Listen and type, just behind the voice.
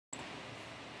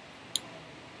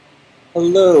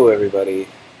Hello, everybody.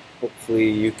 Hopefully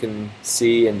you can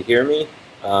see and hear me.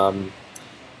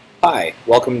 Hi,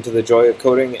 welcome to the Joy of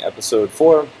Coding, episode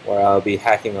 4, where I'll be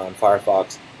hacking on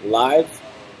Firefox Live.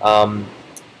 I'm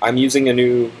using a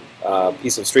new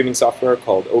piece of streaming software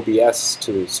called OBS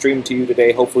to stream to you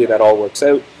today. Hopefully that all works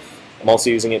out. I'm also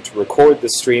using it to record the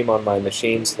stream on my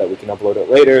machine so that we can upload it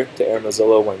later to Air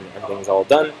Mozilla when everything's all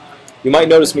done. You might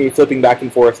notice me flipping back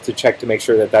and forth to check to make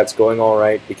sure that that's going all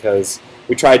right, because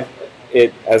we tried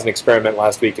it as an experiment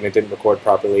last week and it didn't record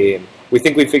properly, and we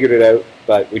think we figured it out,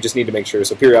 but we just need to make sure.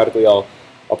 So periodically I'll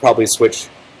probably switch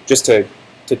just to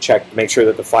check to make sure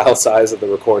that the file size of the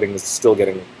recording is still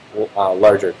getting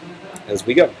larger as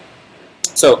we go.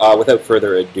 So without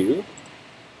further ado,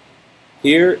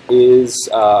 here is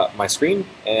my screen,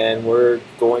 and we're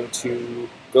going to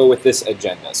go with this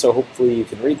agenda. So hopefully you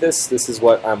can read this. This is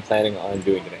what I'm planning on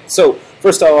doing today. So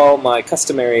first of all, my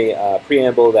customary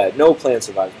preamble that no plan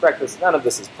survives breakfast. None of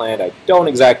this is planned. I don't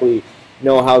exactly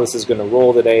know how this is going to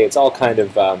roll today. It's all kind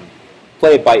of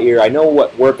play it by ear. I know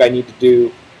what work I need to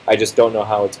do. I just don't know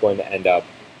how it's going to end up.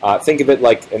 Think of it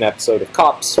like an episode of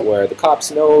Cops, where the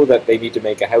cops know that they need to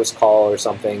make a house call or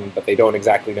something, but they don't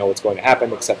exactly know what's going to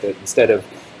happen, except that instead of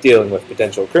dealing with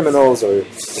potential criminals or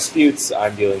disputes,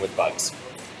 I'm dealing with bugs.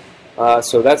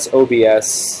 So that's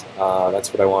OBS.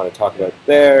 That's what I want to talk about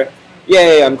there.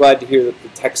 Yay, I'm glad to hear that the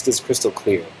text is crystal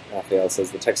clear. Raphael says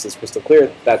the text is crystal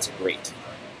clear. That's great.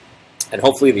 And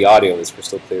hopefully the audio is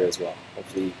crystal clear as well.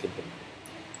 Hopefully you can hear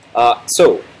me.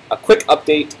 So, a quick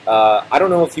update. I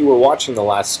don't know if you were watching the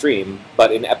last stream,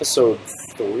 but in episode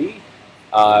 3,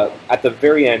 at the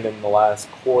very end in the last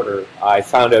quarter, I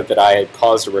found out that I had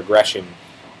caused a regression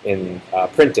in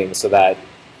printing, so that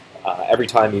every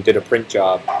time you did a print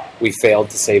job, we failed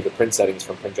to save the print settings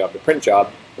from print job to print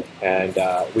job, and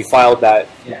we filed that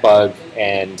bug,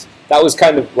 and that was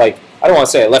kind of like, I don't want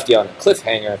to say I left you on a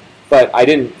cliffhanger, but I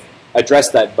didn't address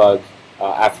that bug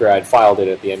after I'd filed it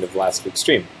at the end of last week's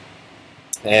stream.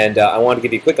 And I wanted to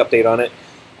give you a quick update on it.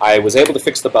 I was able to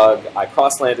fix the bug. I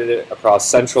cross-landed it across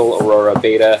Central, Aurora,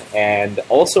 Beta, and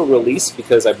also Release,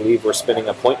 because I believe we're spinning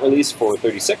a point release for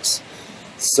 36.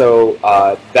 So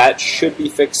that should be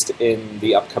fixed in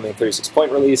the upcoming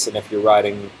 36-point release, and if you're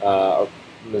riding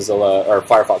Mozilla or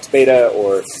Firefox Beta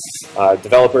or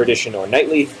Developer Edition or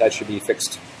Nightly, that should be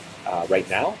fixed right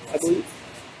now, I believe.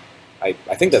 I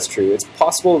think that's true. It's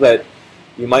possible that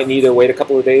you might need to wait a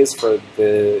couple of days for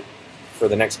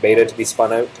the next beta to be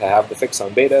spun out to have the fix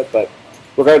on beta, but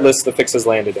regardless, the fix has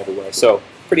landed everywhere, so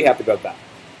pretty happy about that.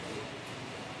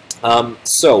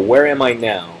 So where am I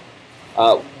now?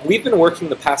 We've been working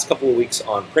the past couple of weeks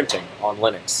on printing on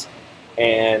Linux,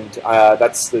 and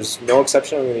there's no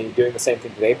exception. I'm going to be doing the same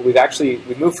thing today, but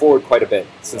we've moved forward quite a bit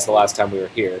since the last time we were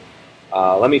here.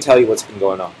 Let me tell you what's been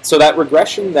going on. So that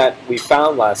regression that we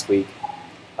found last week,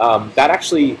 that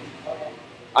actually,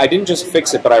 I didn't just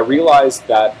fix it, but I realized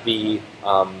that the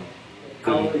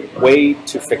way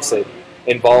to fix it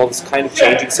involves kind of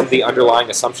changing some of the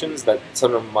underlying assumptions that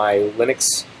some of my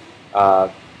Linux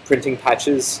printing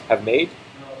patches have made.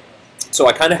 So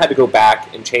I kind of had to go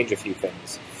back and change a few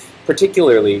things.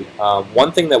 Particularly,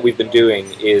 one thing that we've been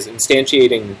doing is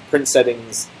instantiating print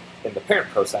settings in the parent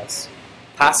process,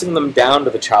 passing them down to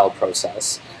the child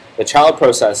process. The child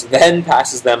process then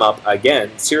passes them up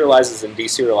again, serializes and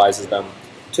deserializes them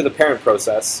to the parent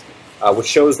process, which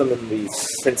shows them in the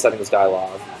print settings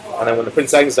dialog. And then when the print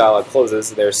settings dialog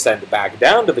closes, they're sent back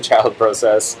down to the child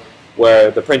process,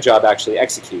 where the print job actually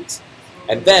executes.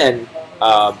 And then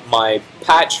my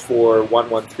patch for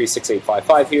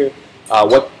 1136.855 here,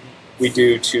 what we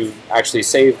do to actually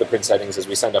save the print settings is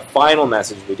we send a final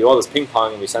message. We do all this ping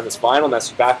pong, and we send this final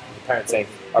message back to the parent saying,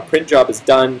 our print job is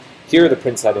done, here are the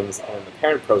print settings, and the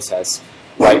parent process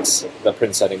writes the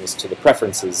print settings to the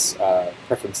preferences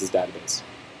database.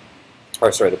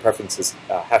 Or sorry, the preferences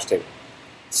hash table.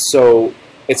 So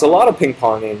it's a lot of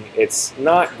ping-ponging. It's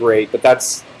not great, but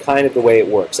that's kind of the way it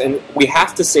works. And we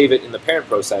have to save it in the parent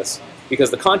process because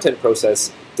the content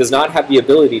process does not have the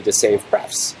ability to save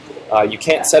prefs. You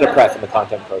can't set a pref in the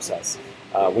content process.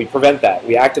 We prevent that.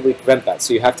 We actively prevent that.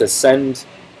 So you have to send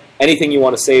anything you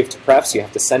want to save to prefs, you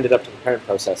have to send it up to the parent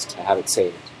process to have it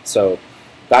saved. So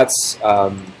that's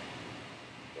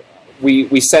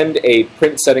we send a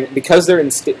print setting, because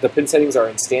the print settings are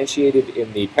instantiated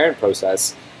in the parent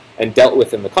process and dealt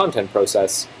with in the content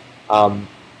process.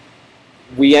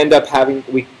 We end up having,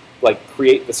 we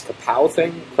create this kapow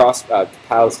thing.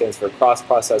 Kapow stands for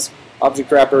cross-process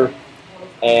object wrapper,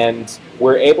 and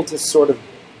we're able to sort of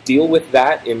deal with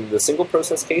that in the single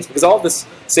process case, because all of this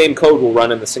same code will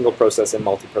run in the single process and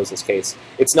multi-process case.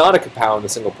 It's not a kapow in the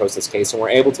single process case, and we're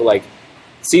able to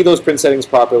see those print settings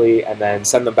properly, and then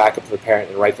send them back up to the parent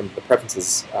and write them to the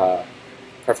preferences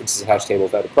hash table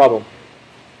without a problem.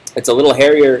 It's a little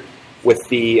hairier with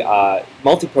the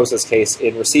multi-process case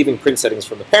in receiving print settings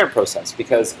from the parent process,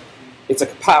 because it's a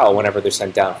kapow whenever they're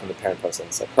sent down from the parent process.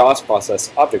 It's a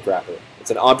cross-process object wrapper. It's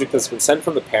an object that's been sent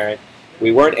from the parent.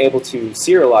 We weren't able to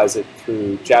serialize it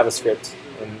through JavaScript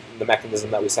and the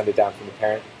mechanism that we send it down from the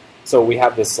parent. So we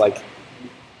have this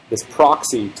this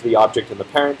proxy to the object in the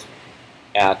parent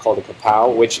called a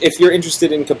kapow, which, if you're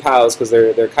interested in kapows, because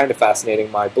they're kind of fascinating,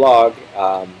 my blog,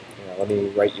 let me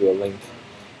write you a link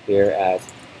here at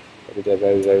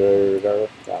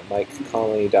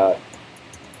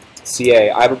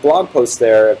MikeConnolly.ca. I have a blog post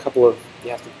there, you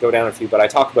have to go down a few, but I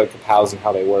talk about kapows and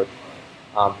how they work.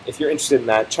 If you're interested in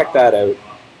that, check that out.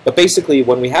 But basically,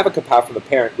 when we have a kapow from the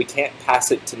parent, we can't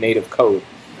pass it to native code.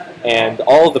 And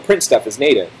all of the print stuff is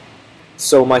native.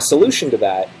 So my solution to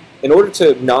that, in order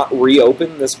to not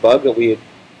reopen this bug that we had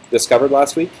discovered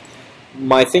last week,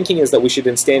 my thinking is that we should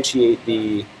instantiate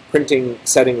the printing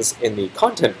settings in the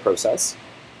content process.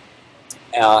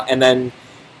 And then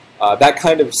that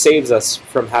kind of saves us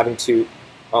from having to...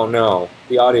 Oh no,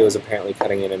 the audio is apparently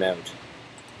cutting in and out.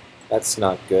 That's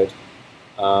not good.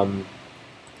 No.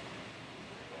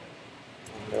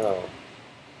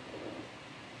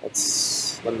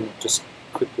 Let me just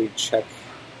quickly check.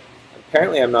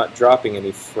 Apparently I'm not dropping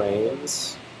any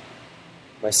frames.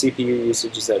 My CPU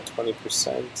usage is at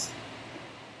 20%.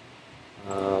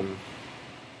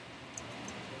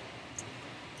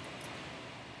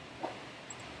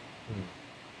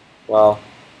 Well,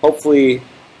 hopefully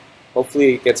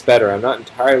it gets better. I'm not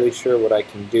entirely sure what I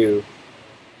can do.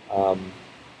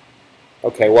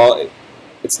 Okay, well,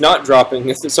 it's not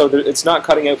dropping, so it's not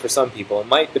cutting out for some people. It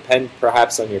might depend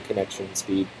perhaps on your connection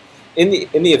speed. In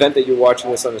the event that you're watching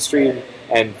this on the stream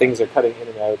and things are cutting in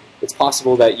and out, it's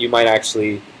possible that you might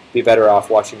actually be better off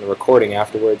watching the recording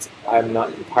afterwards. I'm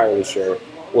not entirely sure.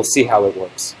 We'll see how it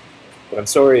works. But I'm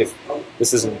sorry if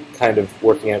this isn't kind of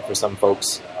working out for some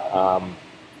folks.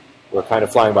 We're kind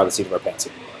of flying by the seat of our pants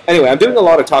here. Anyway, I'm doing a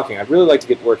lot of talking. I'd really like to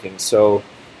get working. So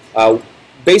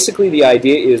basically the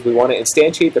idea is we want to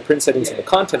instantiate the print settings in the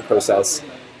content process.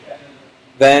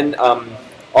 Then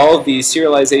all of the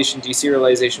serialization,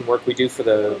 deserialization work we do for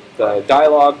the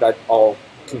dialog, that all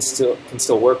can still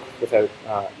work without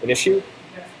an issue.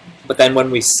 But then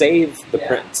when we save the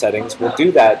print settings, we'll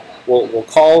do that. We'll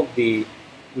call the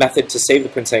method to save the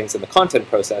print settings in the content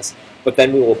process, but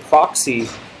then we will proxy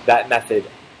that method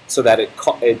so that it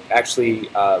actually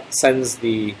sends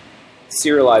the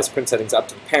serialized print settings up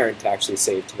to the parent to actually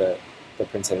save to the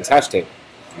print settings hash table.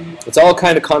 It's all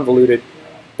kind of convoluted,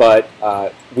 but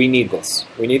we need this.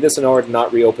 We need this in order to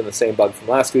not reopen the same bug from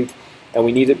last week, and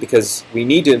we need it because we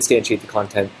need to instantiate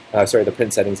the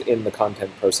print settings in the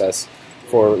content process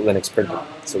for Linux printing.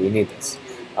 So we need this.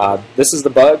 This is the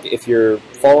bug. If you're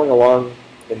following along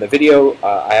in the video,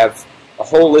 I have a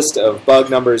whole list of bug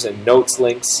numbers and notes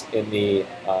links in the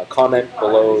comment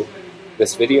below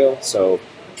this video, so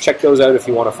check those out if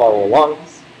you want to follow along.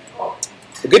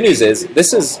 The good news is,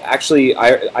 this is actually,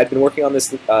 I've been working on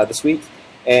this this week,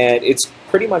 and it's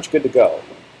pretty much good to go.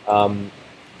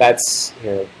 This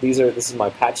is my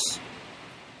patch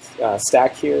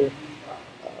stack here.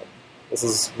 This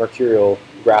is Mercurial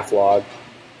graph log.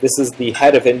 This is the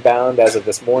head of inbound as of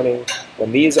this morning.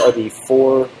 When these are the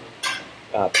 4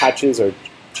 patches or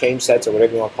change sets or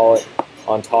whatever you want to call it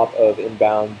on top of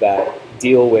inbound that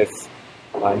deal with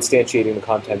instantiating the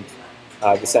content,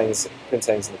 the settings, print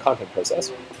settings in the content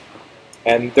process.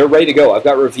 And they're ready to go. I've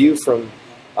got review from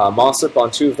Mossip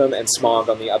on 2 of them and Smog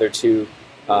on the other 2,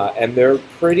 and they're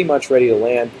pretty much ready to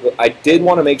land. I did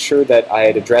want to make sure that I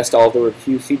had addressed all the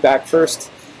review feedback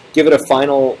first, give it a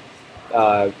final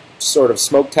sort of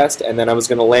smoke test, and then I was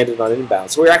going to land it on inbound.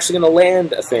 So we're actually going to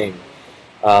land a thing.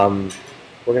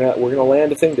 We're gonna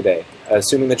land a thing today,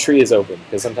 assuming the tree is open,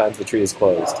 because sometimes the tree is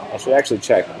closed. I should actually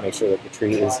check and make sure that the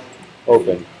tree is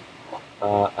open.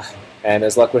 And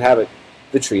as luck would have it,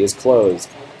 the tree is closed.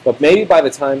 But maybe by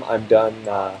the time I'm done,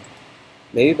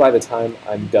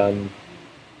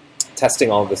 testing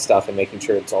all of this stuff and making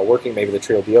sure it's all working, maybe the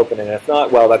tree will be open. And if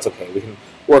not, well, that's okay. We can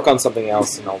work on something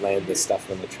else, and I'll land this stuff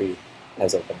when the tree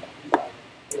has opened up.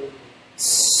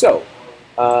 So,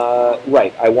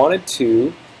 right, I wanted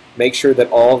to make sure that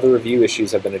all the review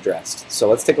issues have been addressed. So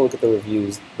let's take a look at the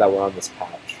reviews that were on this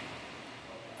patch.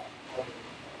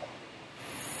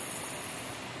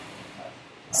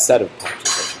 Set of patches,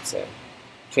 I should say.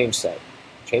 Change set.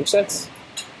 Change sets?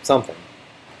 Something.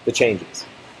 The changes.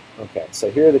 Okay, so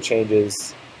here are the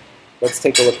changes. Let's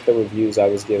take a look at the reviews I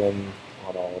was given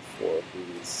on all 4 of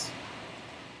these.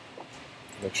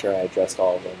 make sure I addressed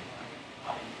all of them.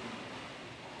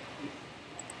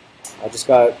 I just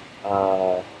got,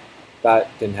 that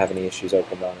didn't have any issues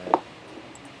opened on it.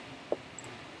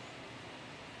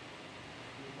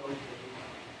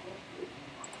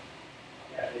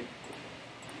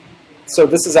 So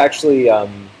this is actually, I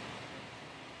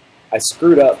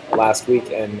screwed up last week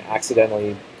and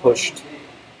accidentally pushed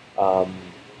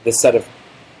this set of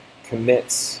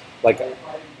commits. Like,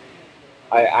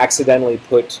 I accidentally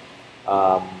put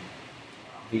the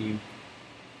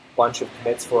bunch of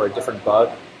commits for a different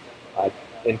bug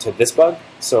into this bug.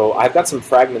 So I've got some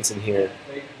fragments in here,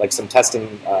 like some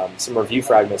testing, some review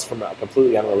fragments from a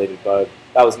completely unrelated bug.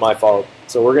 That was my fault.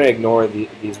 So we're going to ignore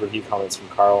these review comments from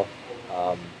Carl.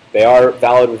 They are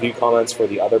valid review comments for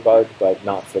the other bug, but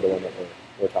not for the one that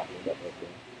we're talking about right here.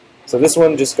 So this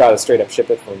one just got a straight up ship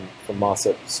it from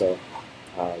Mossip, so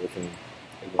we can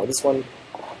ignore this one.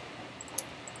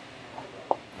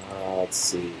 Let's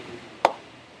see.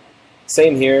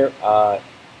 Same here.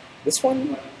 This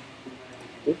one.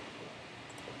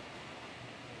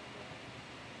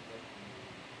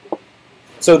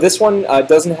 So this one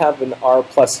doesn't have an R+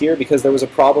 here because there was a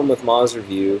problem with Moz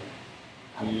review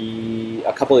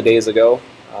a couple of days ago,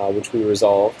 which we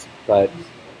resolved. But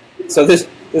so this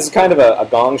is kind of a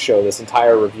gong show. This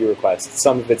entire review request.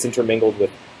 Some of it's intermingled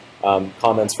with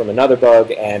comments from another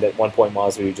bug, and at one point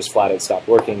Moz review just flat out stopped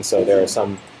working. So there's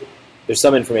some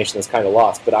information that's kind of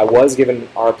lost. But I was given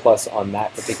R+ on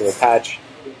that particular patch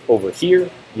over here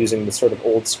using the sort of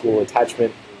old school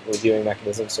attachment reviewing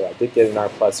mechanism. So I did get an R+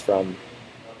 from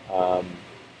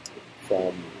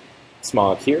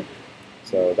Smog here.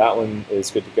 So that one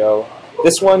is good to go.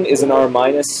 This one is an R-.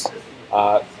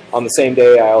 On the same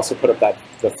day, I also put up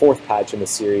the fourth patch in the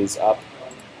series up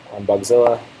on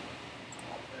Bugzilla,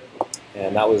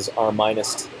 and that was R-.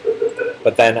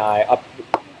 But then Moz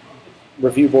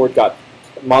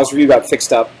review got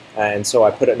fixed up, and so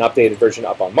I put an updated version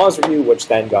up on Moz review, which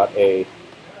then got I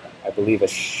believe a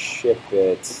ship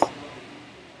it.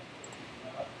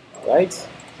 Right?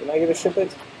 Didn't I get a ship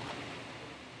it?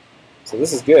 So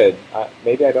this is good.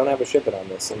 Maybe I don't have a ship it on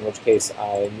this, in which case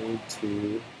I need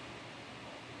to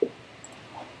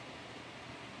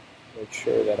make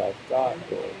sure that I've got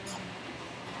it.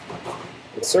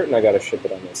 I'm certain I got a ship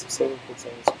it on this.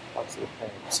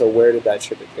 So where did that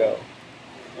ship it go?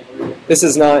 This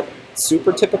is not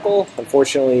super typical.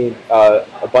 Unfortunately,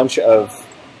 a bunch of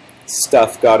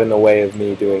stuff got in the way of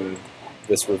me doing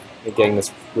this, getting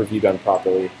this review done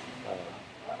properly.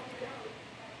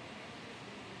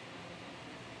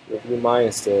 Review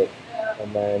minused it,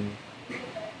 and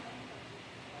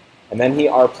then he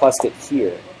R+'d it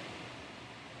here.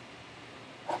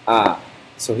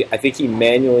 So I think he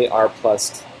manually R+'d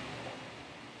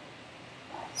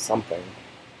something.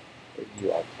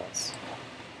 Review R+.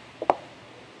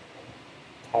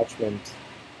 Attachment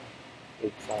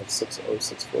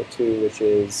 8560642, which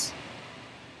is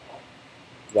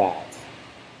that,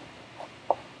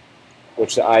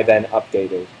 which I then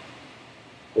updated,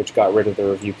 which got rid of the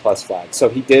review plus flag. So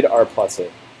he did R+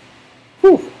 it.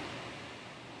 Whew.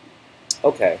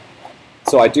 Okay.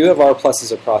 So I do have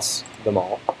R+s across them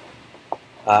all.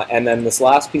 And then this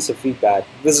last piece of feedback,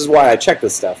 this is why I check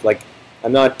this stuff. Like,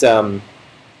 I'm not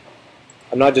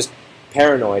just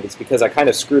paranoid. It's because I kind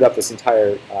of screwed up this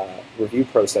entire review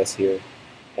process here,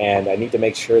 and I need to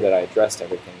make sure that I addressed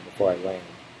everything before I land.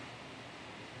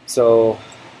 So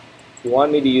he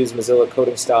wanted me to use Mozilla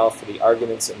coding style for the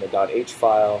arguments in the .h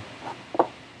file,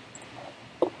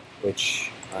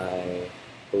 which I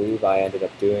believe I ended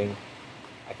up doing.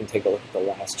 I can take a look at the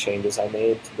last changes I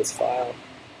made to this file.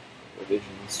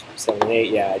 Revisions 7 and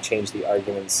 8, yeah, I changed the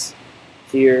arguments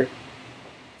here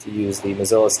to use the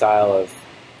Mozilla style of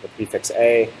the prefix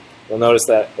A. You'll notice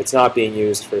that it's not being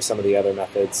used for some of the other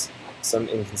methods. Some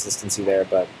inconsistency there,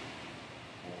 but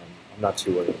I'm not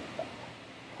too worried about that.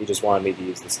 He just wanted me to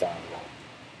use the style.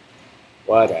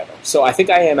 Whatever. So I think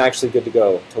I am actually good to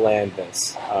go to land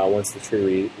this once the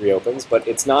tree reopens, but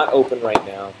it's not open right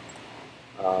now.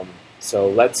 So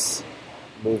let's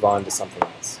move on to something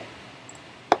else.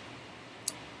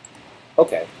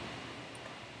 Okay.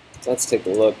 So let's take a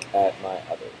look at my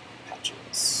other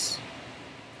patches.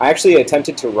 I actually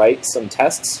attempted to write some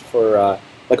tests for,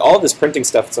 like all of this printing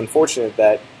stuff. It's unfortunate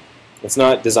that it's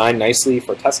not designed nicely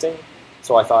for testing.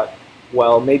 So I thought,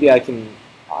 well, maybe I can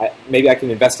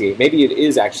investigate. Maybe it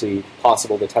is actually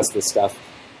possible to test this stuff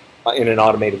in an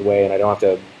automated way, and I don't have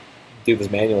to do this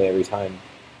manually every time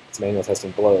this manual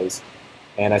testing blows.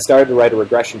 And I started to write a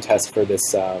regression test for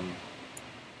this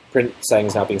print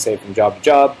settings not being saved from job to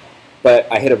job,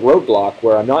 but I hit a roadblock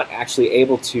where I'm not actually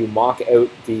able to mock out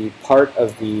the part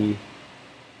of the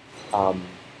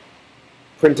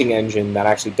printing engine that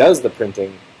actually does the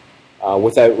printing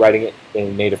without writing it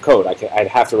in native code. I'd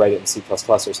have to write it in C++ or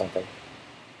something.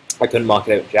 I couldn't mock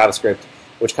it out in JavaScript,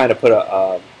 which kind of put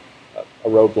a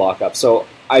roadblock up. So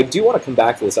I do want to come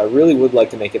back to this. I really would like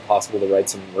to make it possible to write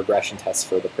some regression tests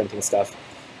for the printing stuff,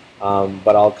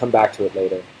 but I'll come back to it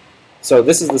later. So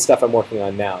this is the stuff I'm working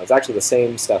on now. It's actually the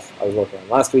same stuff I was working on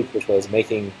last week, which was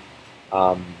making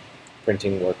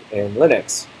printing work in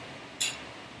Linux.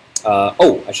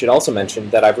 Oh, I should also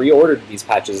mention that I've reordered these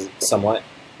patches somewhat.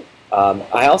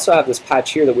 I also have this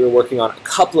patch here that we were working on a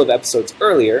couple of episodes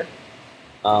earlier,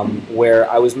 where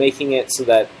I was making it so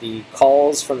that the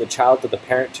calls from the child to the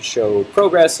parent to show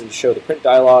progress and to show the print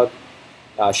dialog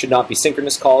should not be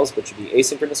synchronous calls, but should be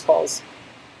asynchronous calls.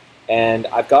 And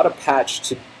I've got a patch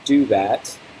to do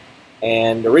that.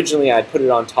 And originally I'd put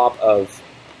it on top of,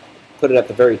 put it at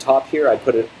the very top here. I'd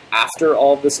put it after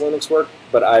all of this Linux work,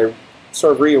 but I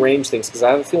sort of rearrange things because I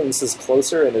have a feeling this is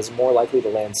closer and is more likely to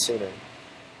land sooner.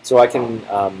 So I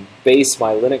can base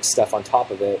my Linux stuff on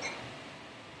top of it.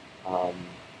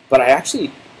 But I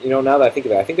actually, you know, now that I think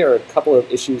of it, I think there are a couple of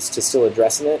issues to still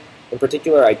address in it. In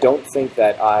particular, I don't think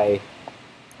that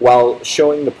while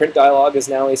showing the print dialog is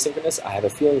now asynchronous, I have a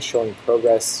feeling showing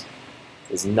progress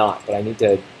is not, but I need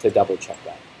to double check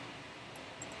that.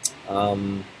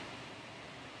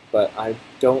 But I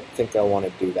don't think I want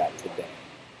to do that today.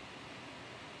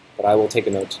 But I will take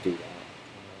a note to do that.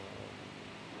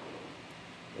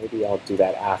 Maybe I'll do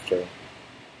that after.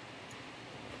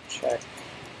 Check.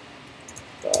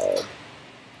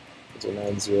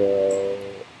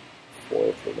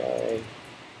 904449.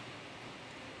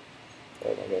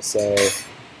 What am I going to say?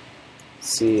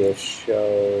 See if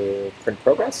show print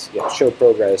progress? Yeah, show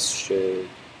progress should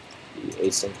be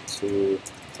async to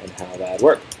and how that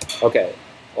work. Okay,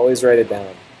 always write it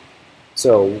down.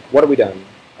 So what have we done?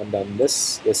 I've done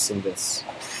this, this, and this.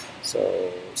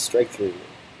 So strike through.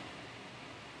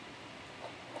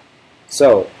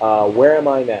 So where am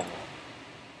I now?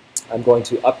 I'm going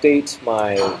to update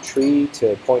my tree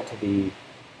to point to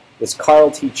this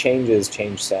Carl T changes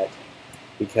change set,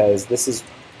 because this is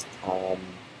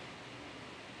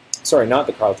sorry, not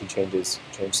the Carl T changes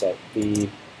change set, the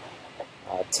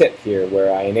tip here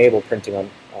where I enable printing on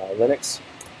Linux.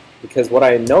 Because what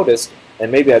I noticed,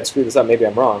 and maybe I'd screw this up, maybe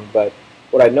I'm wrong, but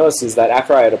what I noticed is that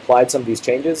after I had applied some of these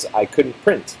changes, I couldn't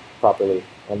print properly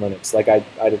on Linux. Like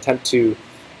I'd attempt to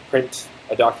print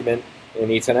a document in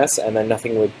E10S, and then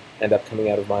nothing would end up coming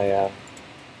out of my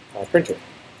printer.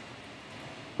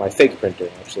 My fake printer,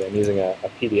 actually. I'm using a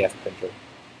PDF printer.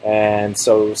 And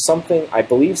so I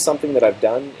believe something that I've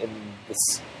done in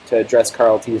this to address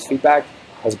Carl T's feedback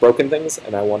has broken things,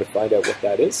 and I want to find out what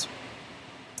that is.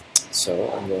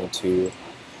 So I'm going to,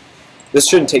 this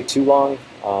shouldn't take too long.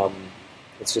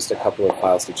 It's just a couple of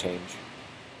files to change.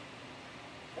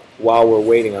 While we're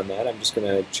waiting on that, I'm just going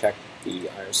to check the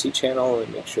IRC channel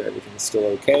and make sure everything's still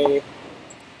okay.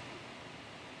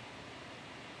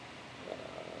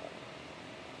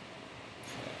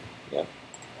 Yeah,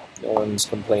 no one's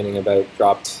complaining about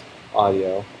dropped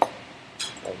audio.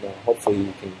 Hopefully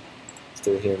you can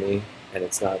still hear me and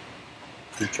it's not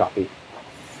too choppy.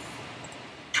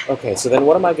 Okay, so then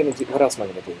what am I going to do? What else am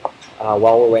I going to do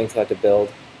while we're waiting for that to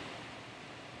build?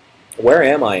 Where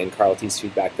am I in Carl T's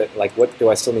feedback? What do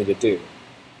I still need to do?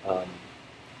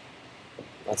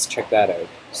 Let's check that out.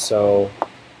 So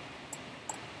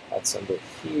that's under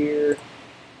here.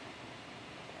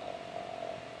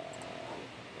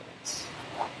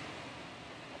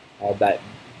 I have that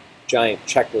giant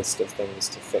checklist of things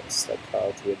to fix that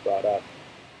Carl T had brought up.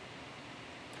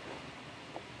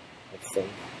 I think.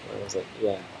 Where was it?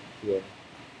 Yeah, here.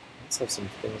 Let's have some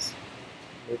things.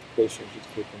 Notification,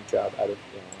 GTK print job out of.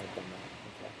 Yeah, I've done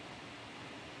that. Okay.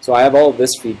 So I have all of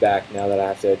this feedback now that I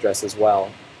have to address as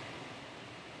well.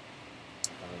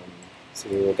 So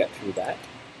we will get through that.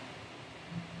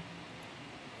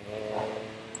 And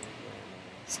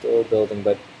still building,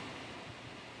 but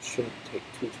shouldn't take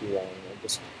too long.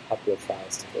 Just a couple of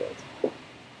files to build.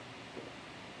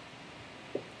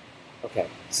 Okay,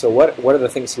 so what are the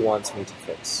things he wants me to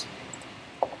fix?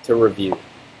 To review.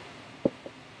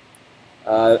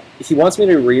 He wants me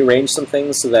to rearrange some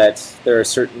things so that there are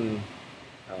certain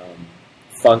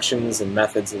functions and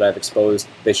methods that I've exposed.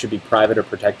 They should be private or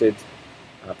protected.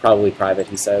 Probably private,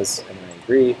 he says, and I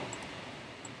agree.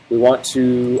 We want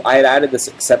to, I had added this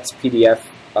accepts PDF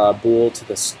bool to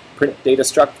this print data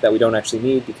struct that we don't actually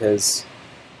need because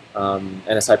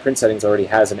NSI print settings already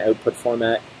has an output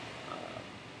format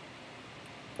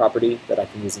property that I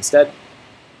can use instead.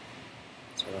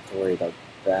 So I don't have to worry about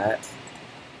that.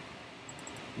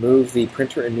 Move the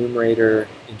printer enumerator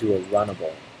into a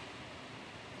runnable.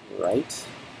 right.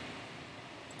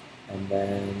 And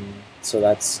then, so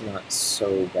that's not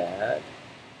so bad.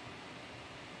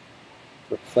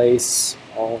 Replace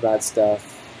all that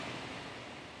stuff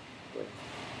with,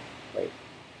 wait.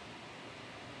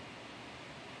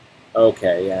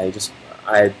 Okay, yeah,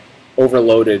 I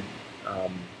overloaded,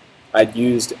 I'd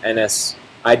used NS,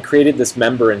 I'd created this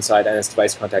member inside NS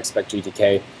device contact spec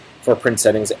GTK for print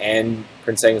settings and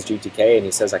print settings GTK, and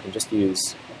he says I can just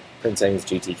use print settings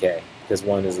GTK because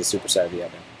one is a superset of the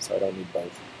other, so I don't need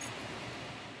both.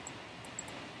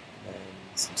 And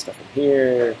some stuff in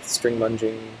here, string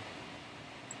munging,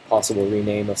 possible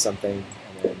rename of something,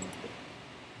 and then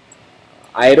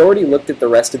I had already looked at the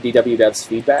rest of DWDev's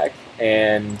feedback,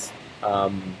 and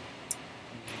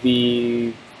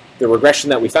the regression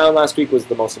that we found last week was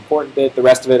the most important bit. The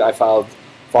rest of it, I filed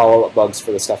follow-up bugs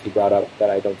for the stuff he brought up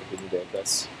that I don't think we need to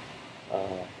address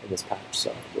in this patch,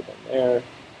 so we're done there.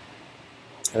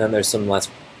 And then there's some less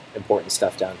important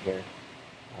stuff down here,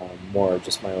 more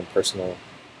just my own personal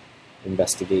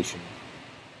investigation.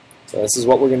 So this is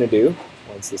what we're going to do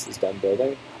once this is done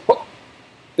building. Whoa!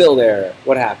 Build error.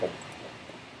 What happened?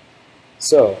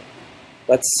 So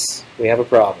we have a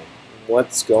problem.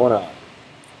 What's going on?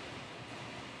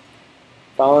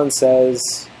 Colin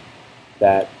says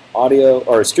that audio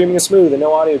or streaming is smooth and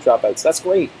no audio dropouts. That's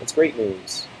great. That's great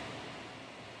news.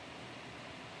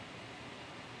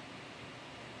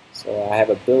 So I have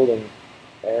a building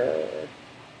error.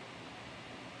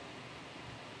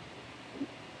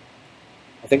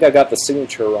 I think I got the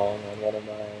signature wrong on one of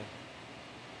my.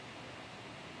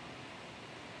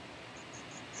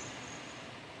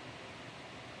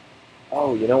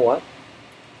 Oh, you know what?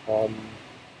 Let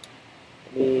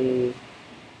me.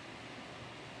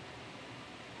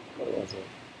 What was it?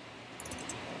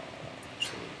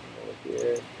 Actually, over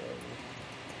here.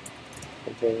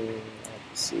 Printing,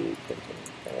 C, printing,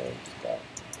 parent, dot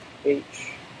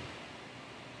H.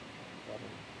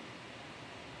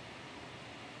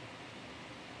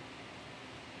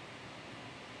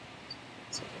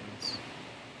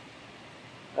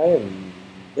 I am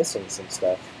missing some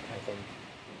stuff, I think.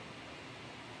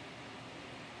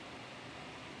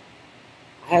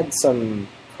 I had some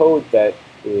code that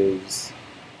is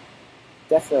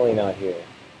definitely not here.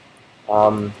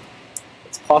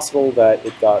 It's possible that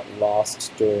it got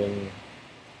lost during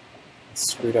a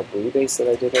screwed up rebase that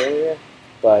I did earlier,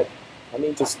 but let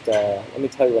me just let me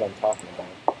tell you what I'm talking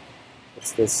about.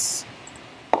 It's this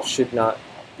should not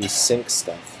be sync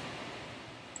stuff.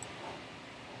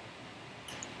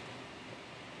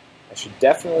 I should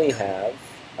definitely have,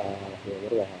 here, what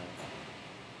do I have?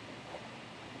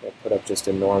 I put up just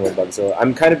a normal Bugzilla.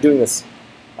 I'm kind of doing this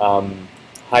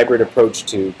hybrid approach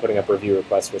to putting up review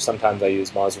requests where sometimes I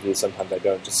use Moz reviews, sometimes I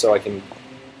don't, just so I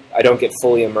don't get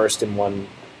fully immersed in one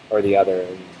or the other,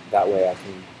 and that way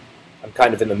I'm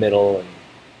kind of in the middle and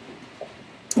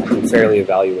I can fairly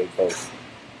evaluate both,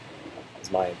 is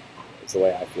the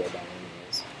way I feel about it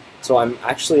anyways. So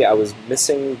I was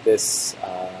missing this,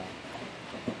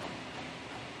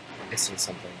 missing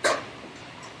something.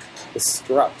 This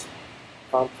struct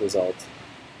prompt result.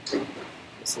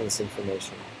 Missing this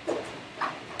information.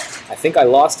 I think I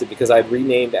lost it because I'd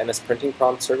renamed NS Printing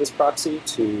Prompt Service Proxy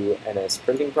to NS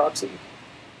Printing Proxy,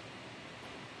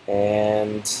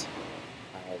 and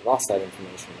I lost that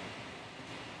information.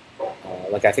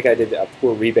 Like I think I did a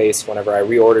poor rebase whenever I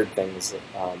reordered things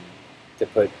to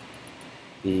put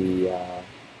the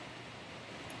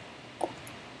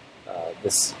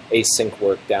this async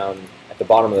work down at the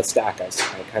bottom of the stack. I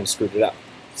kind of screwed it up.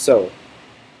 So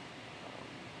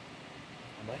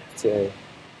I might have to.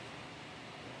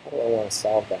 How do I want to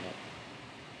solve that?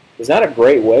 There's not a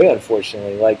great way,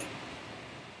 unfortunately. Like,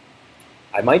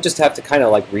 I might just have to kind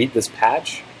of like read this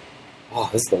patch. Oh,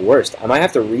 this is the worst. I might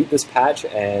have to read this patch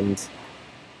and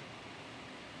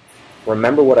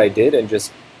remember what I did and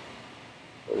just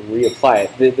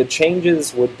reapply it. The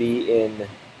changes would be in,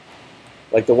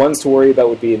 like the ones to worry about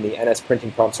would be in the NS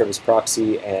Printing Prompt Service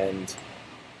Proxy and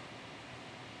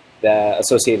the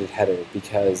associated header,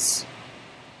 because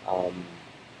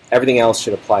everything else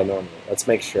should apply normally. Let's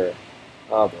make sure.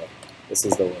 Oh boy, this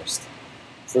is the worst.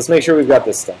 So let's make sure we've got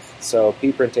this stuff.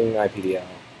 Sopprinting IPDL.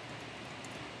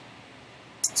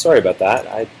 Sorry about that.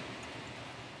 Yeah,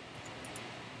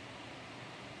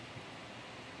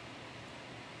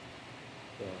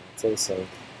 it's async.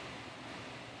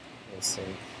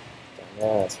 Async.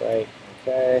 Yeah, that's right.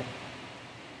 Okay.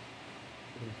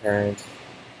 Parent.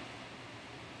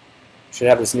 Should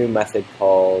have this new method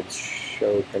called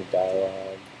show print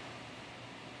dialog.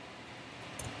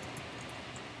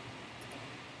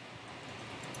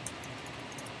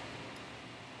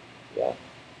 Yeah,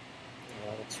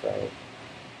 that's right.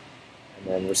 And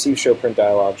then receive show print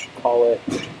dialog should call it,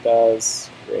 which it does.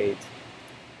 Great.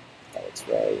 That looks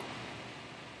right.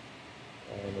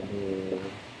 And a new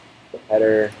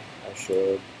header, I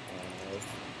should have.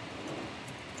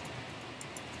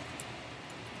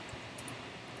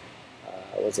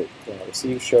 What was it? Yeah,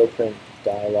 receive show print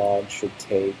dialog should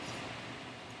take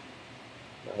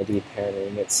ID parent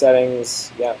init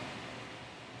settings. Yep.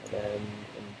 And then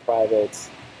in private,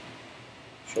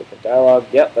 show print dialog.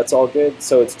 Yep, that's all good.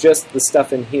 So it's just the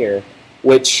stuff in here,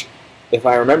 which, if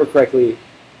I remember correctly,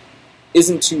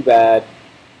 isn't too bad.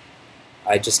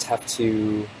 I just have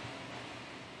to.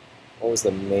 What was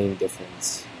the main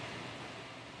difference?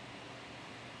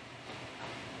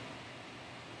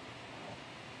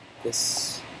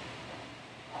 This.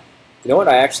 You know what?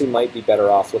 I actually might be better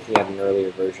off looking at an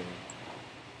earlier version.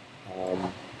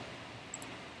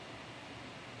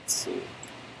 Let's see.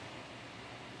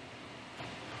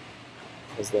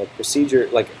 Because the procedure,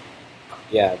 like,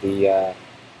 yeah, the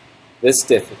this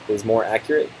diff is more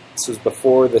accurate. This was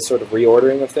before the sort of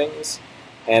reordering of things,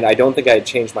 and I don't think I had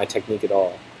changed my technique at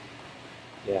all.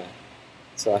 Yeah,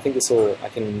 so I think this will. I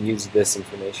can use this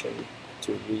information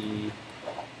to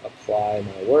reapply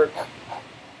my work.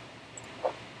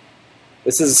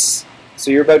 This is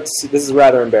so you're about to see. This is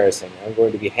rather embarrassing. I'm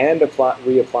going to be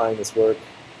reapplying this work.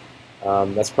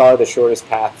 That's probably the shortest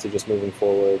path to just moving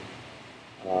forward.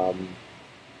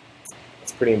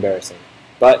 It's pretty embarrassing,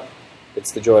 but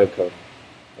it's the joy of coding.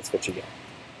 That's what you get.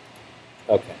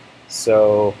 Okay,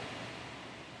 so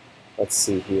let's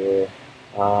see here.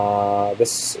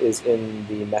 This is in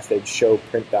the method show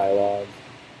print dialog,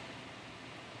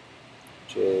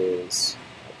 which is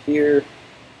up here.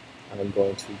 I'm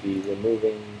going to be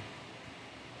removing.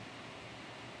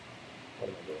 What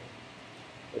am I doing?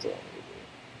 What do I want to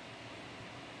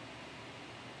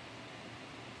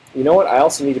do? You know what? I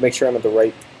also need to make sure I'm at the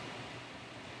right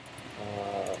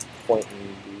point in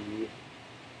the.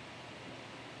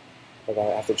 Like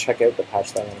I have to check out the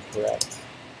patch that I'm correct.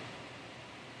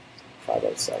 5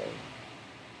 out of 7.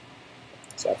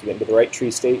 So I have to get into the right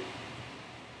tree state.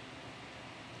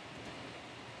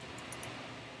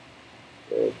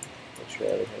 Good. Make sure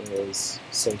everything is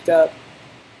synced up.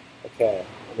 Okay.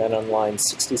 And then on line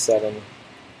 67,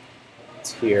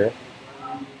 it's here,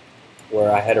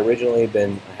 where I had originally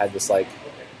been, I had this like,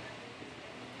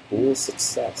 bool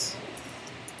success.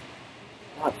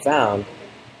 Not found.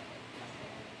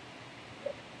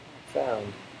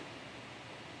 Found.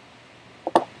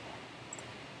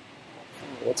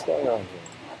 What's going on here?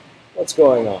 What's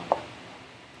going on?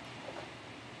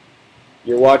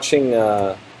 You're watching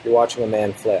a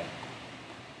man flip.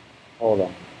 Hold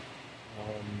on.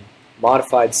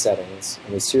 Modified settings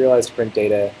and the serialized print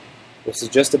data. This is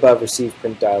just above receive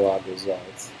print dialog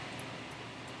results,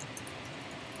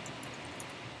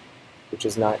 which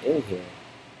is not in here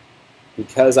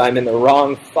because I'm in the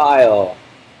wrong file.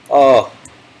 Oh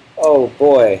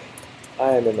boy,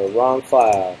 I am in the wrong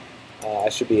file. I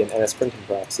should be in NS printing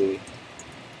proxy.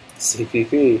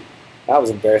 CPP. That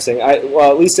was embarrassing. Well,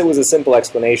 at least it was a simple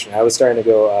explanation. I was starting to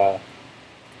go.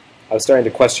 I was starting to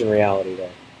question reality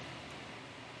there.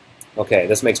 Okay,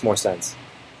 this makes more sense.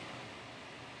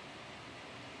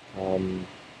 Now,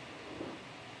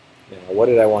 what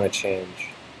did I want to change?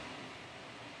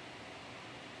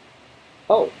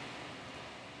 Oh,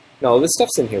 no, this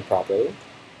stuff's in here properly.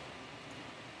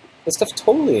 This stuff's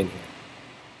totally in here.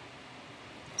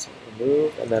 So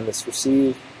remove, and then this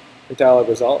receive print dialog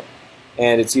result,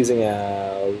 and it's using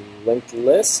a linked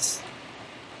list.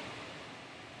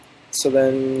 So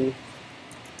then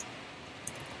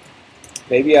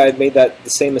maybe I had made the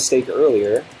same mistake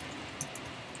earlier.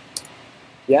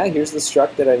 Yeah, here's the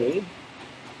struct that I need.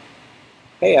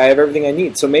 Hey, I have everything I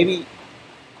need. So maybe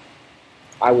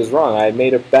I was wrong. I had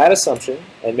made a bad assumption,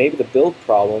 and maybe the build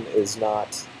problem is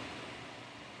not...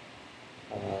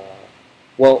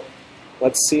 well,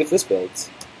 let's see if this builds.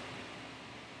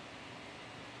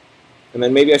 And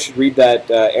then maybe I should read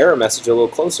that error message a little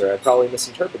closer. I probably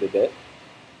misinterpreted it.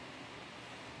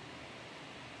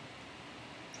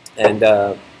 And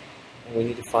we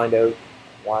need to find out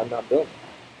why I'm not building.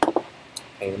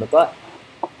 Pain in the butt.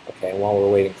 Okay, and while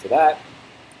we're waiting for that,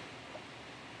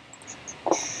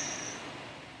 let's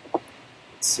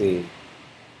see.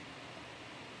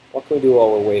 What can we do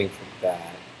while we're waiting for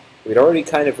that? We'd already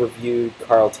kind of reviewed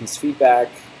Carl T's feedback.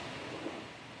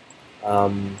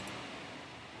 Well,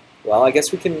 I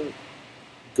guess we can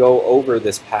go over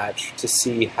this patch to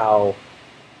see how,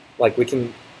 like, we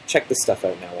can check this stuff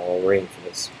out now while we're waiting for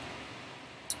this.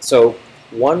 So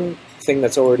one thing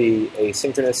that's already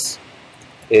asynchronous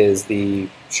is the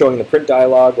showing the print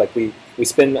dialog. Like we we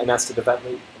spin a nested event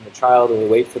loop in the child, and we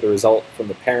wait for the result from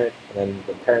the parent, and then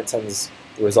the parent sends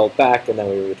the result back, and then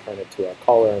we return it to our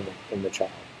caller in the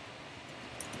child.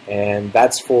 And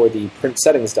that's for the print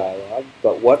settings dialog.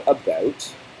 But what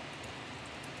about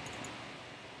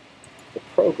the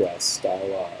progress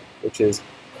dialog, which is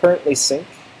currently sync?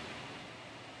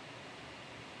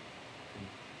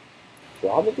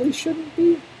 Probably shouldn't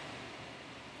be.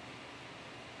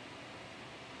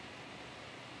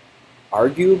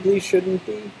 Arguably shouldn't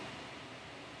be.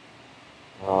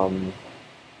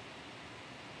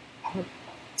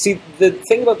 See, the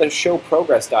thing about the show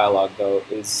progress dialog, though,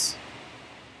 is...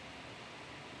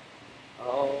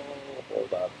 Oh,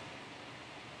 hold up.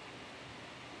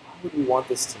 Why would we want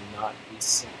this to not be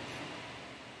sync?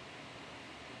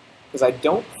 Because I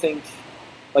don't think...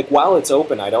 Like, while it's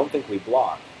open, I don't think we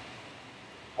block.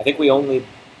 I think we only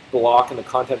block in the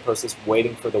content process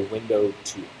waiting for the window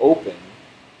to open,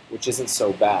 which isn't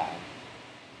so bad.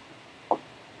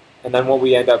 And then what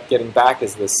we end up getting back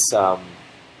is this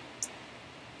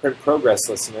print progress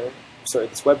listener, sorry,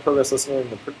 this web progress listener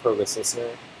and the print progress listener,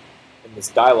 and this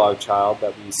dialog child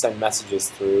that we send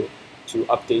messages through to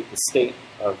update the state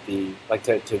of the, like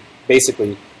to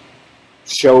basically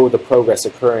show the progress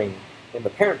occurring in the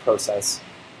parent process,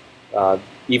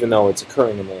 even though it's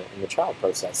occurring in the child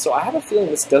process. So I have a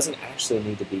feeling this doesn't actually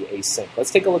need to be async.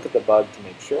 Let's take a look at the bug to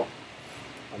make sure.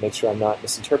 I'll make sure I'm not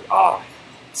misinterpreting.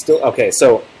 Still, okay,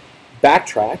 so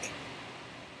backtrack.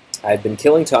 I've been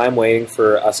killing time waiting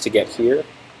for us to get here,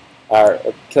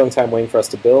 killing time waiting for us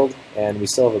to build, and we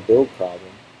still have a build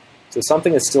problem. So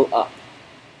something is still up,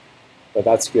 but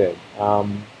that's good. I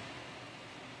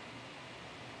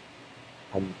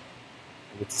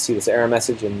get to see this error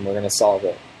message, and we're going to solve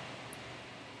it.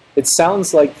 It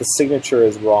sounds like the signature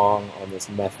is wrong on this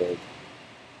method.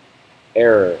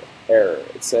 Error.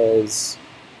 It says,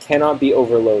 cannot be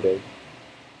overloaded.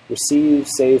 Receive,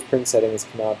 save, print settings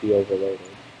cannot be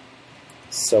overloaded.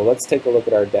 So let's take a look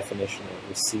at our definition of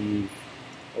receive.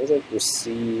 What was it?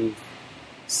 Receive,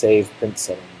 save, print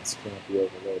settings cannot be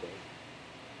overloaded.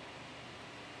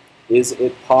 Is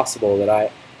it possible that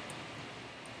I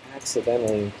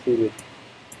accidentally included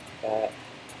that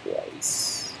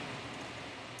twice?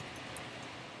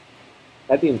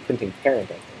 That'd be in printing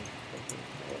parent, I think. Printing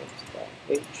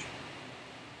parent.h.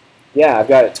 Yeah, I've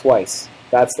got it twice.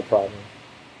 That's the problem.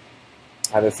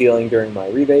 I have a feeling during my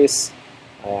rebase,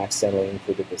 I accidentally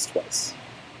included this twice.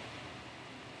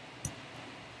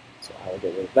 So I will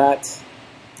get rid of that.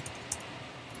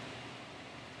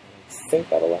 I think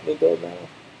that'll let me build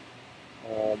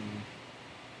now.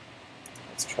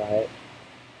 Let's try it.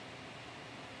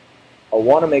 I'll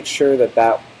want to make sure that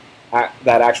that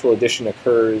actual addition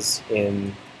occurs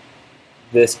in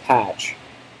this patch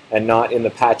and not in the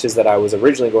patches that I was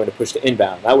originally going to push to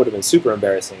inbound. That would have been super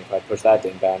embarrassing if I pushed that to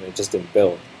inbound and it just didn't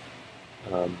build.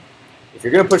 If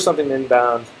you're going to push something to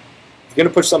inbound, if you're going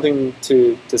to push something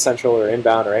to central or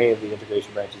inbound or any of the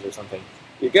integration branches or something,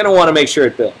 you're going to want to make sure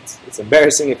it builds. It's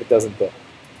embarrassing if it doesn't build.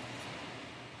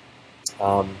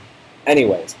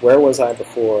 Anyways, where was I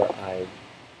before I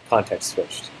context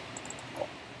switched?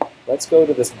 Let's go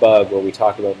to this bug where we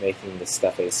talk about making this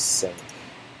stuff async.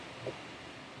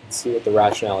 Let's see what the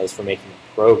rationale is for making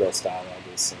the progress dialog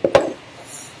async.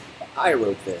 I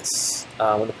wrote this.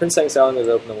 When the print settings dialog is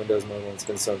open, the Windows mode will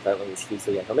spin some event loop which feeds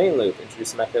the echo main loop.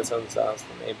 Introduce a mechanism styles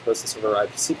from the main process over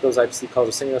IPC. Those IPC calls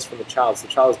are synchronous from the child. So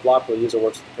the child is blocked while the user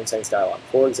works with the print settings dialog.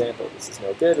 For example, this is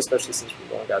no good, especially since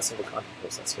we've only got a single content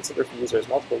process. Consider if the user has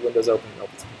multiple windows open and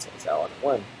opens the print settings dialog at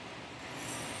one.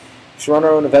 We should run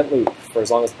our own event loop for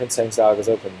as long as the print settings dialog is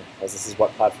open, as this is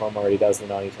what platform already does in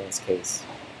the non-utilitarian's case.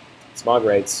 Smog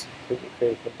writes, quickly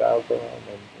create a print dialog program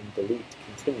and delete,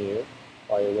 continue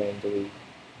while you're waiting delete.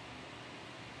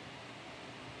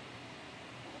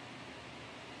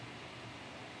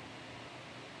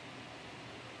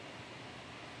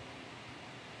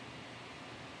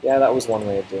 Yeah, that was one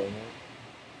way of doing it.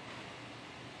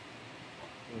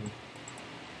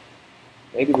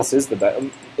 Maybe this is the better.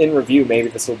 In review, maybe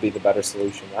this will be the better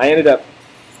solution. I ended up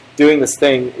doing this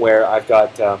thing where I've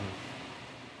got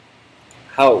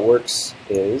how it works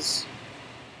is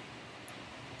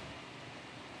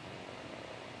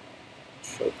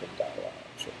show print dialog.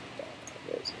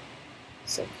 Where is it?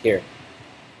 So here,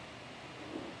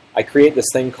 I create this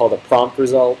thing called a prompt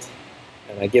result,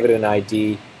 and I give it an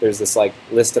ID. There's this like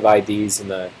list of IDs in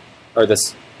the, or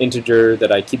this integer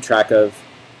that I keep track of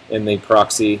in the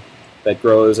proxy that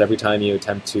grows every time you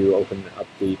attempt to open up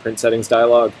the print settings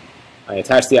dialog. I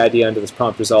attach the ID onto this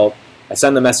prompt result. I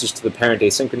send the message to the parent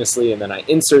asynchronously, and then I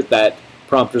insert that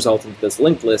prompt result into this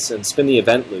linked list and spin the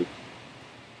event loop.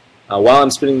 While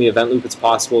I'm spinning the event loop, it's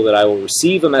possible that I will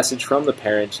receive a message from the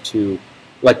parent to,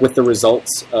 like with the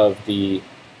results of the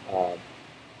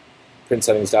print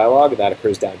settings dialog, that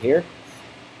occurs down here,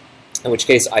 in which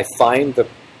case I find the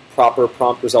proper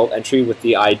prompt result entry with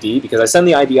the ID, because I send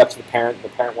the ID up to the parent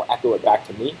will echo it back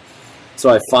to me. So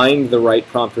I find the right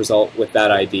prompt result with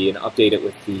that ID and update it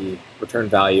with the return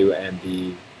value and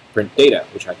the print data,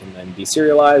 which I can then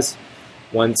deserialize.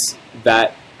 Once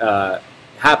that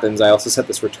happens, I also set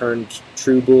this return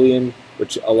true boolean,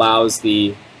 which allows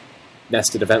the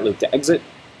nested event loop to exit.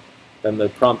 Then the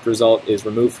prompt result is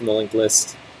removed from the linked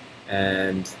list,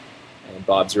 and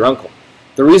Bob's your uncle.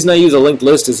 The reason I use a linked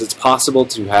list is it's possible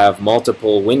to have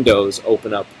multiple windows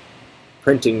open up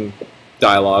printing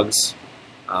dialogues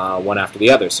one after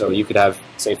the other. So you could have,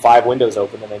 say, 5 windows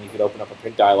open, and then you could open up a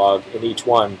print dialog in each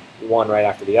one right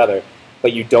after the other.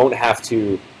 But you don't have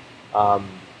to.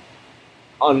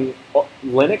 On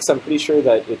Linux, I'm pretty sure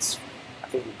that it's, I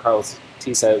think Carlos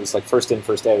T said it was like first in,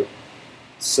 first out.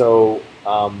 So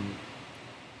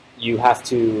you have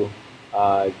to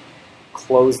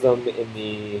close them in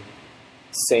the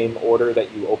same order that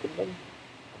you open them.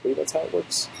 I believe that's how it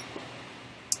works.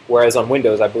 Whereas on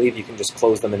Windows, I believe you can just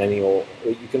close them in any old,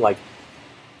 you can like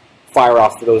fire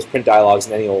off those print dialogues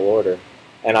in any old order.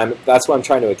 And that's what I'm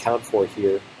trying to account for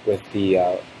here with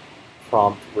the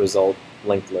prompt result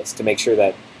linked list, to make sure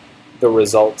that the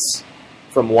results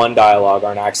from one dialog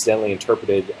aren't accidentally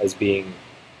interpreted as being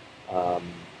the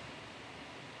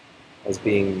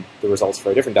results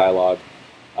for a different dialog.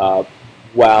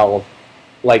 While,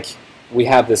 like, we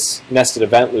have this nested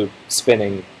event loop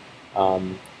spinning,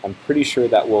 I'm pretty sure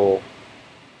that will.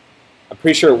 I'm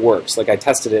pretty sure it works. Like, I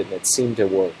tested it and it seemed to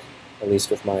work, at least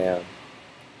with my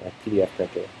PDF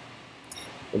printer.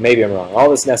 But maybe I'm wrong. All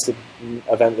this nested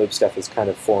event loop stuff is kind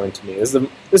of foreign to me. This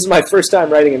is my first time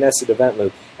writing a nested event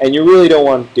loop, and you really don't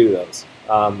want to do those.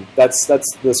 That's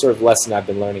the sort of lesson I've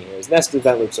been learning here. Is nested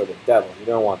event loops are the devil. You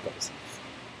don't want those.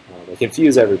 They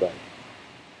confuse everybody.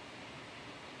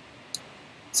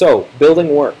 So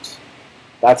building worked.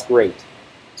 That's great.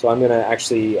 So I'm going to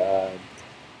actually,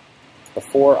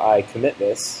 before I commit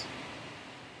this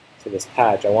to this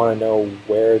patch, I want to know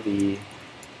where the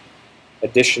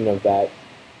addition of that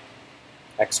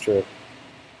extra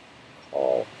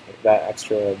call, that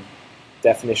extra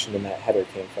definition in that header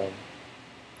came from.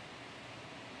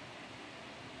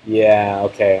 Yeah,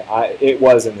 okay. It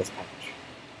was in this patch.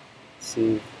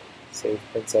 See, save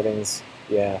print settings.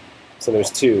 Yeah. So there's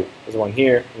 2. There's one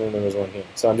here, and then there was one here.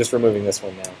 So I'm just removing this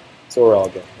one now. So we're all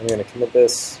good. I'm going to commit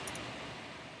this.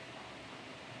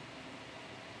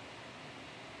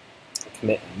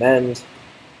 Commit and amend.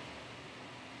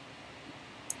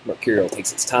 Mercurial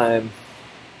takes its time.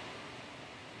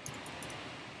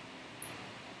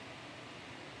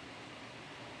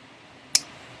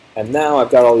 And now I've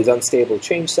got all these unstable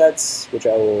change sets, which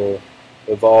I will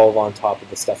evolve on top of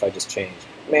the stuff I just changed.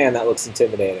 Man, that looks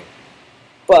intimidating.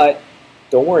 But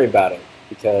don't worry about it,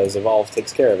 because evolve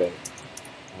takes care of it.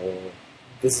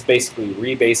 This is basically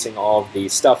rebasing all of the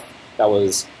stuff that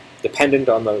was dependent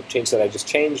on the change set I just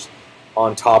changed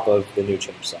on top of the new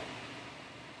change set.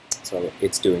 So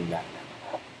it's doing that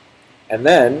now. And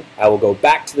then I will go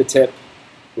back to the tip.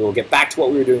 We will get back to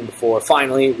what we were doing before.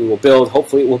 Finally, we will build.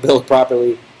 Hopefully it will build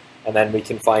properly. And then we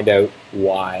can find out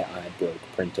why I broke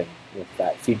printing with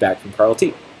that feedback from Carl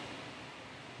T.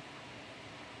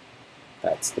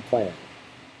 That's the plan.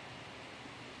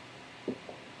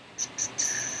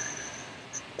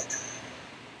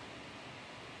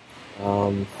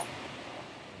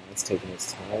 It's taking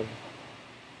its time.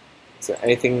 Is there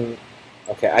anything?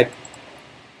 Okay,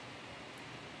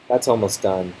 that's almost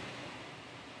done.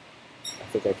 I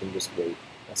think I can just wait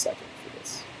a second for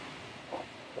this.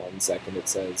 1 second, it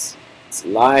says. It's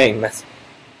lying. It's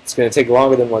going to take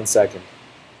longer than 1 second.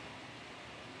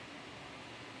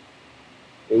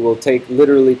 It will take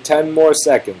literally 10 more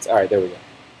seconds. All right, there we go.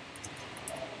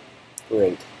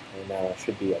 Great. And now I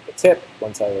should be at the tip.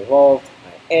 Once I've evolved,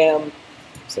 I am.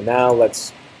 So now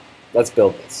let's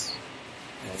build this.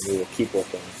 And we will keep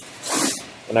working.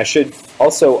 And I should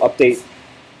also update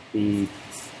the,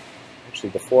 actually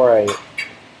before I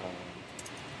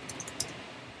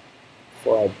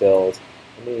build,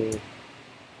 let me,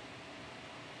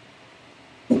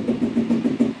 no,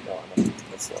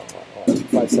 that's the wrong one.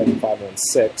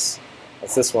 257516,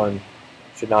 that's this one,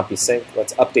 should not be synced.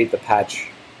 Let's update the patch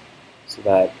so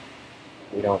that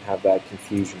we don't have that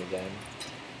confusion again.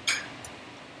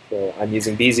 So I'm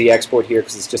using BZ export here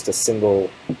because it's just a single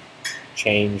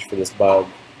change for this bug.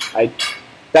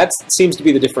 That seems to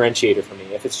be the differentiator for me.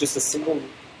 If it's just a single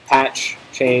patch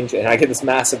change and I get this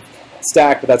massive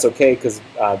stack, but that's okay because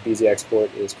BZ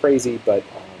export is crazy, but it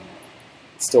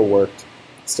still worked,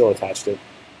 still attached it.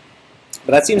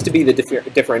 But that seems to be the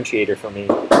differentiator for me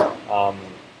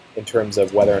in terms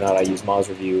of whether or not I use Moz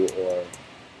Review or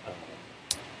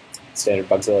standard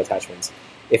Bugzilla attachments.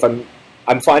 If I'm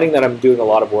finding that I'm doing a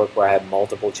lot of work where I have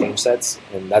multiple change sets,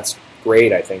 and that's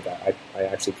great, I think. I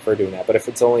actually prefer doing that. But if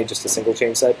it's only just a single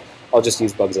change set, I'll just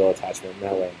use Bugzilla attachment, and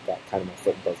that way I've got kind of my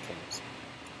foot in both camps.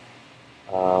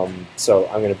 So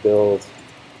I'm going to build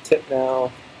tip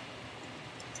now,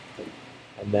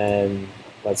 and then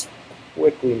let's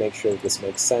quickly make sure that this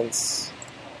makes sense.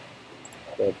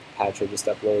 The patch I just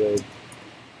uploaded.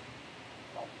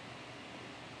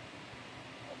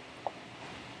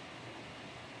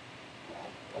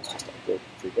 Let's just upload it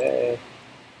today.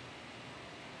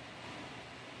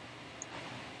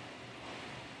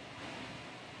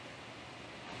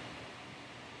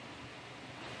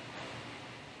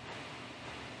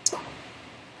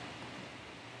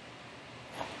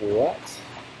 What?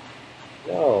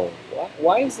 No.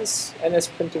 Why is this NS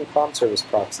printing prompt service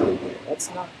proxy in here?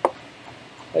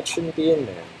 That shouldn't be in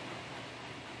there.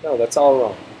 No, that's all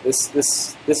wrong.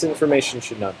 This information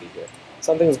should not be here.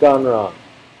 Something's gone wrong.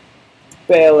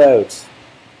 Bail out.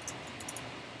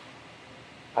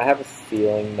 I have a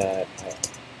feeling that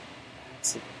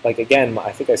like again,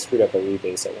 I think I screwed up a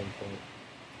rebase at one point.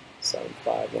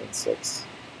 7516.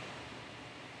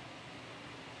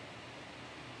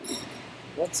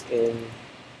 What's in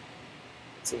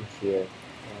here?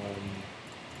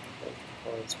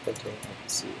 It's printing.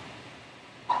 Let's see.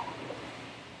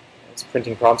 It's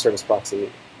printing prompt service proxy.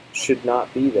 It should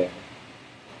not be there.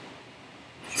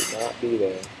 Should not be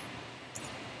there.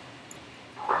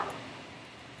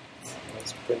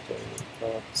 It's printing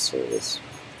prompt service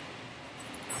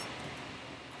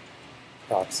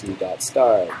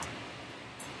proxy.start.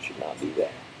 Should not be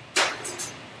there.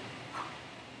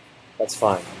 That's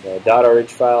fine. The .orig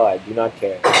file, I do not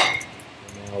care.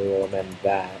 And now we will amend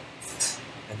that.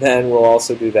 And then we'll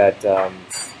also do that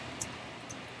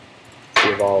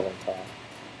evolve on top.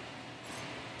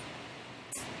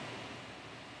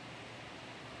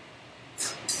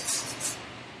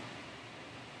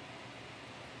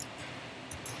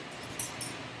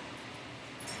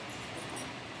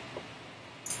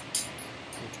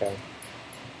 Okay.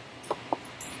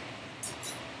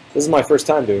 This is my first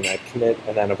time doing that, commit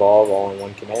and then evolve all in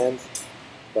one command,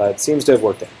 but it seems to have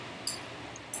worked out.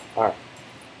 All right.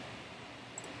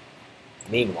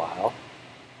 Meanwhile,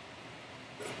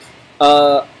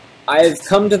 I've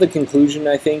come to the conclusion,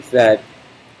 I think, that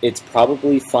it's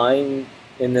probably fine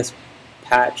in this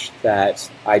patch that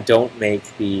I don't make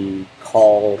the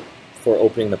call for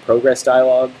opening the progress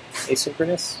dialog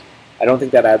asynchronous. I don't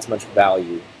think that adds much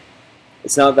value.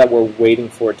 It's not that we're waiting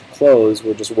for it to close,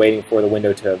 we're just waiting for the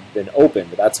window to have been opened.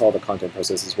 That's all the content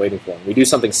process is waiting for. And we do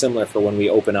something similar for when we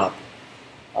open up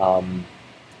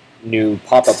new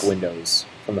pop-up windows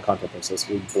from the content process.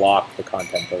 We block the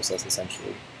content process,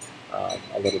 essentially,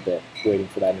 a little bit, waiting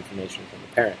for that information from the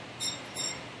parent.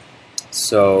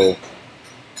 So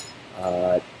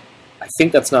I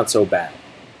think that's not so bad.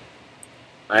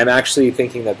 I'm actually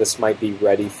thinking that this might be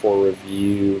ready for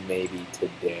review maybe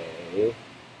today.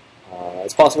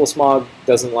 It's possible Smog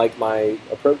doesn't like my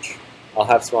approach. I'll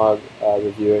have Smog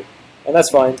review it, and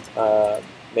that's fine.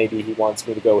 Maybe he wants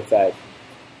me to go with that.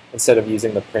 Instead of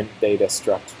using the print data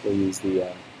struct, we'll use the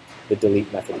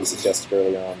delete method he suggested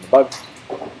earlier on the bug.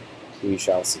 We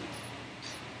shall see.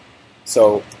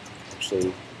 So,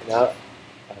 actually, now that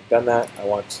I've done that, I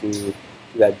want to do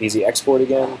that BZ export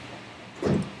again.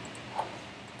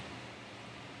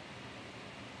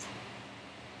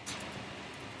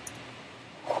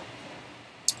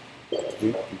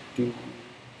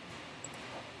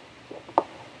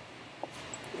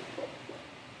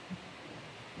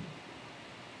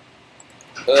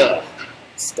 Ugh,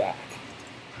 stack.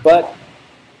 But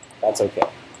that's okay.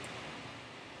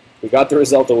 We got the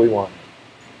result that we wanted.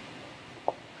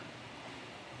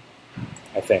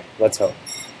 I think. Let's hope.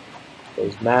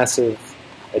 Those massive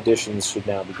additions should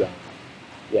now be gone.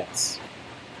 Yes.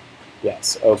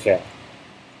 Yes, okay.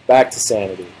 Back to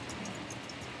sanity.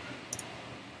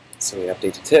 So we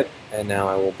update to tip, and now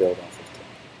I will build off of tip.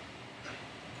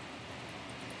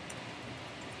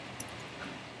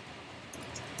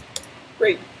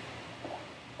 Great.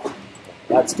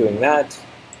 That's doing that.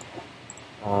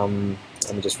 Let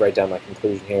me just write down my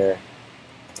conclusion here.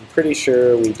 I'm pretty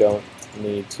sure we don't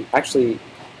need to... Actually,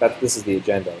 this is the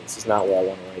agenda. This is not where I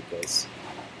want to write this.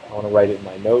 I want to write it in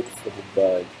my note for the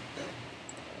bug.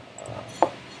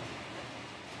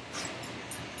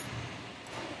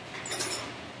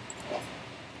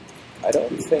 I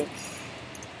don't think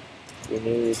we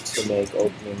need to make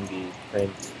opening the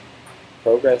print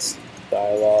progress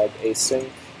dialog async.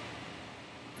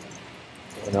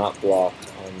 We're not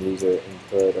blocked on user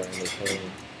input or anything.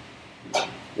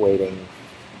 Waiting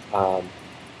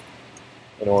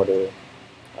in order.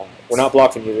 We're not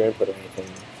blocked on user input or anything.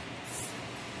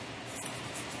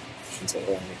 I shouldn't say or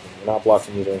anything. We're not blocked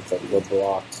on user input. We're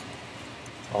blocked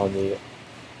on the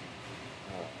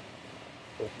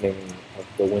opening of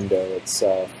the window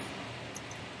itself.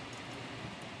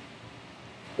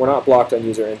 We're not blocked on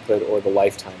user input or the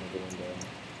lifetime of the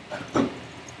window.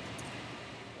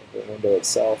 The window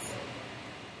itself.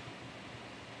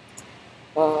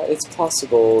 It's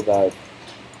possible that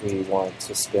we want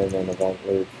to spin an event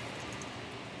loop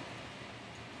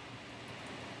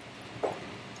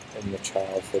in the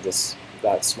child for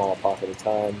that small pocket of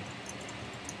time,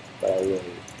 but I really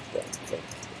don't think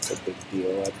it's a big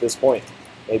deal at this point.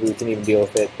 Maybe we can even deal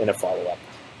with it in a follow-up.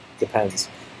 Depends.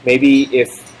 Maybe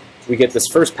if we get this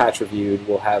first patch reviewed,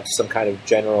 we'll have some kind of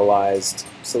generalized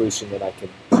solution that I can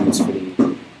use for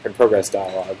the print progress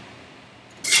dialog.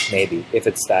 Maybe, if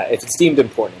it's deemed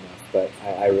important enough, but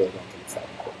I really don't think it's that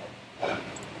important.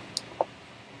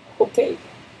 Okay,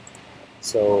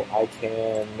 so I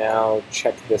can now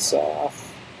check this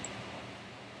off.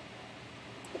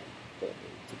 Don't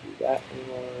need to do that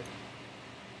anymore.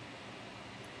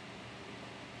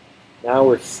 Now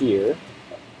we're here,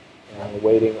 and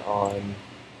we're waiting on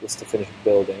this to finish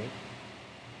building.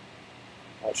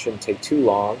 That shouldn't take too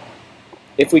long.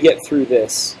 If we get through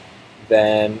this,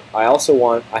 then I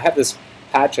have this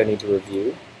patch I need to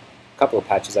review, a couple of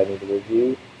patches I need to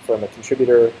review from a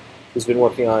contributor who's been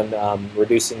working on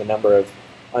reducing the number of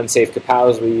unsafe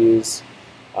capals we use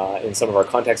in some of our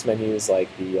context menus, like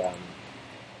the,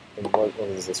 what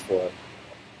is this for?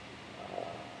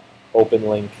 Open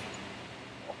link,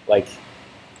 like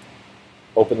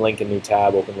open link in new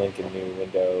tab, open link in new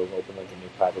window, open link in new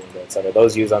private window, etc.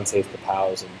 Those use unsafe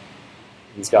capals, and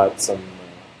he's got some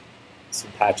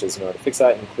patches in order to fix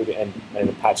that, including and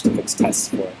a patch to fix tests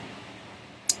for it.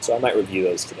 So I might review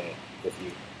those today with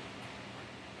you.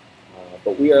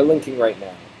 But we are linking right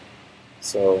now,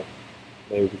 so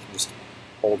maybe we can just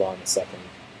hold on a second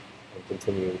and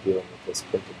continue dealing with this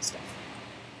printing stuff.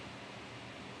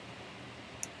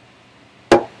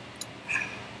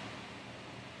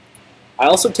 I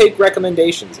also take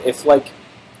recommendations. If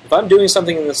I'm doing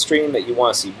something in the stream that you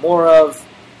want to see more of,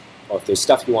 or if there's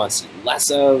stuff you want to see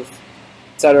less of,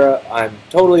 etc., I'm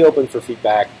totally open for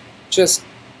feedback. Just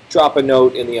drop a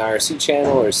note in the IRC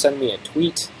channel or send me a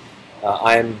tweet.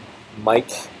 I'm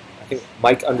Mike, I think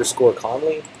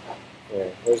Mike_Conley.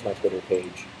 There's my Twitter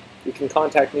page. You can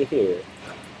contact me here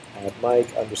at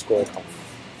Mike_Conley.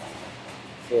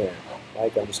 Here,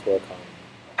 Mike_Conley.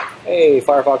 Hey,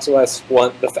 Firefox OS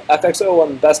won, the FXO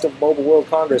won Best of Mobile World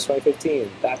Congress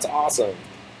 2015. That's awesome.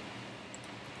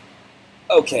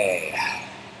 Okay.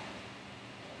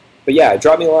 But yeah,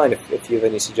 drop me a line if you have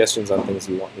any suggestions on things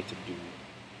you want me to do.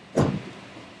 You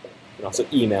can also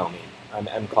email me. I'm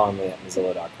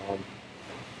mconley@mozilla.com.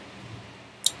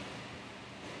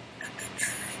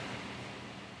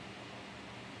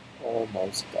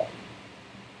 Almost done.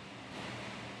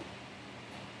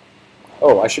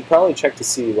 Oh, I should probably check to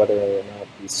see whether or not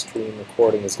the stream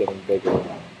recording is getting bigger.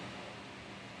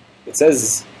 It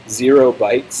says 0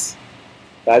 bytes.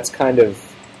 That's kind of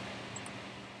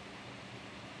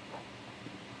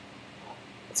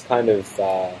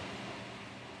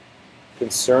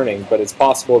concerning, but it's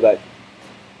possible that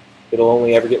it'll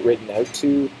only ever get written out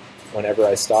to whenever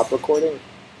I stop recording.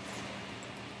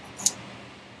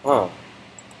 Huh.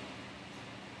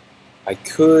 I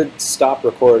could stop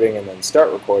recording and then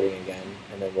start recording again,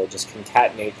 and then we'll just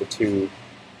concatenate the two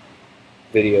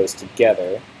videos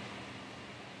together.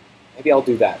 Maybe I'll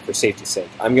do that for safety's sake.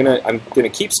 I'm gonna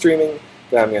keep streaming,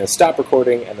 then I'm gonna stop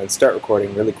recording and then start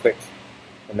recording really quick,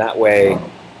 and that way.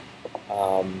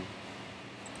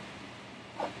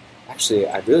 Actually,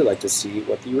 I'd really like to see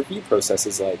what the review process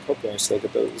is like. Hopefully, I just look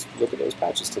at those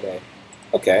patches today.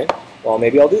 Okay, well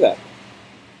maybe I'll do that.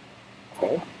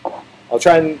 Okay, I'll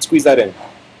try and squeeze that in.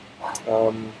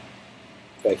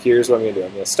 But here's what I'm going to do.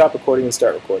 I'm going to stop recording and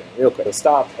start recording real quick. A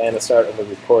stop and a start of the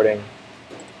recording.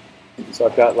 So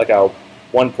I've got like a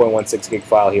 1.16 gig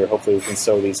file here. Hopefully we can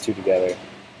sew these two together.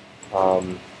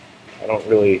 I don't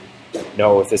really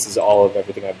know if this is all of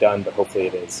everything I've done, but hopefully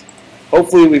it is.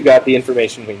 Hopefully we've got the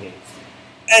information we need.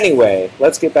 Anyway,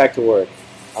 let's get back to work.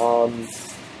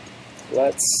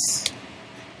 Let's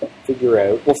figure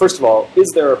out, well, first of all,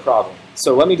 is there a problem?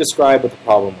 So let me describe what the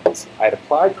problem was. I had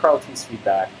applied Carlton's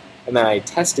feedback, and then I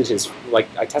tested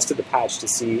I tested the patch to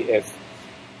see if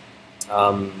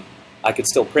I could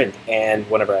still print. And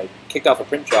whenever I kicked off a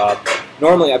print job,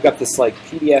 normally I've got this like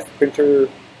PDF printer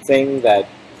thing that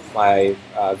my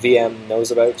VM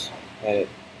knows about, and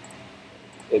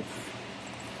it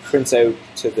prints out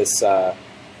to this as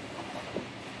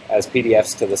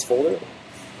PDFs to this folder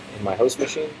in my host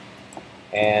machine.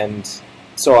 And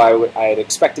so I had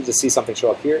expected to see something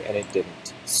show up here, and it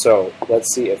didn't. So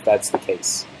let's see if that's the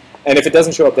case. And if it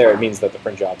doesn't show up there, it means that the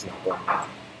print job's not going on.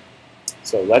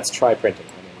 So let's try printing.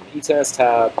 I'm in the ETS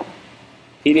tab,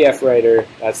 PDF writer,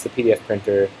 that's the PDF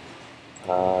printer.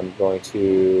 I'm going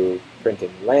to print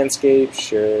in landscape,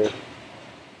 sure.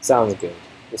 Sounds good.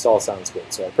 This all sounds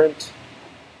good. So I print,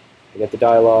 I get the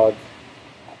dialog.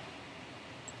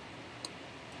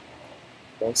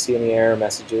 Don't see any error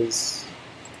messages.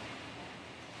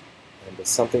 And does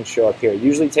something show up here? It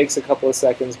usually takes a couple of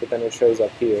seconds, but then it shows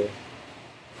up here.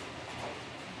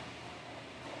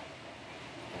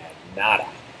 And nada.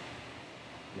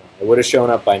 No, it would have shown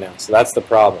up by now, so that's the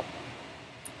problem.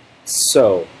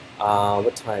 So,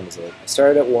 what time is it? I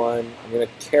started at 1. I'm going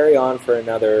to carry on for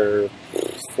another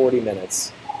 40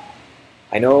 minutes.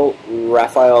 I know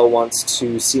Raphael wants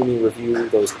to see me review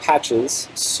those patches,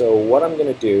 so what I'm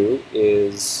going to do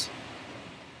is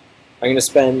I'm going to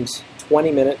spend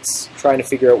 20 minutes trying to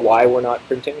figure out why we're not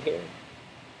printing here,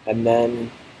 and then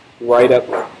write up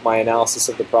my analysis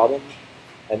of the problem,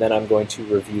 and then I'm going to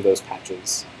review those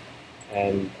patches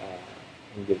and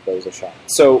give those a shot.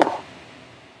 So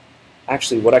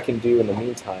actually what I can do in the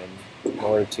meantime in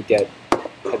order to get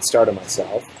a head start on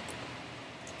myself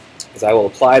is I will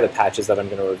apply the patches that I'm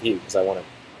going to review because I want to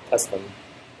test them,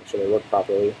 make sure they work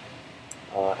properly,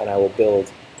 and I will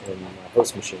build in my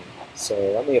host machine. So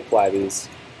let me apply these.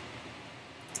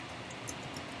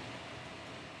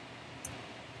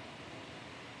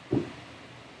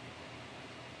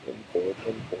 Import,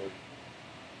 import.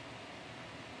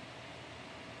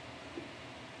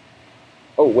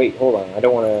 Oh wait, hold on, I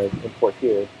don't want to import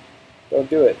here. Don't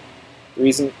do it. The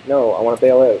reason, no, I want to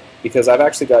bail out because I've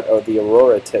actually got the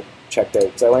Aurora tip checked out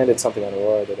because I landed something on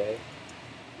Aurora today.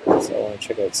 So I want to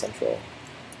check out Central.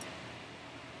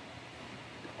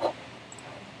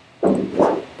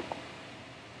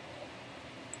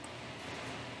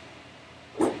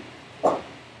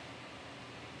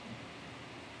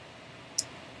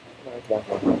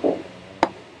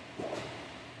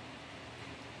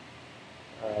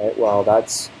 Alright, well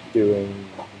that's doing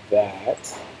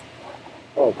that.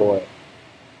 Oh boy.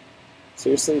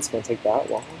 Seriously, it's going to take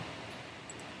that long?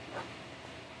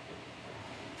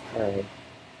 Alright.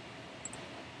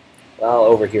 Well,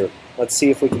 over here. Let's see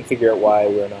if we can figure out why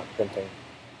we're not printing.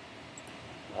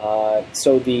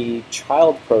 So the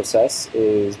child process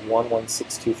is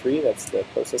 11623, that's the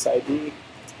process ID.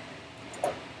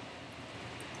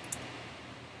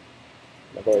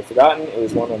 I've already forgotten, it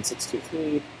was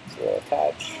 11623, so we'll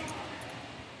attach.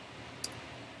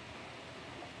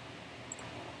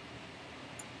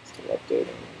 Still updating.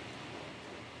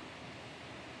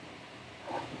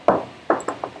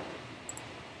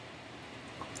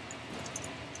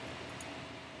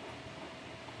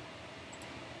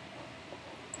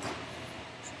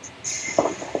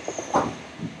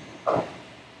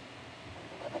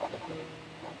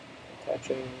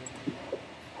 Attaching,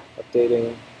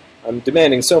 updating. I'm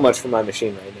demanding so much from my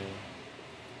machine right now.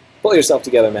 Pull yourself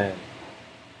together, man.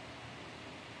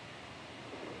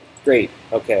 Great.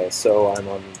 Okay, so I'm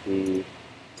on the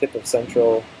tip of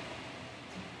Central,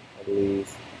 I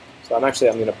believe. So I'm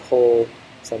going to pull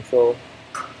Central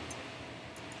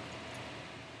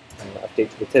and update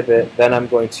to the tippet. Then I'm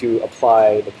going to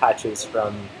apply the patches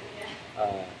from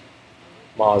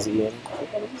Moz Ian.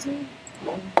 What was his name?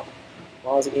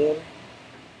 Moz Ian.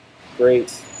 Great.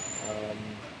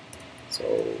 So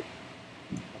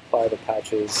apply the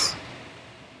patches,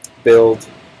 build,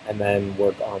 and then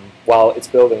work on, while it's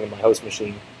building in my host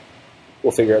machine,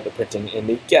 we'll figure out the printing in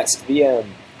the guest VM.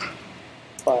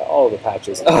 Apply all the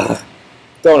patches. Ugh,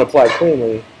 don't apply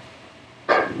cleanly.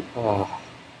 Why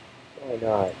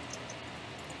not?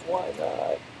 Why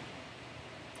not?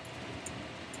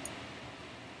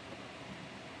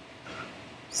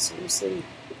 Seriously?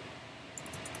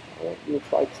 Why won't you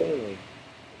apply cleanly?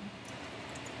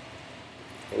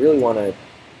 I really want to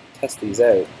test these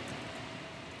out.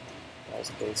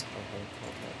 Browser-based content,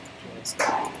 just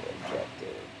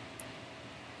rejected.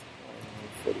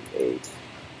 48.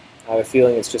 I have a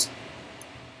feeling it's just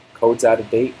code's out of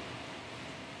date.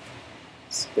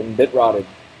 It's been bit rotted.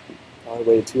 I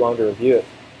waited too long to review it.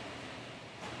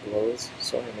 Blows.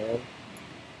 Sorry, man.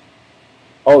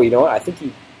 Oh, you know what? I think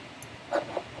he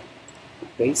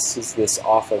bases this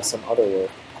off of some other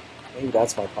work. Maybe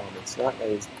that's my problem. It's not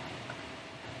made.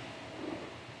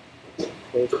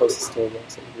 way closest to it,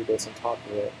 so we do this on top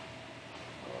of it.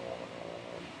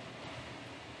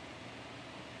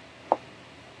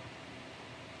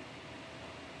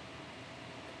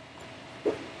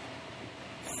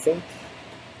 I think.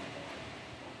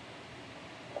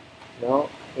 No,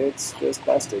 it's just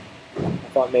busted. I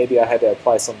thought maybe I had to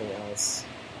apply something else.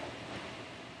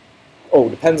 Oh,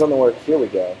 depends on the work. Here we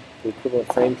go. The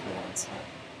equivalent frame commands.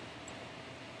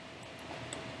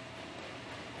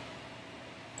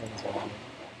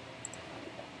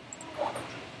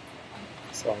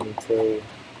 So I need to...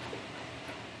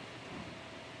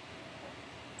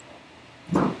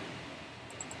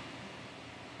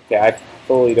 Okay, I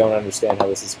fully don't understand how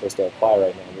this is supposed to apply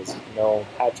right now. There's no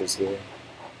patches here.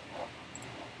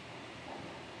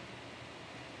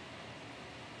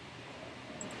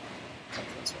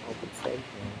 So open frame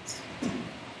commands.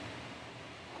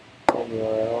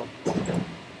 URL.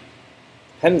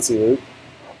 Dependency loop.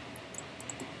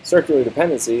 Circular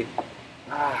dependency.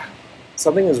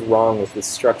 Something is wrong with the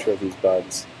structure of these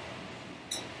bugs.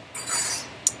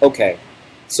 Okay,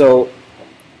 so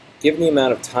given the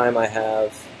amount of time I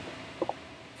have,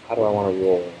 how do I want to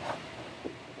roll?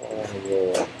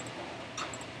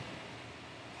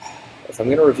 If I'm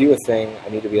going to review a thing, I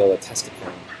need to be able to test a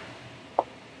thing.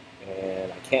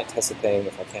 And I can't test a thing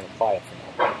if I can't apply a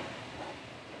thing.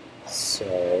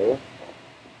 So,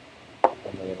 what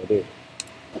am I going to do?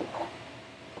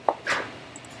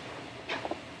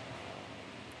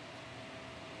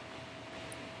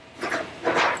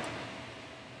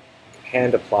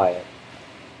 Hand apply it.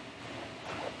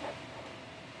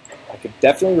 I could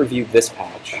definitely review this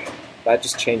patch. That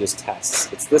just changes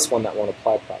tests. It's this one that won't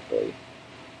apply properly.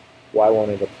 Why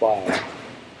won't it apply?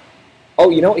 Oh,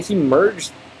 you know what? He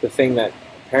merged the thing that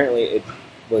apparently it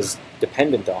was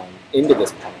dependent on into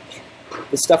this patch.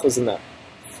 This stuff was in the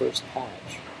first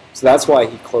patch. So that's why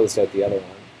he closed out the other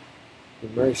one. He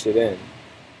merged it in.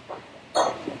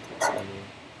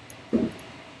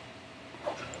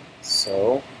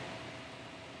 So...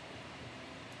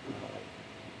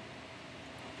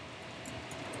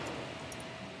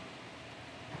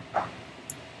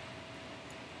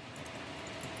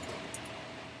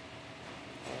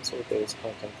 base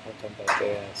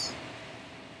content.js.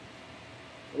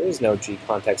 There is no G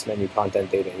context menu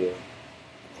content data here.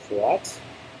 What?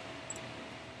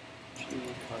 G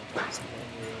context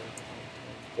menu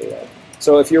content data.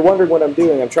 So if you're wondering what I'm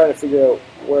doing, I'm trying to figure out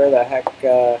where the heck.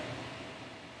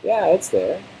 Yeah, it's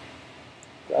there.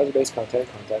 Browser base content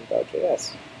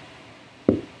content.js.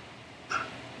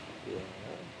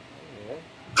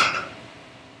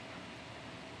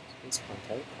 Base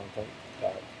content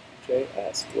content.js.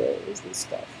 Where is this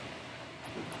stuff?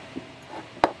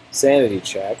 Sanity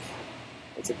check.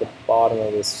 It's at the bottom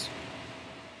of this.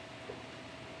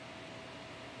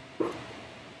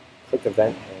 Click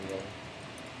event handler.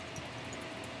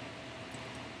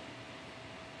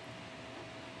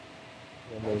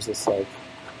 And there's this like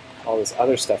all this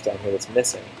other stuff down here that's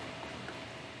missing.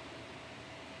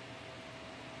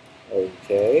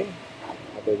 Okay.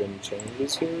 Have there been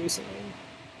changes here recently?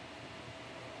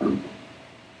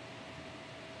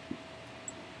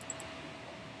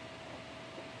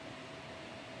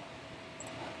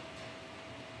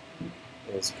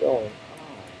 It's going on.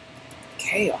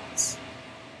 Chaos.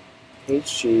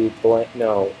 HG blank,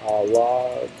 no,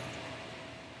 log.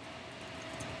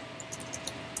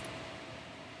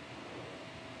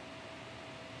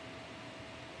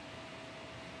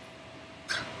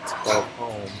 It's called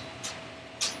home.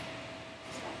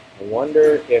 I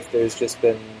wonder if there's just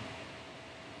been,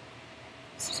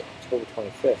 this is October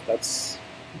 25th, that's,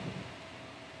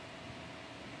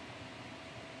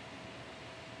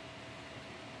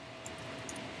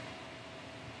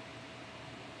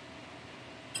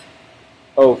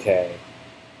 okay,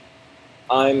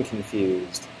 I'm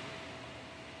confused.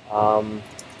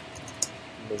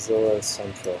 Mozilla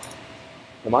Central.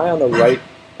 Am I on the right?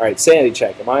 All right, sanity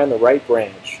check. Am I on the right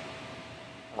branch?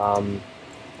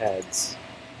 Heads.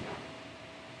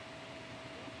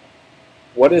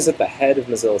 What is at the head of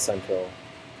Mozilla Central?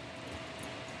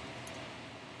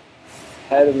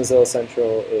 Head of Mozilla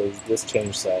Central is this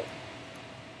change set.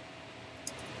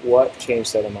 What change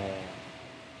set am I at?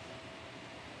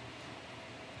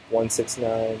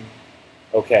 169.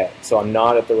 Okay, so I'm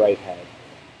not at the right head.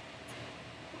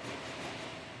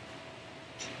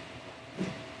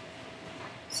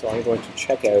 So I'm going to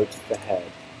check out the head.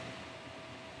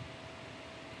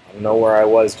 I don't know where I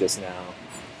was just now,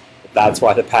 but that's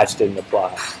why the patch didn't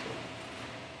apply.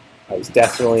 I was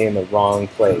definitely in the wrong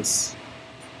place.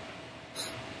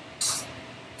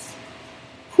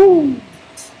 Whew.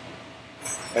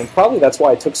 And probably that's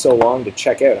why it took so long to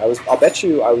check out. I'll bet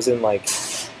you I was in like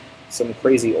some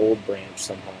crazy old branch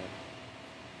somehow.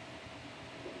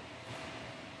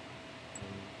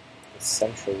 The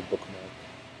central bookmark.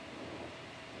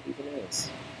 What even is?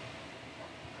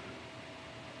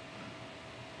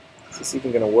 Is this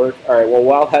even going to work? All right. Well,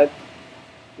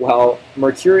 while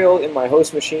Mercurial in my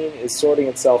host machine is sorting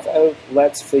itself out,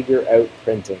 let's figure out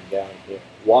printing down here.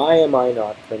 Why am I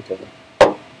not printing?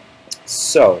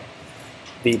 So,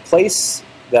 the place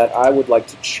that I would like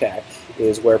to check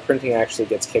is where printing actually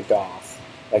gets kicked off,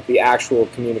 like the actual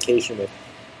communication with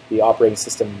the operating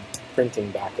system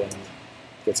printing backend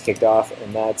gets kicked off,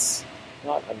 and that's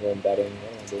not under embedding.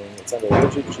 What am I doing? It's under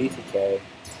widget GTK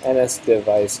NS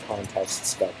device context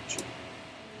spec G.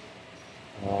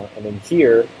 And in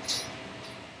here,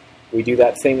 we do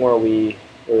that thing where we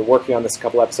were working on this a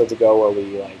couple episodes ago, where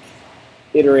we like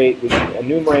iterate, we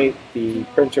enumerate the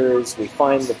printers, we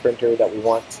find the printer that we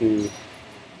want to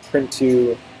print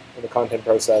to in the content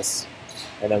process,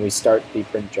 and then we start the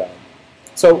print job.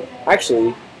 So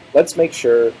actually, let's make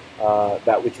sure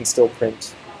that we can still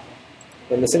print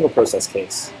in the single process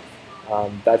case.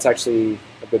 That's actually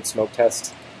a good smoke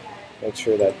test. Make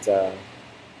sure that I'm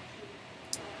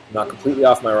not completely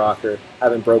off my rocker,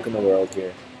 haven't broken the world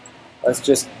here. Let's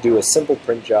just do a simple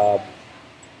print job,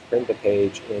 print the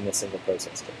page in a single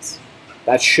process case.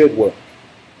 That should work.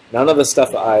 None of the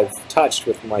stuff I've touched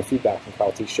with my feedback from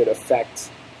Carl T should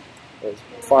affect, as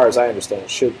far as I understand, it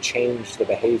should change the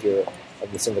behavior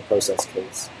of the single process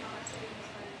case.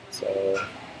 So,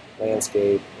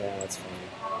 landscape, yeah, that's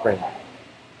fine. Print.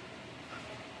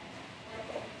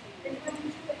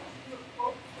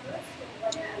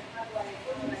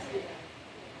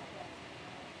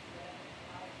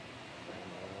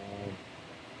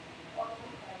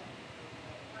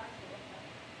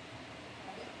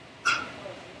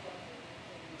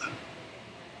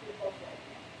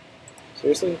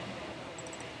 Seriously?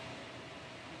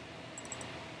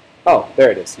 Oh, there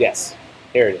it is. Yes.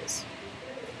 Here it is.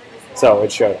 So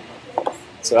it showed up.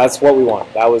 So that's what we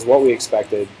want. That was what we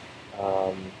expected.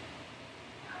 No,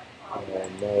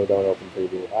 don't open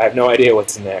preview. I have no idea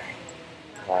what's in there.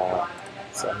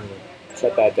 So I'm going to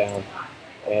shut that down.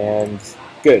 And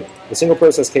good. The single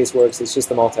process case works. It's just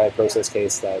the multi-process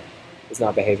case that is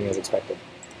not behaving as expected.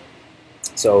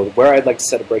 So where I'd like to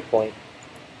set a breakpoint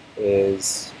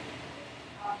is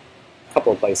a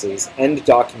couple of places. End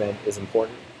document is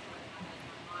important.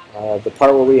 The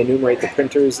part where we enumerate the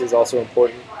printers is also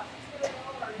important.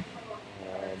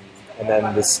 And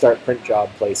then the start print job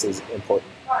place is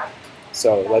important.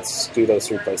 So let's do those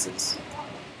three places.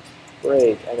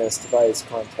 Break, NS device,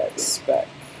 context, spec,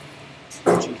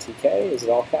 GTK, is it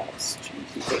all caps?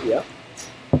 GTK, yep.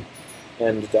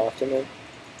 End document.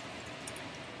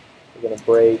 We're going to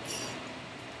break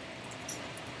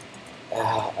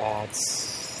at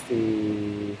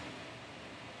the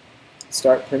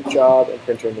start print job and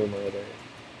printer enumerator.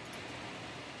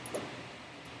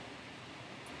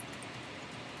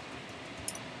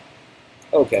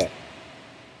 Okay.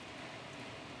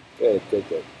 Good, good,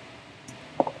 good.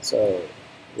 So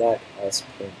let us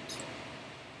print.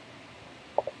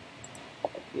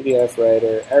 PDF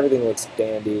writer, everything looks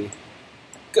dandy.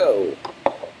 Go!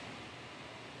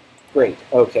 Great,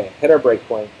 okay, hit our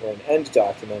breakpoint. We're in end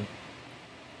document.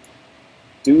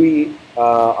 Do we,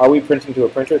 are we printing to a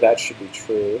printer? That should be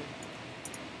true.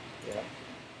 Yeah.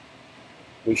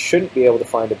 We shouldn't be able to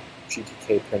find a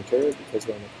GTK printer because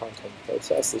we're in the content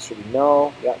process. This should be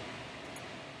no, yeah.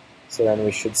 So then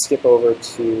we should skip over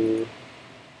to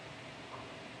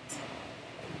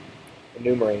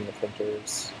enumerating the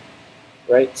printers.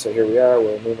 Right, so here we are,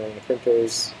 we're enumerating the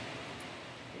printers.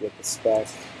 We get the spec.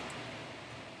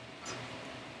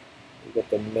 We get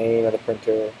the name of the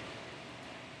printer.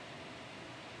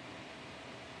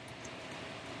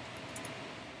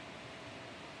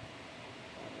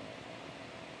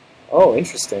 Oh,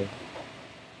 interesting.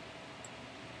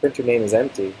 Printer name is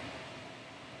empty.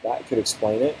 That could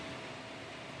explain it.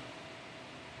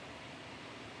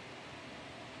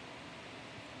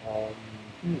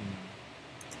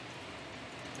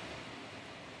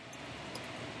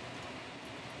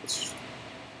 It's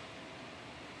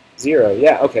 0.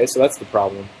 Yeah, okay, so that's the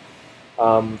problem.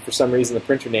 For some reason, the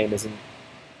printer name isn't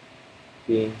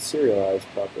being serialized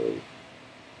properly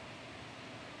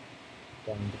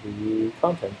down to the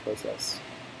content process.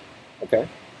 Okay,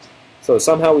 so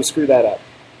somehow we screwed that up.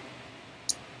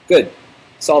 Good.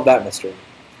 Solve that mystery.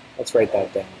 Let's write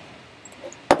that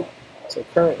down. So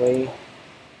currently,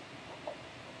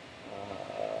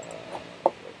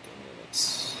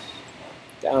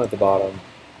 down at the bottom,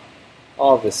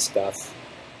 all this stuff.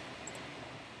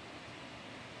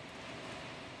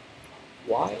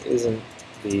 Why isn't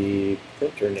the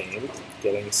printer name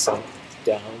getting sent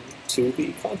down to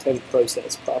the content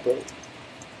process properly?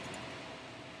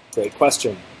 Great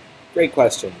question. Great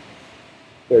question.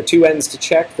 There are two ends to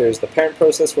check. There's the parent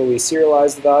process where we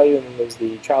serialize the value, and then there's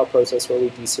the child process where we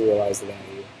deserialize the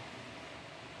value.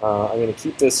 I'm going to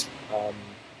keep this. I'm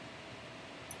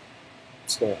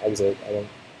just going to exit.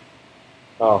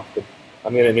 I'm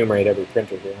going to enumerate every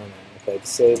printer here. Okay,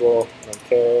 disable. I don't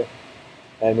care.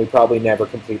 And we probably never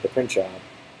complete the print job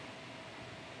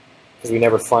because we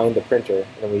never find the printer,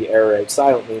 and then we error out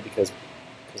silently because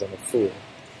I'm a fool.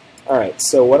 All right.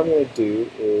 So what I'm going to do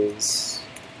is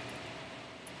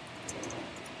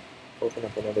open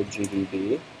up another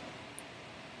GDB.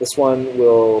 This one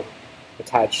will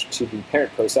attach to the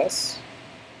parent process.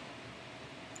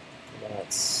 And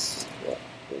that's what,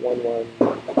 1,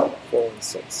 1, 4, and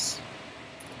 6.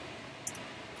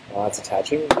 That's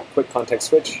attaching. Quick context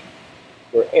switch.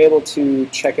 We're able to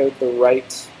check out the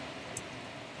right.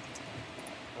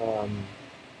 We're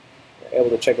able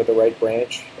to check out the right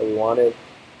branch that we wanted.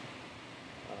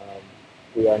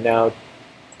 We are now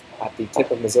at the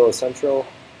tip of Mozilla Central.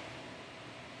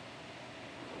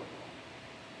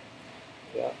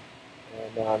 Yeah,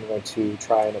 and now I'm going to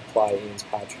try and apply Ian's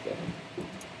patch again.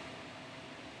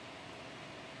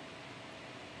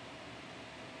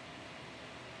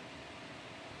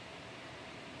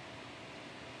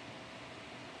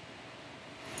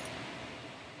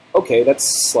 Okay, that's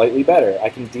slightly better. I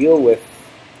can deal with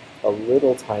a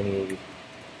little tiny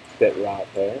bit rot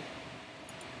there.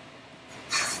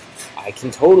 I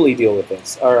can totally deal with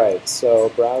this. All right, so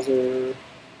browser.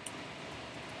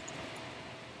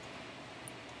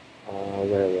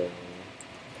 Where were we?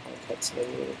 Context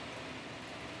menu.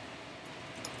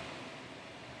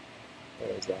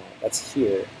 Where is that? That's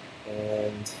here,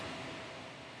 and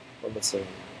we're missing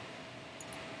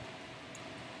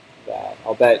that.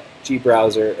 I'll bet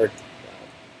gbrowser or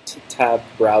tab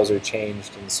browser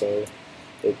changed, and so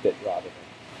it bit rotted.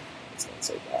 It's not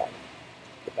so bad.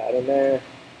 Put that in there.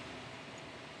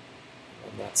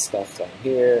 And that stuff down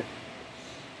here.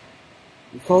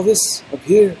 We call this up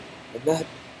here, and that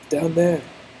down there.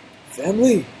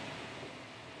 Family!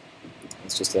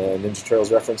 It's just a Ninja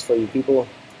Turtles reference for you people.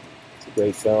 It's a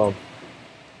great film.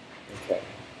 Okay,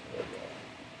 there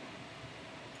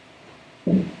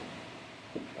we go.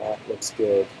 That looks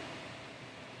good.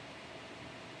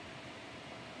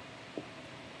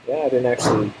 Yeah, I didn't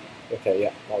actually... Okay,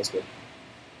 yeah, that was good.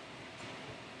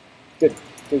 Good,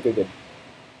 good, good, good.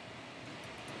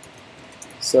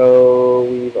 So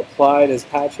we've applied his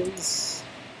patches.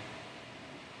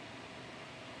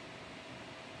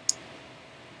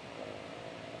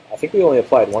 I think we only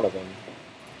applied one of them.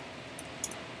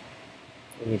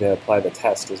 We need to apply the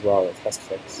test as well, the test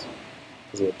fix,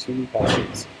 because we have 2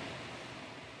 patches.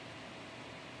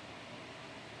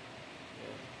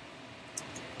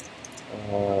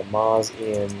 Moz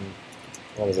in,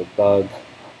 that was a bug.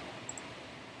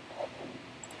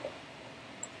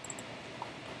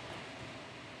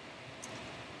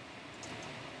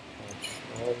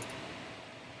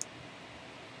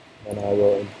 And I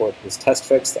will import this test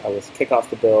fix. I will kick off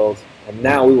the build, and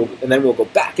now we will, and then we'll go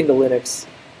back into Linux,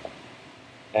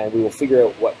 and we will figure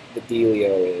out what the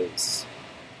dealio is.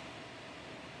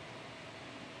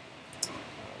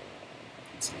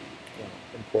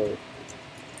 Import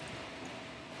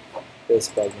this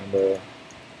bug number.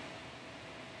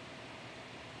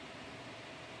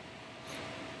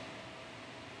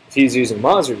 If he's using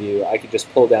Moz review, I could just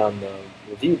pull down the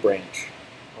review branch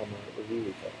on the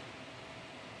review repo.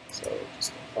 So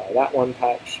just apply that one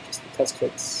patch, just the test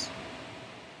fix.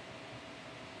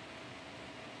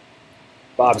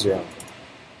 Bob's your own.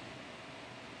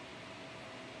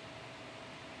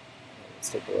 Let's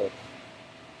take a look.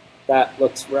 That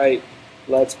looks right.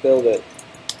 Let's build it.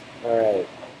 All right.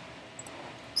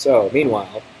 So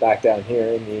meanwhile, back down here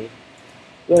in the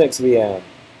Linux VM,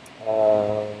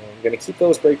 I'm going to keep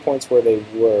those breakpoints where they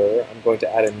were. I'm going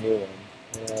to add a new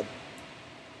one.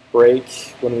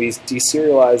 Break when we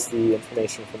deserialize the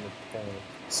information from the parent.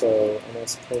 So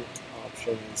ns print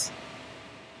options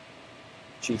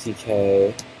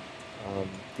gtk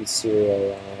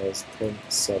deserialize print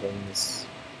settings,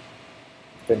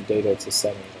 print data to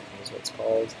settings, I think is what it's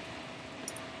called.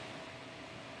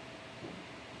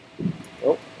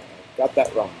 Oh, I got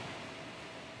that wrong.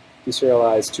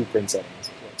 Deserialize to print settings is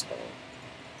what it's called.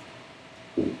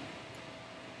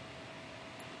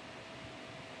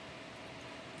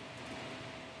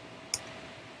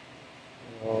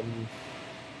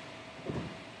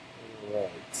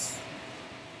 Right.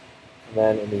 And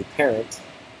then in the parent,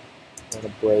 I'm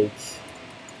going to break,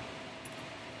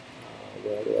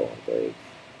 where do I want to break?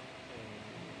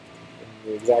 In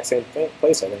in the exact same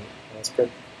place, I think. Let's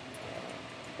print,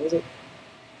 what is it?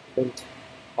 Print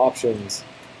options,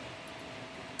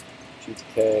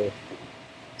 GTK,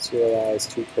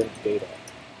 serialize to print data.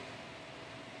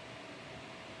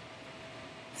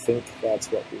 I think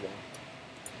that's what we want.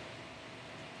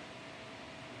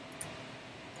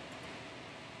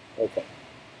 Okay.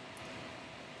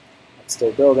 That's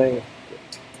still building.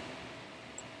 Great.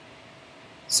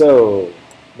 So,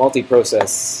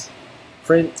 multi-process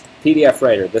print PDF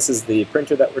writer. This is the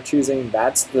printer that we're choosing.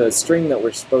 That's the string that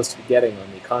we're supposed to be getting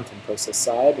on the content process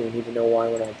side. We need to know why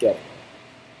we're not getting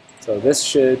it. So this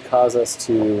should cause us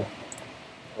to,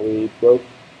 we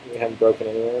haven't broken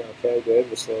anywhere. Okay, good.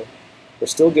 We're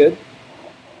still good.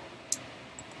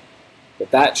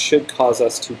 But that should cause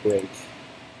us to break.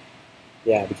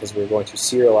 Yeah, because we're going to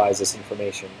serialize this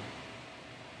information.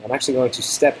 I'm actually going to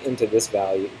step into this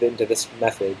value, into this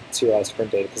method, serialize to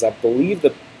print data, because I believe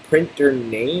the printer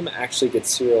name actually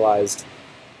gets serialized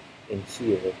in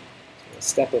here. So I'm going to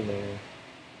step in there.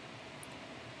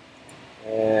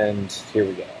 And here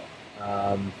we go.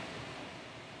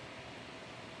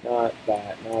 Not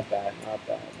that, not that, not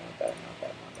that, not that, not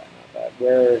that, not that, not that.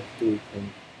 Where do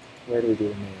we do the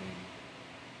name?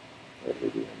 Where do we do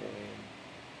the name?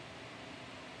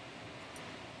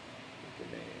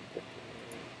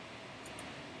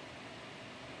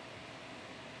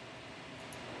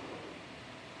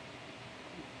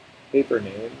 Paper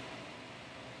name,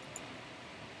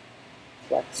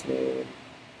 flex name,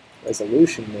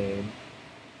 resolution name,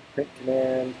 print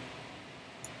command,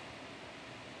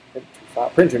 print to file,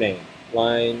 printer name,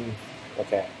 line,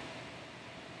 okay.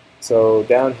 So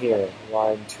down here,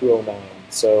 line 209.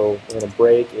 So we're going to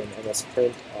break in MS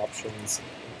Print options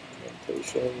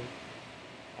implementation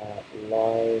at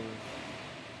line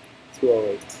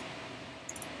 208.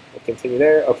 We'll continue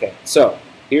there. Okay, so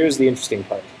here's the interesting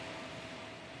part.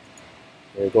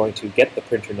 We're going to get the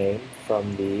printer name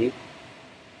from the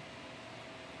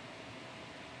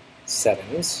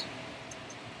settings.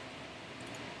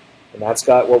 And that's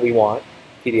got what we want,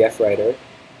 PDF writer.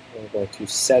 And we're going to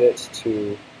set it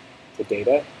to the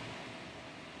data.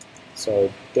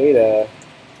 So data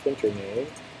printer name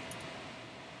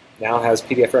now has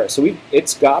PDF writer. So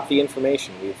it's got the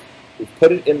information. We've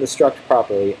put it in the struct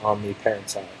properly on the parent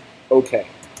side. Okay.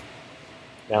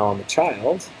 Now on the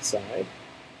child side,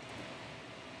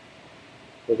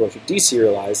 we're going to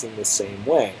deserialize in the same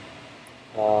way.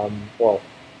 Well,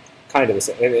 kind of the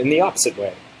same, in the opposite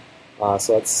way.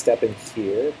 So let's step in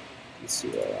here,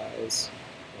 deserialize.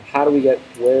 Now how do we get,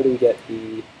 where do we get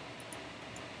the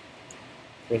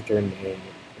printer name?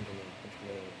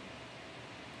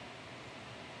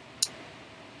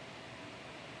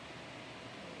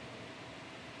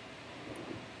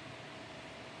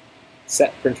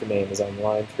 Set printer name is on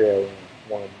line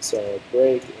 301. So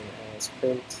break in as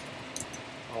print.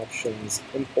 Options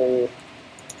impl on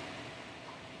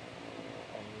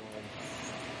line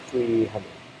 300.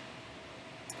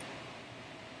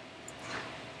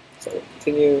 So we'll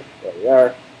continue. There we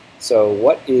are. So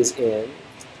what is in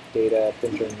data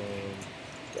printer name?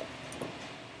 Yeah.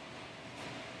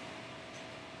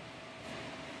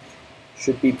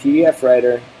 Should be PDF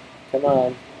writer. Come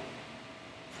on.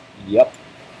 Yep.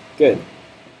 Good.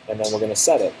 And then we're going to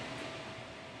set it.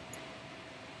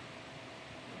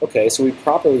 Okay, so we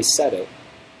properly set it.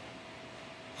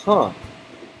 Huh.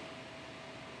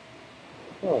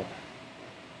 Huh.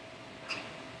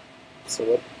 So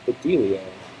what the dealio?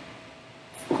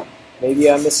 Maybe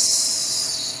I'm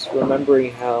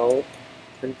misremembering how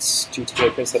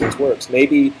GTK print settings works.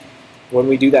 Maybe when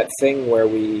we do that thing where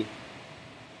we...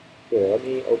 Here, let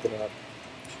me open up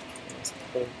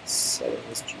print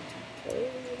settings GTK.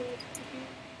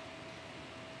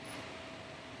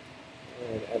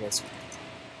 And MS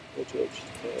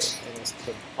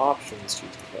Print options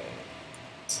GTK.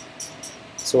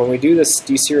 So when we do this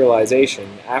deserialization,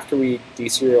 after we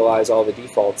deserialize all the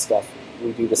default stuff,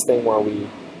 we do this thing where we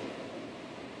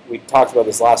talked about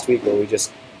this last week, where we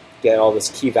just get all this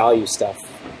key value stuff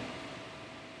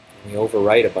and we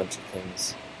overwrite a bunch of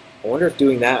things. I wonder if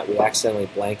doing that we accidentally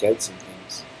blank out some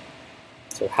things.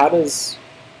 So how does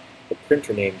the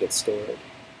printer name get stored?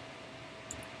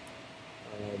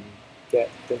 Get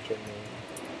printer name.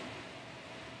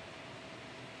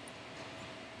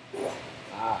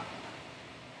 Ah.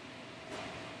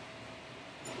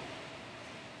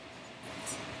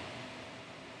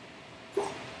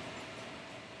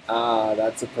 Ah,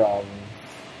 that's a problem.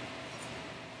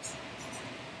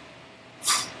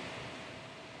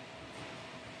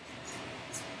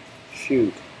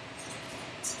 Shoot.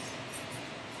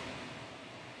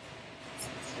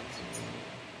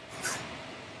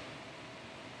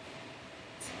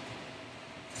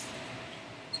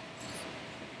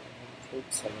 Print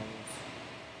settings.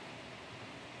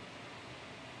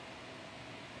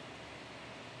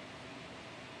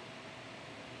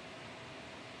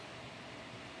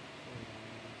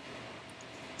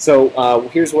 So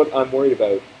here's what I'm worried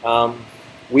about.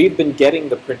 We've been getting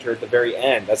the printer at the very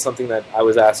end. That's something that I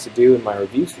was asked to do in my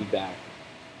review feedback.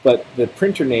 But the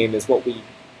printer name is what we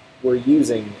were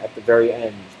using at the very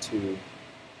end to...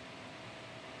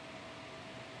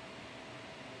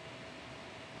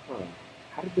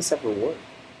 How did this ever work?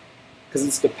 Because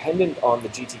it's dependent on the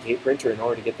GTK printer in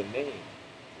order to get the name.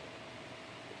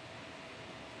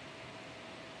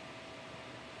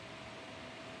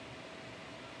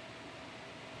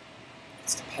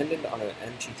 It's dependent on an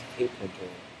MGTK printer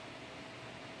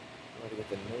in order to get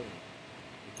the name.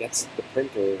 It gets the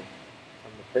printer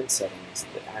from the print settings,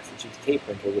 the actual GTK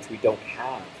printer, which we don't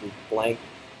have. We blank,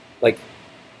 like,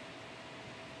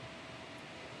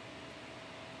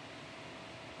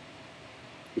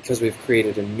 because we've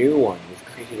created a new one. We've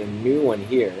created a new one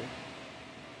here.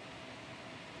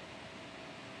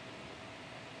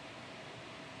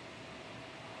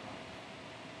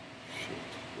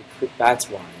 That's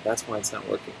why. That's why it's not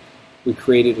working. We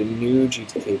created a new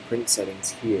GTK print settings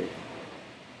here.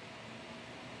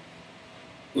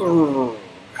 And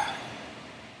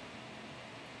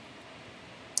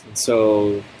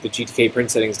so the GTK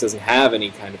print settings doesn't have any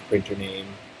kind of printer name.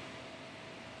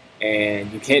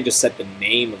 And you can't just set the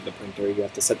name of the printer. You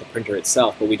have to set the printer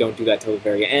itself. But we don't do that till the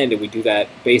very end. And we do that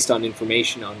based on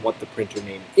information on what the printer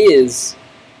name is.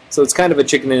 So it's kind of a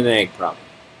chicken and an egg problem.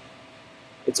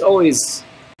 It's always...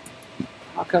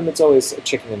 How come it's always a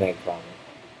chicken and egg problem?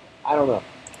 I don't know.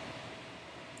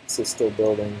 This is still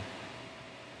building.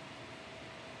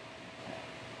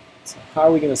 So how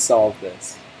are we going to solve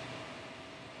this?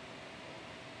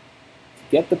 To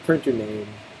get the printer name,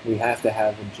 we have to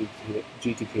have a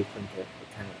GTK printer,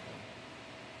 apparently.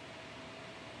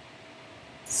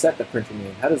 To set the printer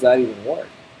name, how does that even work?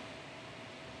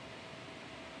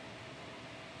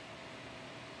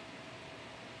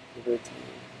 Let's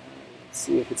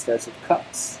see if it starts with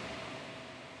cups.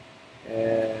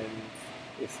 And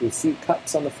if we see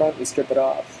cups on the front, we strip it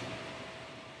off.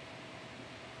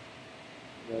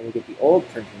 And then we get the old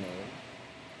printer name.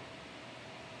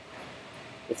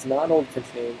 It's not an old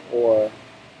printer name, or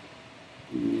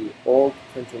the old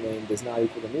printer name does not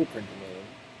equal the new printer name.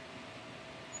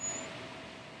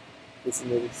 It's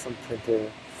emitted from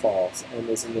printer false, and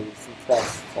is emitted from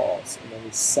plus false. And then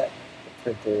we set the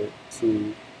printer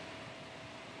to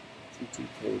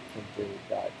GTK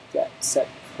printer.get set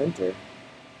printer,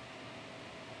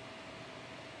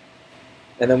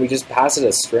 and then we just pass it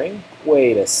a string.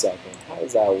 Wait a second, how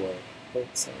does that work?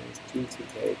 Print settings,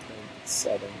 GTK print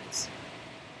settings,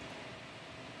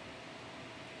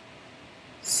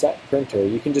 set printer.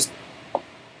 You can just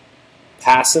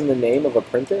pass in the name of a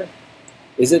printer.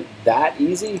 Is it that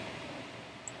easy?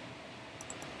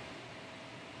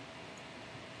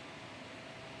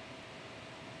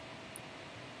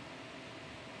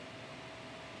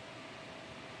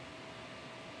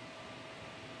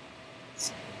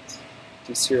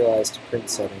 Deserialize to print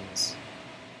settings,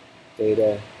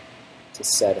 data to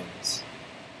settings.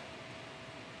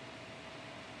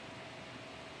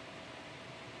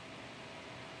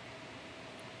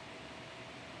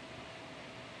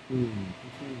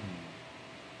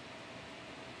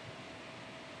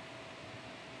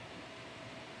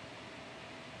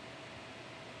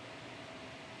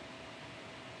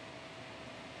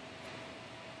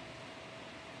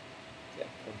 Get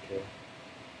printer.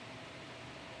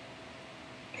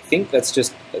 I think that's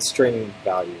just a string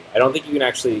value. I don't think you can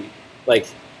actually, like,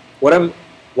 what I'm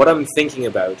thinking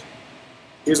about.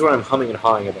 Here's what I'm humming and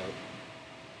hawing about.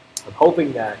 I'm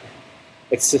hoping that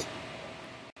it's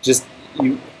just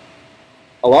you.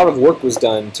 A lot of work was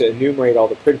done to enumerate all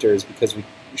the printers because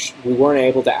we weren't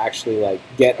able to actually like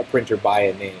get a printer by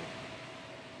a name.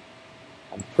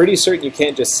 I'm pretty certain you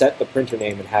can't just set the printer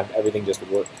name and have everything just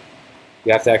work.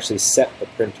 You have to actually set the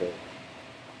printer.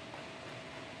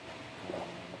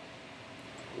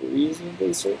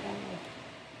 Reasonably certain.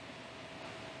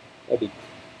 That'd be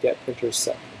get printer,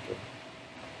 set printer.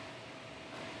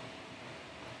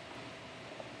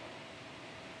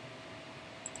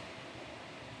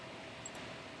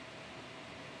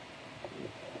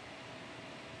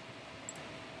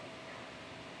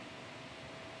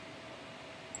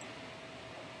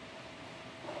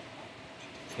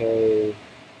 GTK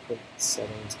print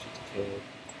settings, GTK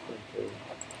printer.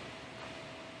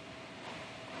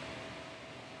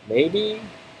 Maybe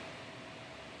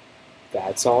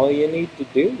that's all you need to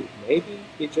do. Maybe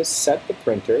you just set the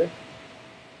printer,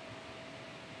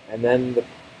 and then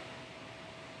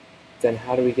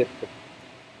how do we get the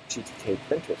GTK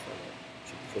printer from it.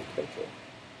 GTK printer.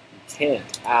 You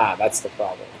can't. Ah, that's the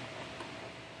problem.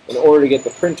 In order to get the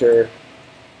printer,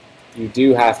 you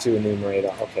do have to enumerate.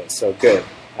 Okay, so good.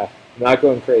 I'm not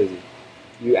going crazy.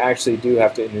 You actually do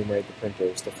have to enumerate the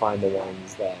printers to find the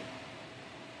ones that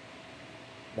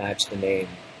match the name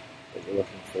that you're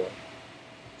looking for.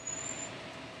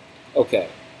 Okay,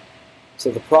 so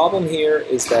the problem here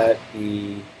is that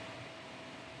the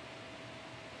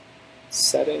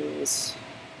settings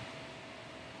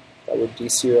that we're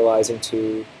deserializing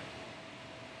to,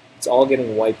 it's all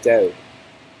getting wiped out.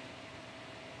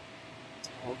 It's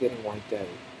all getting wiped out.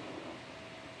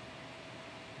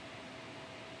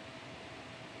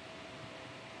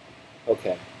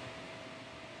 Okay.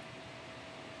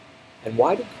 And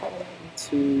why did Carl want me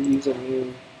to use a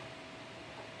new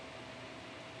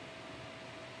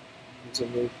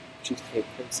GTK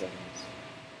print settings?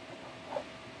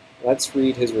 Let's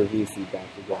read his review feedback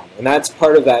again. And that's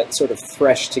part of that sort of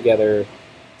thresh together,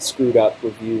 screwed up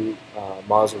review,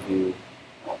 Moz review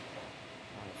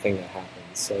thing that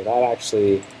happens. So that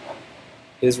actually,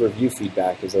 his review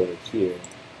feedback is over here.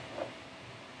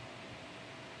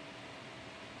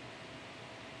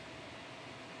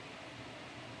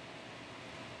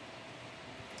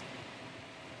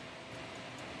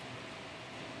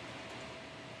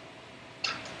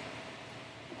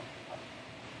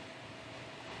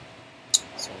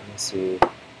 So let me see.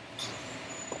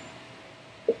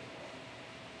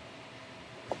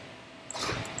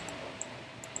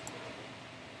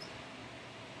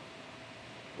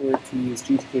 We're to use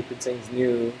GTK print settings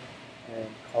new and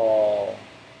call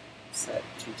set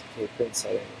GTK print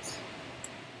settings.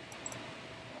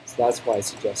 So that's why I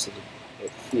suggested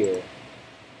it here.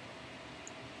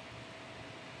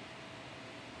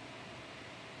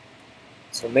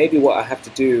 So maybe what I have to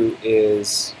do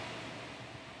is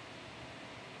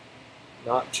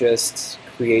not just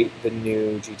create the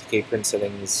new GTK print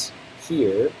settings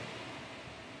here,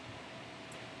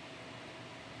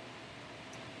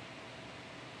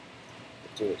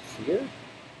 but do it here.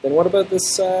 Then what about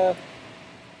this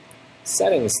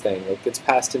settings thing that gets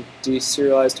passed and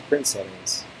deserialized to print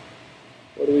settings?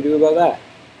 What do we do about that?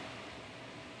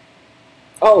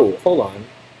 Oh, hold on.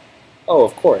 Oh,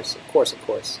 of course.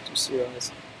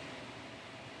 Deserialize.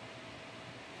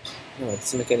 No, it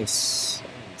doesn't make any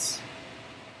sense.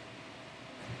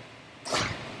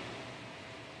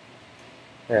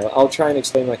 Alright, I'll try and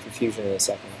explain my confusion in a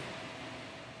second.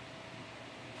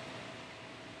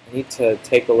 I need to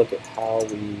take a look at how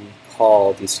we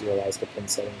call deserialize to print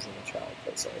settings in the child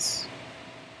process.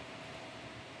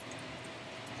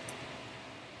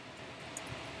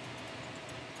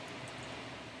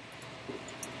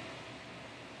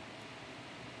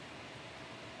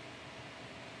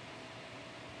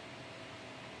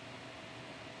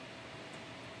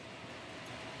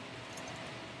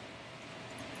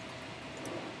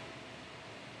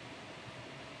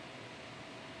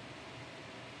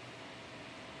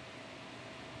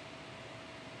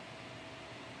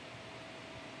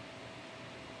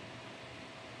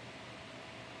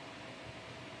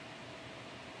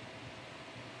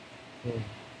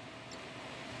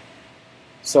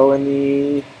 So in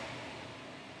the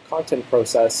content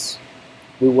process,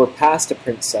 we were passed to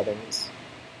print settings,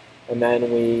 and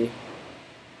then we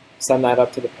send that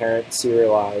up to the parent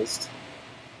serialized.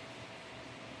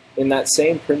 In that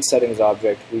same print settings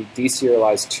object, we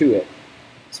deserialize to it,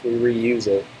 so we reuse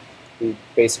it. We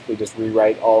basically just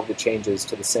rewrite all of the changes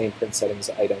to the same print settings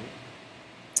item.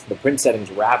 The print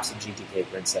settings wraps a GTK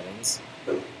print settings,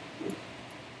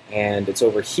 and it's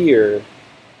over here.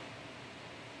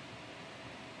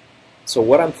 So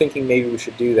what I'm thinking maybe we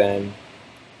should do then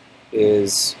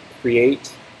is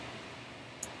create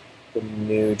the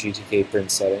new GTK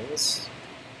print settings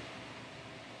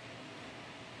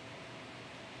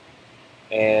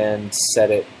and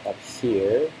set it up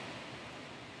here.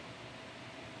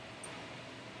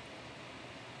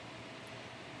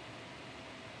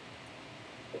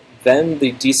 Then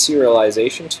the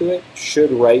deserialization to it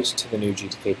should write to the new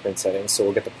GTK print settings, so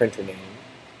we'll get the printer name.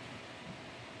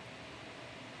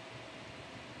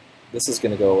 This is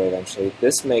going to go away eventually.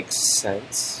 This makes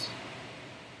sense,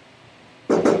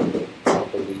 I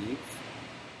believe.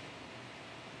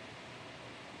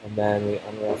 And then we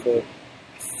unwrap it.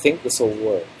 I think this will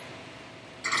work.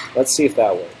 Let's see if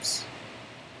that works.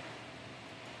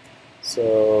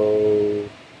 So,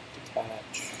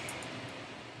 detach,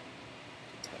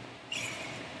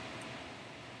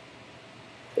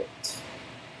 quit,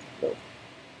 nope,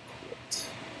 quit.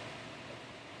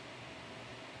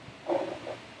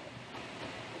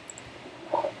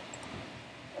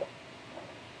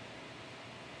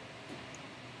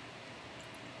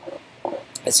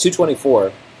 It's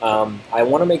 224. I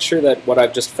want to make sure that what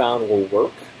I've just found will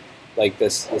work, like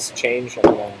this change. I'm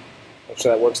going to make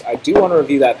sure that works. I do want to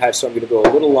review that patch, so I'm going to go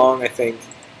a little long, I think.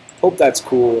 Hope that's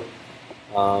cool.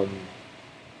 And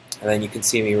then you can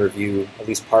see me review at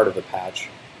least part of the patch.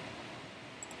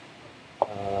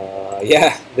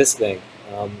 Yeah, this thing.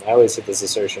 I always hit this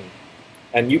assertion.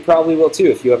 And you probably will too.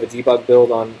 If you have a debug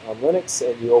build on Linux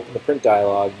and you open the print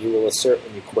dialog, you will assert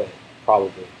when you quit,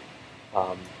 probably.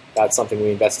 That's something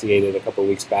we investigated a couple of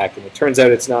weeks back, and it turns out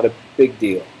it's not a big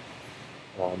deal.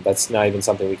 That's not even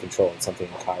something we control. It's something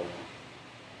in Cairo.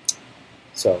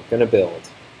 So, gonna build.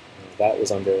 That was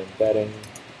under embedding.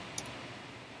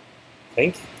 I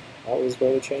think that was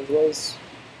where the change was.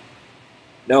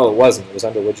 No, it wasn't. It was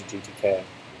under widget GTK.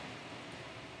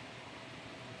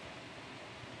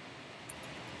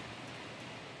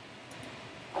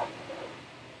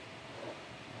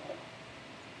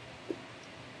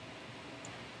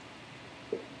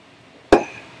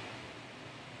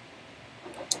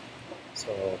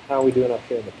 So how are we doing up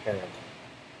here in the parent?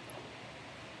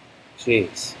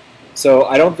 Jeez. So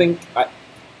I don't think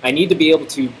I need to be able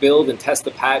to build and test the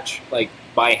patch like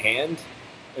by hand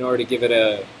in order to give it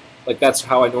a, like that's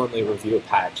how I normally review a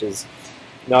patch, is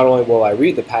not only will I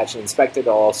read the patch and inspect it,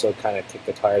 I'll also kind of kick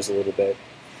the tires a little bit.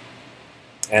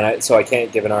 And so I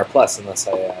can't give an R+ unless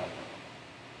I'm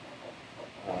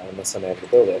able to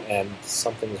build it. And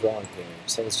something's wrong here.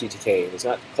 Since GTK was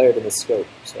not declared in the scope,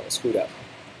 so I screwed up.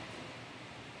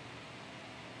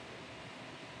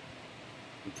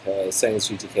 Because settings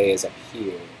GTK is up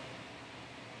here.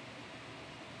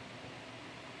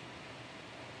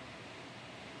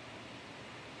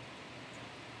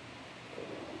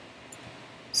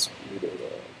 Screwed it up.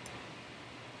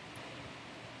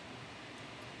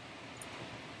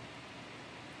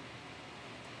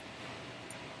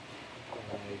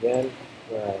 Again,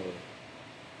 where are we?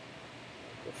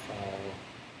 The file.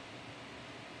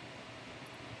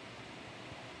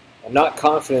 I'm not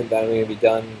confident that I'm going to be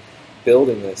done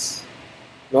building this.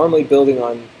 Normally building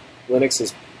on Linux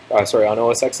is, on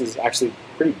OS X is actually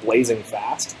pretty blazing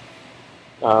fast.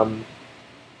 But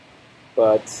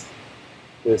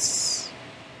this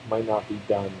might not be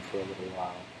done for a little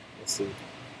while. We'll see.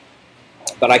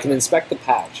 But I can inspect the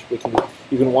patch. You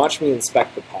can watch me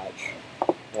inspect the patch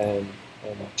and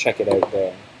check it out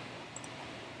there.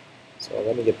 So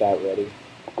let me get that ready.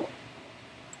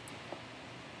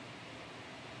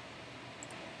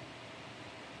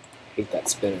 Hate that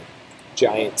spinner.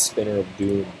 Giant spinner of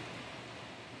doom.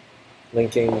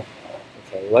 Linking.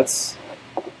 Okay, let's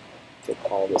get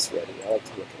all this ready. I like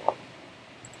to look at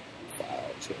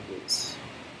file changes.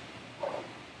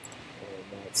 And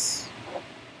that's.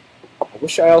 I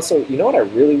wish I also, you know what I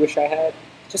really wish I had?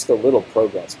 Just a little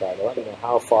progress bar to let me know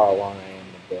how far along I am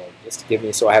in the build. Just to give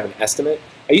me, so I have an estimate.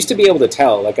 I used to be able to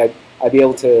tell, like I'd be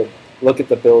able to look at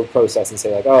the build process and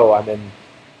say like, oh, I'm in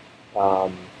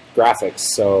graphics,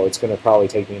 so it's going to probably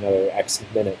take me another X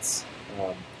minutes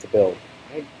to build.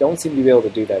 I don't seem to be able to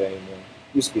do that anymore.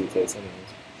 Used to be the case anyways.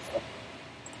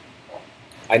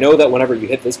 I know that whenever you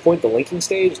hit this point, the linking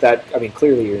stage, that, I mean,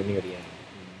 clearly you're near the end.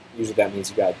 Usually that means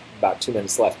you've got about 2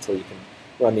 minutes left until you can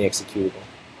run the executable.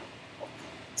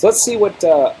 So let's see what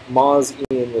Moz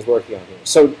Ian was working on here.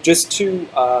 So just to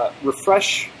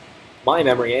refresh my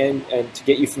memory and to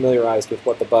get you familiarized with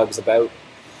what the bug's about,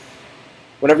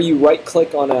 whenever you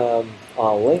right-click on a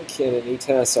link in an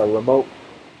ETS or remote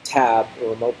tab or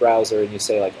remote browser and you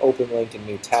say like open link in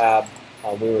new tab,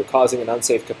 we were causing an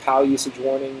unsafe kapow usage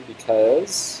warning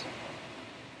because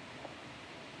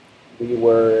we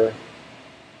were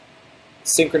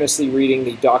synchronously reading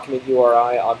the document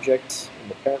URI object in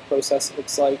the parent process, it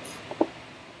looks like,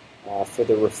 for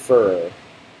the refer,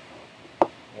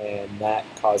 and that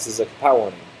causes a kapow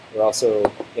warning. We're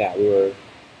also, yeah, we were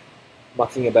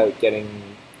mucking about getting,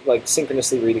 like,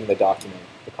 synchronously reading the document,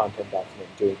 the content document,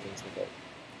 doing things with it.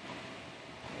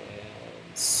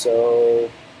 And so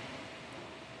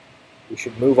we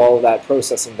should move all of that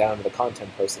processing down to the content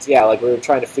process. Yeah, like we were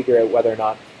trying to figure out whether or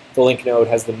not the link node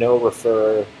has the no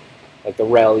refer, like the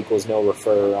rel equals no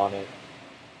refer on it,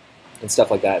 and stuff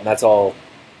like that. And that's all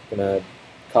going to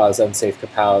cause unsafe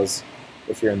kapows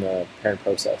if you're in the parent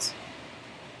process.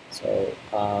 So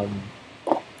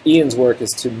Ian's work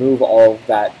is to move all of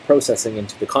that processing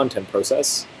into the content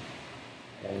process,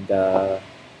 and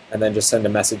then just send a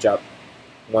message up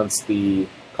once the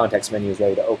context menu is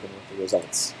ready to open with the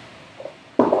results.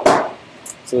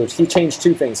 So he changed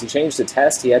two things. He changed the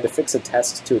test. He had to fix a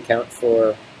test to account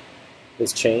for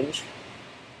this change.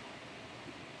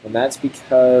 And that's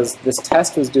because this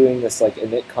test was doing this like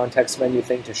init context menu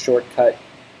thing to shortcut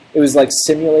it was like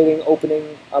simulating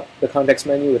opening up the context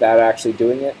menu without actually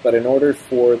doing it. But in order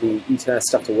for the Ethernet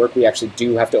stuff to work, we actually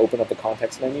do have to open up the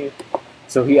context menu.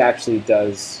 So he actually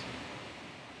does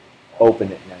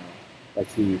open it now. Like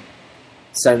he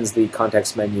sends the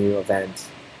context menu event.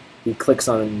 He clicks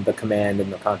on the command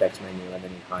in the context menu, and then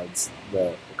he hides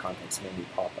the context menu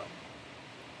pop-up.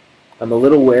 I'm a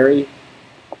little wary.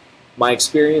 My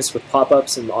experience with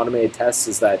pop-ups and automated tests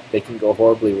is that they can go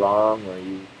horribly wrong, or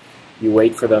you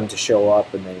wait for them to show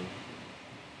up and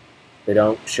they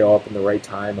don't show up in the right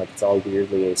time, like it's all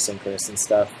weirdly asynchronous and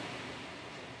stuff.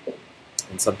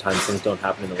 And sometimes things don't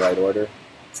happen in the right order.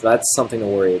 So that's something to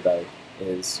worry about,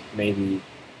 is maybe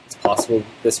it's possible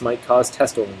this might cause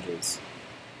test oranges.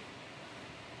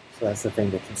 So that's the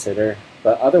thing to consider.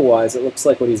 But otherwise, it looks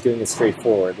like what he's doing is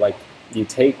straightforward. Like, you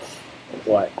take,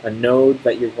 what, a node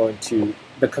that you're going to,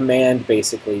 the command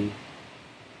basically,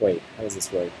 wait, how does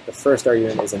this work? The first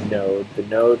argument is a node. The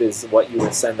node is what you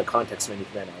will send the context menu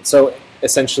command on. So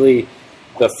essentially,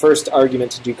 the first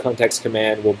argument to do context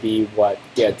command will be what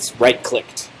gets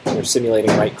right-clicked. You're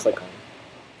simulating right-click on.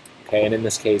 Okay, and in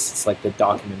this case, it's like the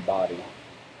document body,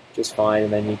 which is fine.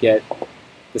 And then you get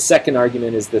the second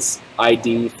argument is this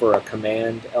ID for a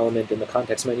command element in the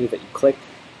context menu that you click,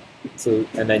 so,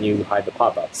 and then you hide the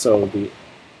pop-up. So in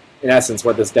essence,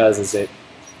 what this does is it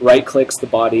right-clicks the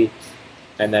body,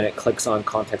 and then it clicks on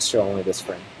context show only this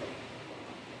frame.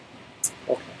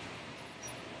 Okay.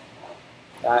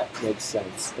 That makes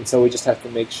sense. And so we just have to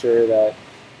make sure that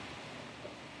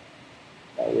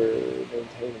we're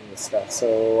maintaining this stuff.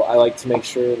 So I like to make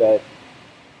sure that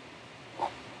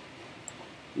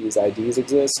these IDs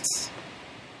exist.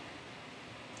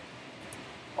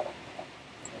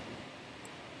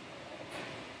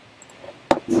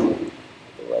 The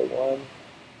right one.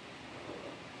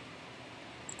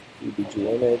 UBG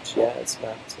image, yeah, it's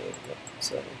mapped to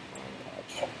so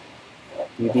patch.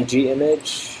 UBG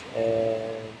image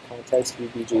and context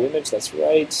UBG image, that's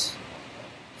right.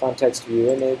 Context view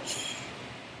image.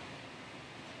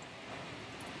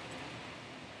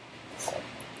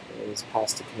 It is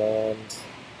passed to command.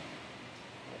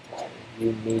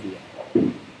 View media.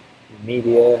 View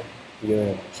media, view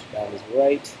image. That is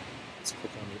right. Let's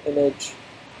click on the image.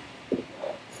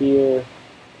 Here,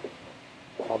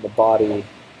 on the body,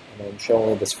 and then show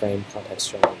only this frame, context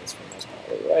show only this frame. That's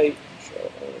probably right.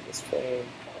 Show only this frame.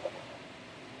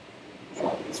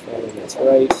 Show only this frame, that's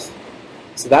right.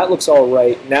 So that looks all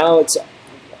right. Now it's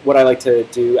what I like to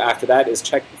do after that is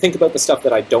think about the stuff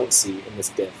that I don't see in this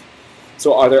diff.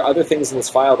 So are there other things in this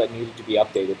file that needed to be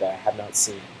updated that I have not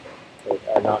seen, that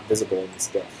are not visible in this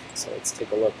diff? So let's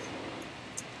take a look.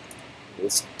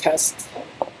 This test.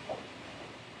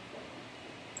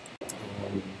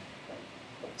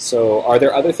 So are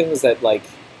there other things that like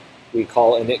we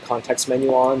call init context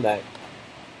menu on that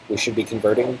we should be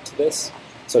converting to this?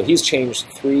 So he's changed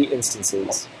 3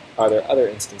 instances. Are there other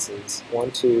instances?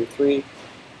 1, 2, 3.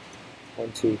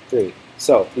 1, 2, 3.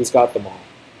 So he's got them all.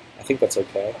 I think that's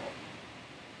okay.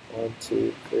 1,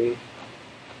 2, 3.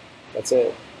 That's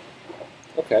it.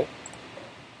 Okay.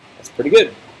 That's pretty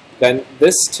good. Then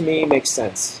this, to me, makes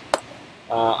sense.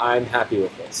 I'm happy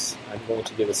with this. I'm going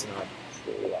to give this an odd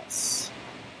plus.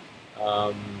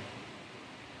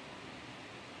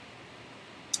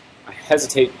 I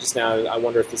hesitate just now. I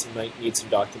wonder if this might need some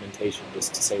documentation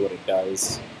just to say what it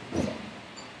does.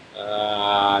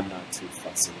 I'm not too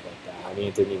fussy about that. I mean,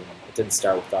 it didn't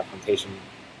start with documentation.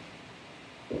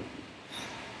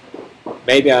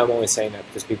 Maybe I'm only saying that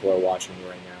because people are watching me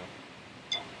right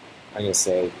now. I'm going to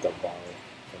say don't bother.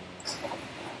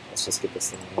 Let's just get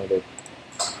this thing loaded.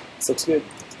 This looks good.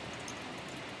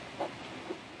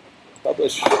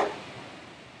 Publish.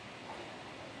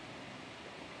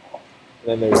 And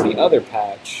then there's the other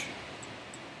patch,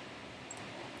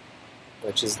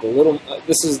 which is the little,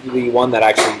 this is the one that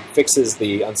actually fixes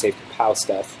the unsafe compow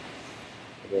stuff.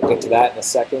 We'll get to that in a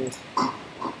second.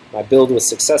 My build was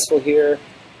successful here.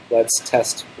 Let's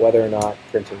test whether or not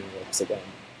printing works again.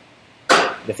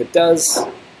 And if it does,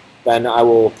 then I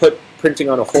will put printing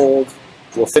on a hold.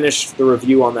 We'll finish the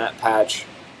review on that patch,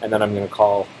 and then I'm going to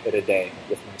call it a day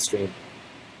with my stream.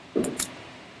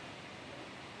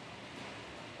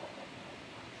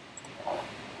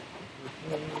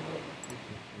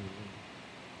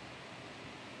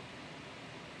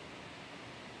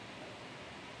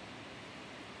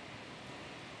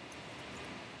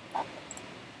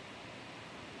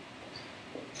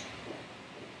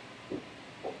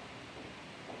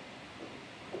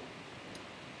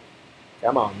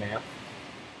 Come on now.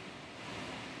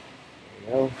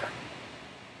 There you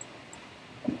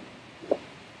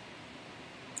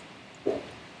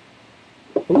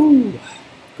go. Ooh,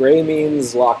 Gray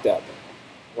means locked up.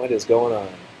 What is going on?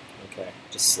 Okay,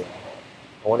 just slow.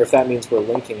 I wonder if that means we're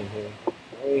linking in here.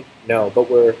 Are we? No, but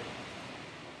we're...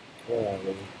 Where are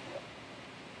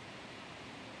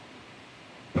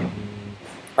we?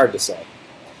 Hard to say.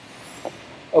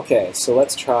 Okay, so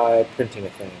let's try printing a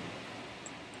thing.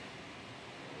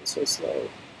 It's so slow.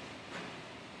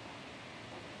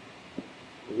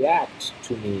 React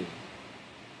to me.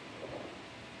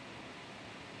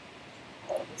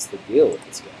 What's the deal with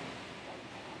this guy?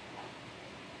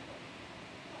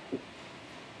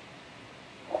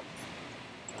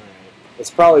 Alright. It's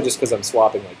probably just because I'm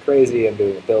swapping like crazy. I'm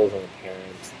doing a build on the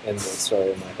parent and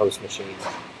sorry, my host machine.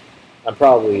 I'm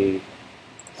probably...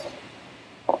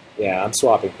 Yeah, I'm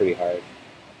swapping pretty hard.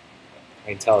 I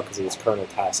can tell because of this kernel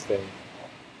task thing.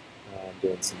 I'm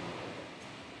doing some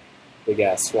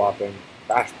big-ass swapping.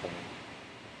 Crash point.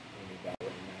 I need that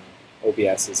right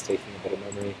now. OBS is taking a bit of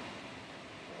memory.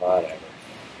 Whatever.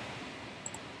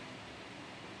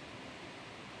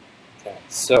 Okay,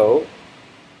 so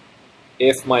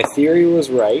if my theory was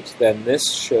right, then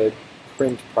this should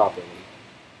print properly.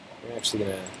 I'm actually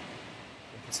going to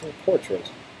make this a portrait.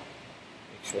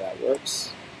 Make sure that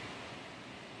works.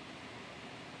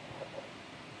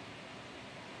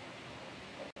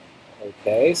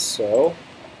 Okay, so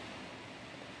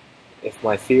if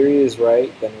my theory is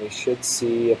right, then we should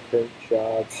see a print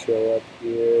job show up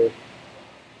here.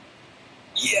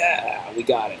 Yeah, we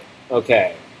got it.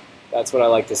 Okay, that's what I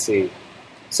like to see.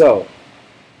 So,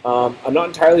 I'm not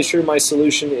entirely sure my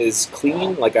solution is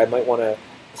clean. Like, I might want to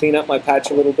clean up my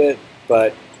patch a little bit,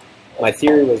 but my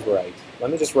theory was right. Let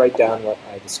me just write down what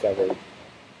I discovered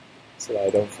so that I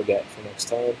don't forget for next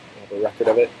time. I have a record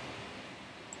of it.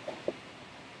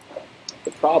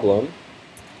 The problem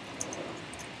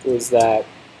was that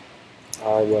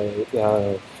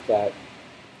that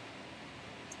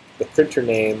the printer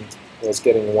name was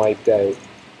getting wiped out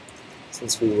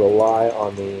since we rely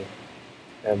on the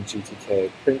MGTK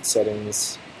print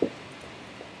settings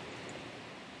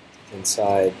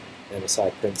inside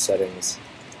MSI print settings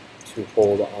to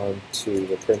hold on to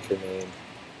the printer name.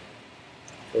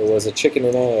 There was a chicken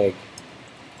and egg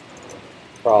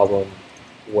problem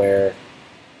where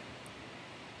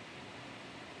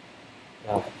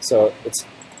so it's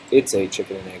a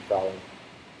chicken and egg problem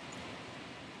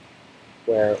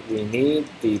where we need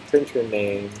the printer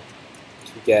name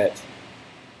to get.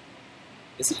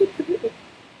 Is it a,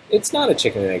 it's not a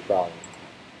chicken and egg problem.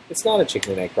 It's not a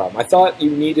chicken and egg problem. I thought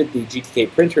you needed the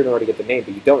GTK printer in order to get the name,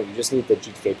 but you don't. You just need the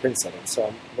GTK print settings. So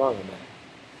I'm wrong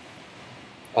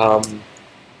on that.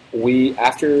 We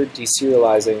after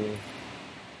deserializing.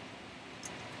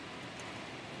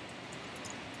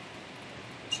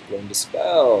 Going to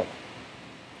spell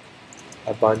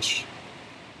a bunch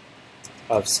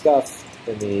of stuff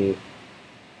in the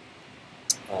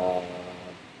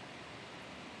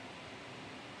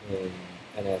in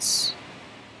NS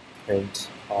print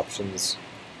options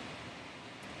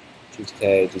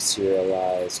GTK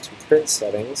deserialize to print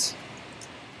settings.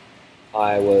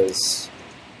 I was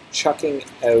chucking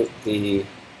out the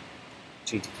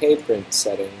GTK print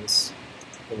settings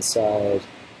inside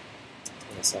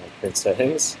print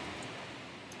settings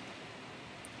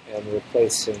and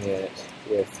replacing it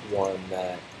with one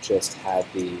that just had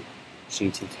the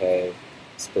GTK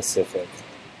specific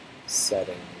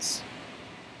settings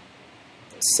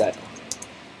set on it.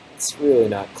 It's really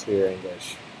not clear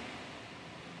English.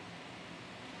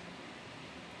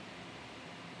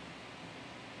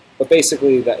 But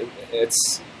basically that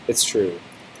it's true.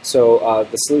 So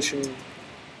the solution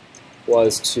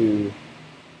was to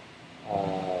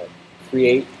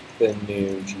create the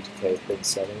new GTK print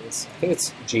settings. I think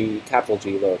it's G, capital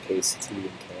G, lowercase t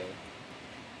and k,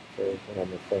 for when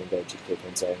I'm referring to GTK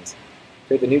print settings.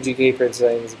 Create the new GTK print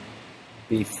settings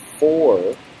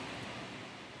before,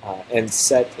 and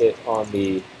set it on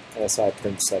the NSI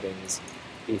print settings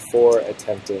before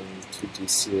attempting to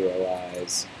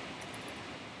deserialize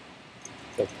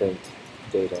the print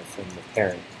data from the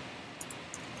parent.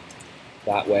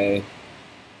 That way,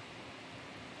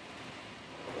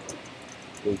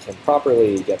 we can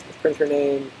properly get the printer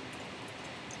name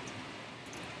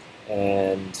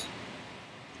and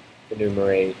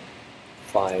enumerate,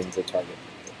 find the target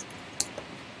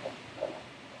printer.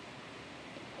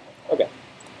 Okay.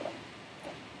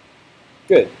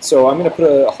 Good. So I'm going to put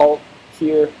a halt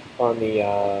here on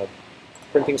the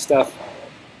printing stuff.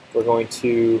 We're going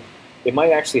to, it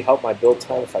might actually help my build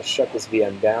time if I shut this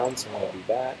VM down, so I'm going to do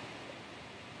that.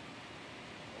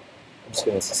 I'm just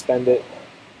going to suspend it.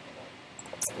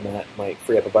 And that might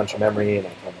free up a bunch of memory and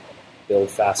I can build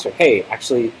faster. Hey,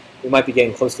 actually, we might be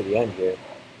getting close to the end here.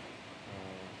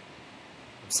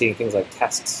 seeing things like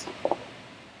tests.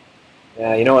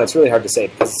 Yeah, you know what? It's really hard to say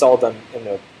because it's all done in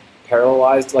a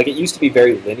parallelized. Like it used to be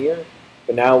very linear,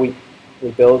 but now we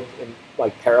build in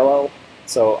like parallel.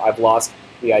 So I've lost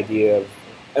the idea of,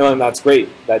 and that's great.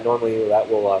 That normally that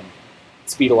will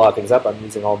speed a lot of things up. I'm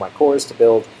using all my cores to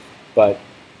build, but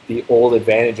the old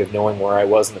advantage of knowing where I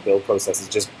was in the build process is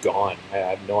just gone. I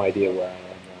have no idea where I am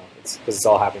now. It's because it's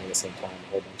all happening at the same time,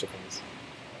 a whole bunch of things.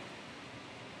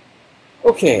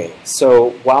 Okay,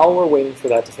 so while we're waiting for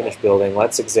that to finish building,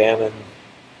 let's examine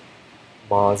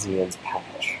Mozian's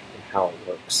patch and how it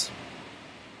works.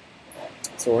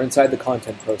 So we're inside the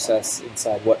content process,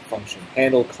 inside what function?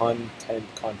 Handle content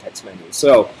context menu.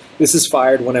 So this is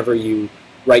fired whenever you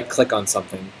right-click on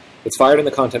something. It's fired in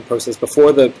the content process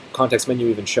before the context menu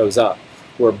even shows up.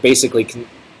 We're basically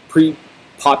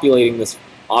pre-populating this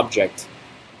object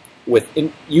with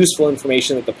useful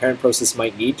information that the parent process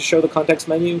might need to show the context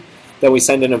menu. Then we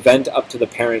send an event up to the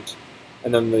parent,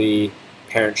 and then the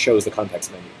parent shows the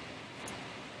context menu.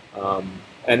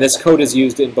 And this code is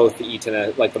used in both the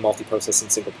Ethernet, like the multi-process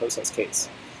and single-process case.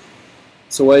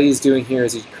 So what he's doing here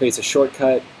is he creates a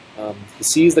shortcut. He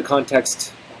sees the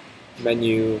context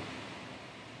menu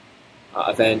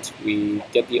event. We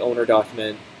get the owner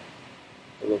document,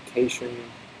 the location,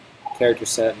 character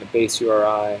set, and the base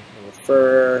URI, and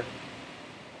refer.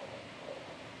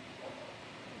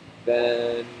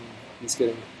 Then he's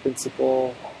getting the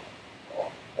principal.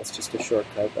 That's just a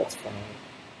shortcut, that's fine.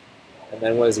 And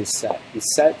then what does he set? He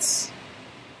sets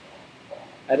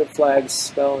edit flags,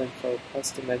 spell info,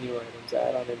 custom menu items,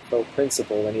 add-on info,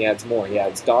 principal, then he adds more. He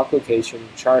adds doc location,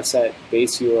 char set,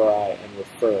 base URI, and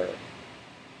refer,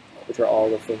 which are all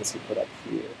the things he put up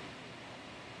here.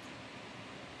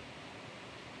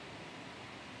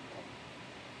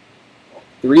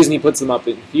 The reason he puts them up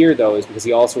in here, though, is because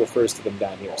he also refers to them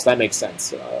down here. So that makes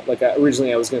sense.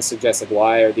 Originally I was going to suggest, like,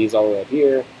 why are these all the way up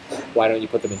here? Why don't you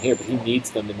put them in here? But he needs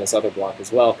them in this other block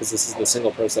as well, because this is the single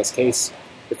process case.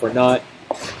 If we're not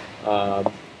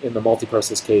in the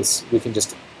multi-process case, we can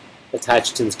just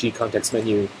attach to this G-context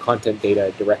menu content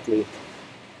data directly.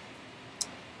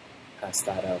 Pass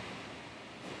that up.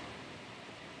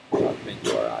 Document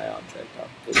URI object,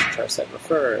 application char set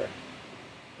refer.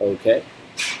 Okay.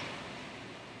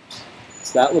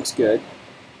 So that looks good.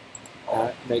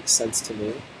 That makes sense to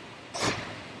me.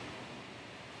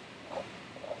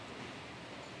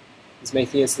 He's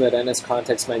making it so that NS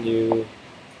context menu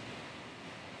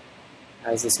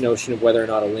has this notion of whether or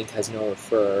not a link has no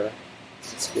refer.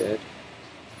 That's good.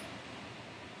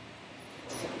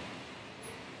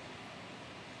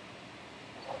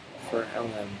 For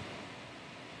LM.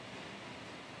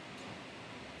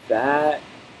 That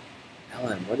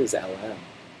LM, what is LM?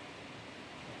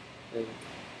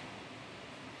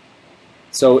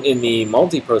 So in the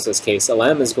multi-process case,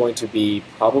 LM is going to be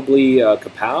probably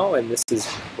kapow, and this is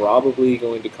probably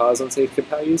going to cause unsafe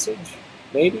kapow usage.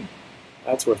 Maybe.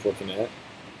 That's worth looking at.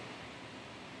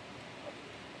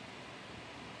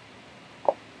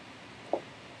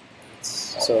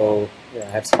 So, yeah, I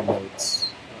have some notes.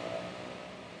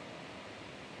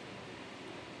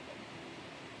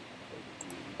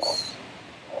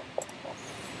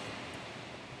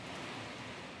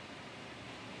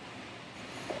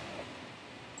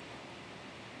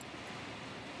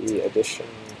 The addition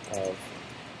of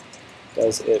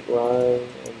does it run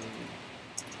in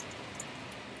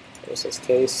process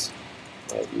case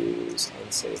might use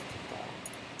unsafe kapow.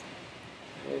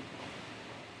 Okay.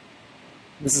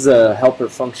 This is a helper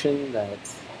function that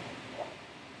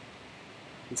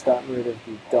he's gotten rid of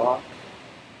the doc.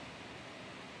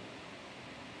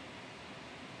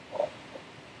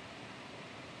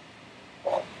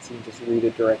 So you can just read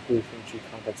it directly from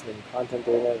G-context menu content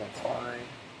data, that's fine.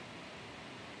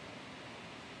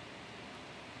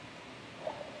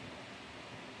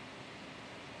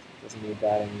 Doesn't need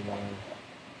that anymore.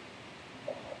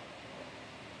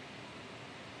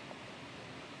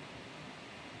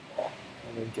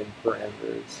 Link in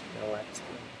parameters, no extra.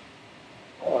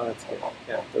 Oh, that's good.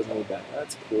 Yeah, doesn't need that.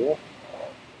 That's cool.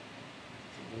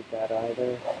 Doesn't need that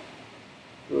either.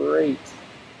 Great.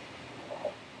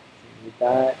 Doesn't need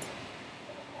that.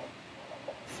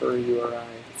 For URI,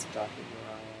 it's a document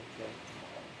URI object.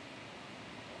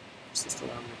 Persist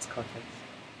around its content.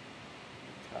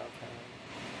 Child tag.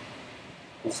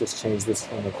 Let's just change this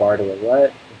from a bar to a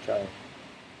let, which I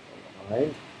don't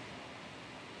mind.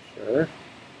 Sure.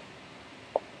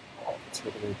 Let's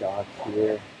rid of the doc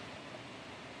here.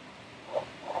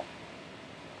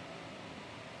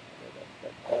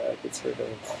 Gets rid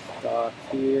of doc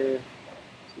here.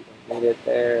 So you don't need it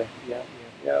there. Yep.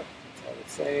 It's all the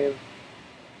same.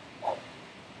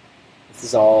 This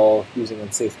is all using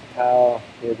unsafe compile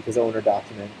here because owner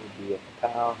document would be a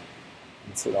compile.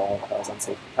 And so it all compiles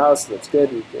unsafe compile, so that's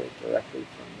good. We get it directly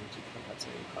from context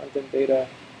menu content data.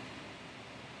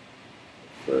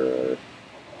 For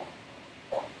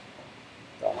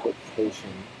doc location,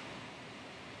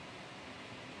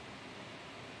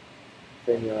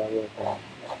 frame URL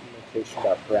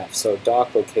location.ref. So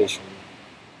doc location,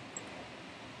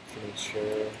 to make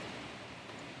sure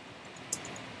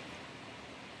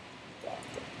doc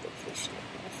location.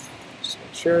 Just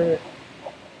make sure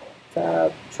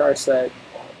tab char set.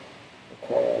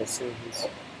 Okay, I assume he's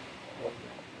right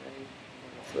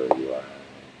for URI.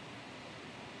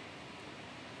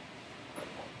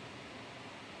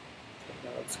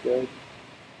 That's good.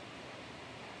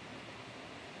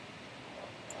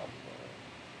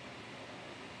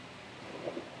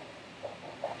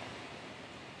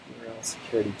 URL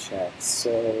security checks.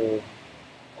 So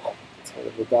it's rid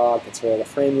of the doc, it's rid of the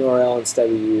frame URL. Instead,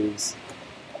 we use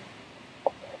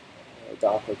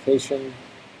doc location.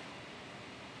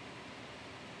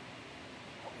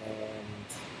 And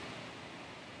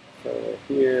for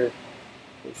here,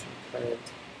 location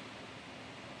current.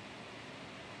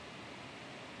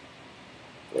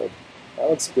 Good. That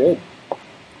looks good.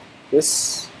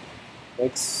 This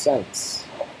makes sense.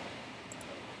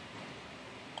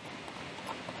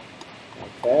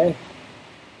 Okay.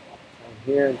 Down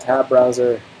here in tab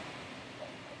browser,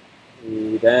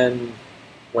 we then,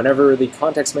 whenever the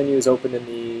context menu is open in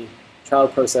the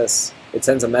child process, it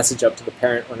sends a message up to the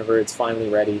parent whenever it's finally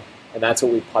ready, and that's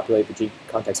what we populate the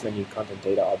context menu content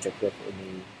data object with in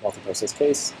the multi-process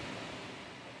case.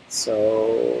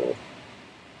 So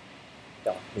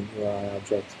document URI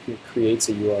object, he creates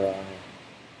a URI.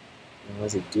 And what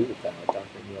does he do with that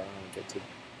document URI object?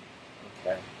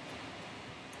 Okay.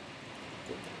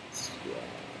 URI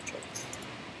object.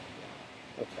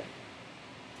 Okay.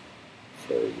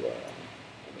 For URI.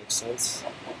 That makes sense.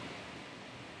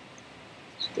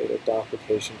 So data doc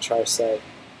location char set.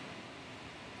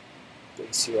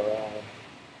 Base URI.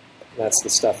 And that's the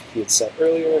stuff he had set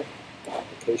earlier. Doc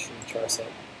location char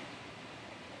set.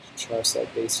 Char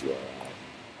set base URI.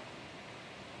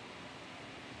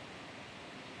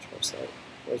 Set.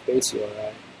 Where's base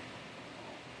URI?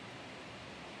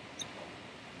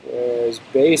 Where's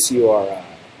base URI?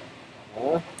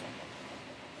 Huh?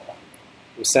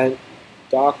 We sent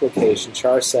doc location,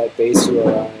 char set, base URI,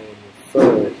 and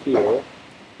refer here.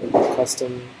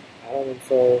 Custom add-on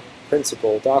info,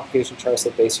 principal, doc location, char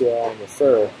set, base URI, and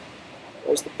refer.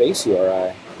 Where's the base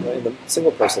URI? In the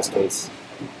single process case.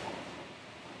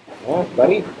 Huh,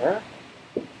 buddy? Huh?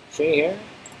 She here?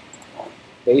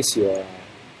 Base URI.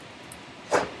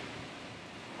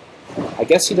 I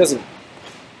guess he doesn't.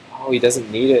 Oh, he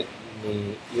doesn't need it.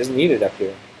 He doesn't need it up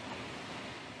here.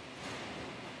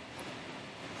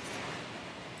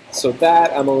 So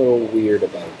that I'm a little weird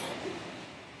about.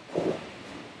 I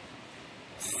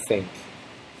think.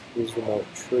 Use remote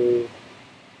true.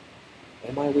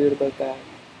 Am I weird about that?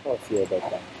 How do I feel about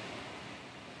that?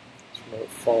 Use remote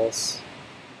false.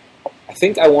 I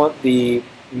think I want the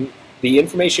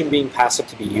information being passed up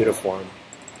to be uniform.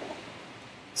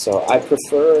 So I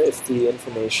prefer if the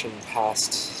information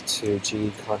passed to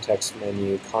G context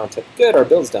menu content, good, our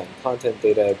build's done, content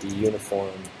data be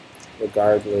uniform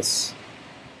regardless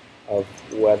of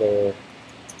whether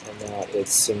or not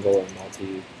it's single or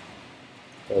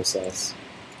multi-process.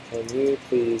 Can you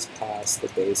please pass the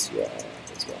base URI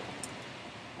as well?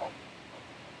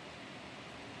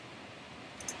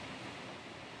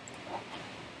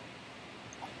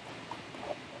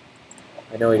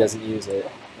 I know he doesn't use it.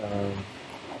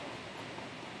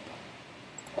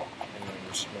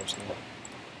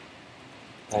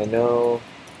 I know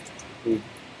we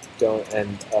don't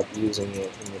end up using it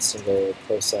in the single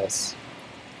process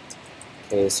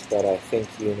case, but I think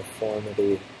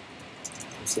uniformity,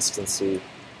 consistency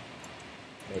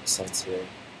makes sense here.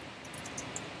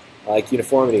 I like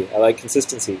uniformity. I like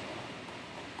consistency.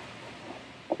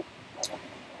 Okay.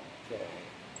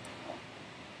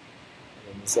 And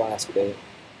then this last bit.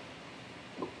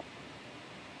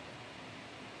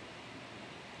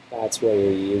 That's where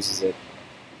he uses it.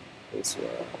 Base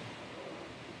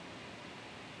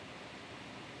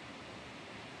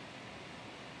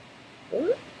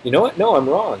URI. You know what? No, I'm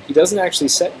wrong. He doesn't actually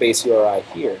set base URI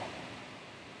here.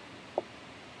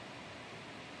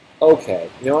 Okay.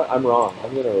 You know what? I'm wrong.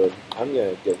 I'm gonna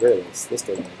get rid of this. This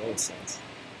doesn't make any sense.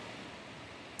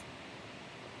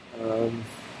 Okay.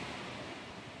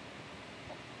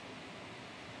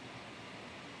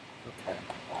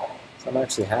 So I'm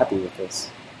actually happy with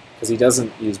this. Because he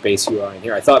doesn't use base URI in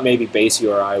here. I thought maybe base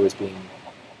URI was being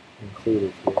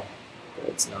included here.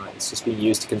 But it's not. It's just being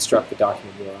used to construct the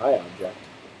document URI object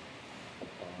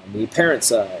on the parent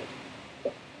side.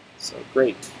 So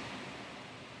great.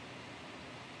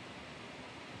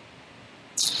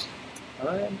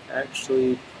 I'm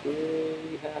actually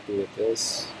pretty happy with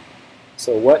this.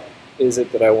 So what is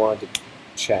it that I want to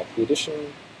check? The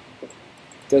addition,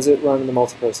 does it run in the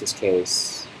multiprocess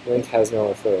case? Link has no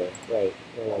refer. Right,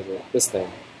 where was it? This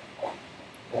thing.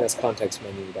 MS context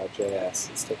menu.js.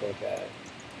 Let's take a look at it.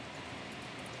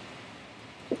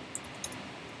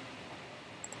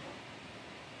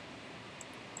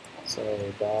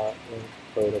 So dot link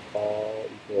protocol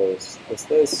equals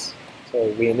this. So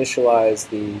we initialize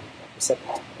the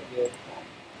receptacle.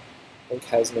 Link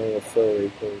has no refer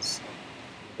equals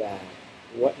that.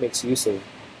 What makes use of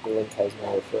the link has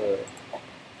no refer?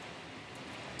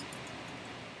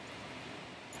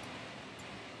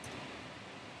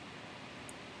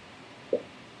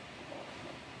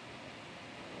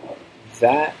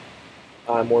 That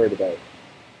I'm worried about.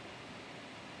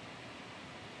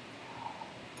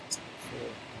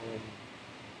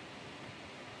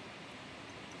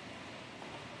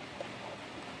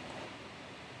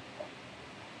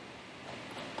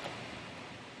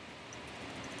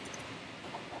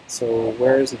 So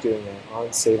where is it doing that? On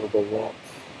savable link.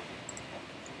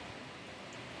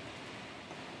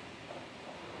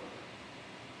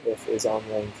 If is on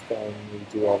link, then we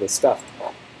do all this stuff.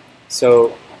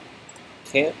 So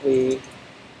can't we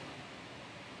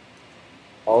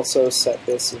also set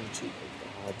this in G?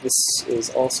 This is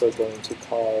also going to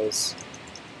cause.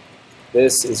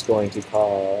 This is going to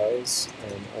cause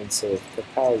an unsafe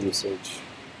capal usage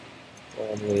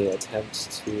when we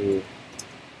attempt to.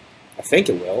 I think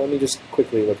it will. Let me just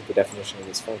quickly look at the definition of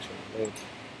this function. Link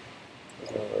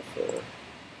is no refer.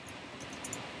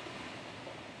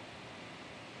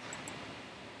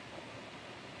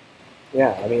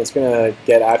 Yeah, I mean, it's going to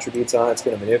get attributes on it, it's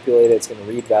going to manipulate it, it's going to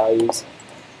read values.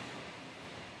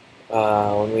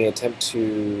 When we attempt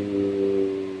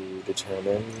to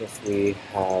determine if we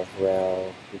have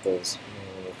rel equals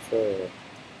no refer,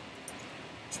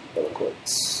 double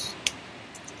quotes,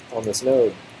 on this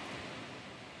node,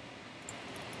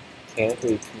 can't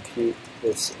we compute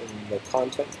this in the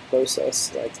content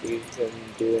process like we've been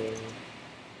doing,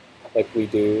 like we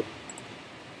do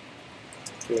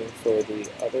for the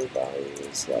other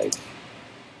values, like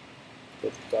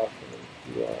the document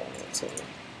URL, etc.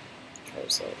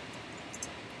 Carousel.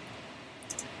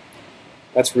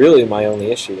 That's really my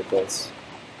only issue with this.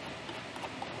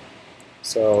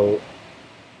 So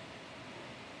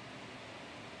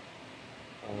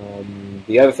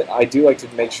the other thing, I do like to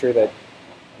make sure that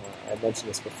I mentioned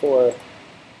this before.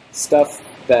 Stuff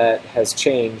that has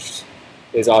changed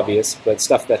is obvious, but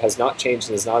stuff that has not changed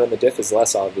and is not in the diff is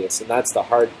less obvious, and that's the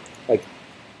hard, like,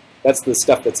 that's the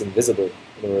stuff that's invisible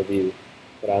in a review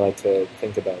that I like to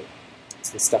think about. It's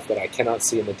the stuff that I cannot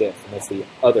see in the diff, and that's the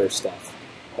other stuff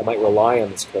that might rely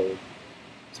on this code.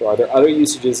 So are there other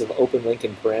usages of open link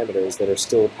and parameters that are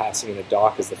still passing in a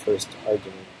doc as the first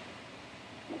argument?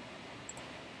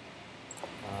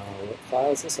 What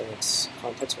file is this? And it's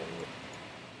context menu.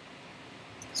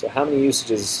 So how many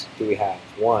usages do we have?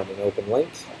 One, an open link,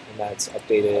 and that's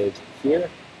updated here.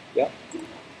 Yep.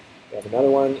 We have another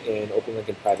one in open link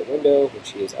in private window,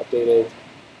 which is updated.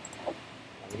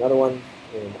 Another one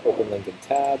in open link in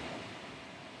tab.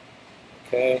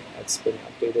 Okay, that's been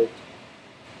updated.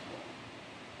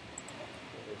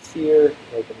 Over here,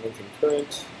 open link in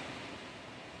current.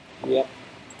 Yep.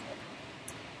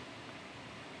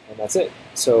 And that's it.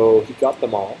 So he got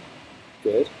them all.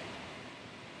 Good.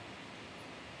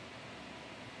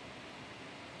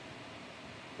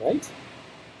 Right?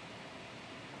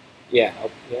 Yeah,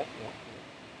 yeah,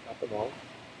 got them all.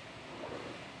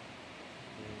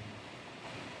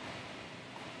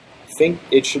 I think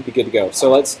it should be good to go.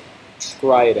 So let's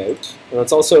try it out. And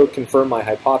let's also confirm my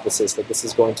hypothesis that this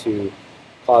is going to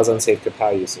cause unsafe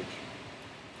capal usage.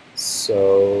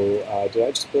 So did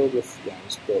I just build with, yeah, I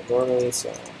just built normally,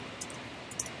 so.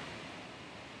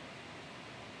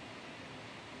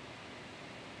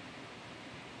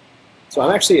 So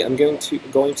I'm going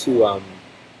to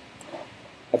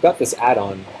I've got this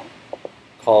add-on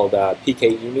called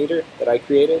PKE meter that I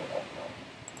created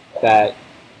that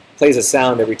plays a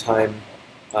sound every time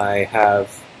I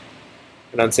have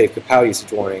an unsafe capal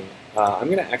usage warning. I'm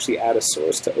going to actually add a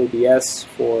source to OBS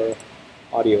for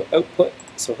audio output,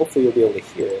 so hopefully you'll be able to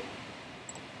hear it.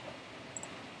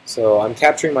 So I'm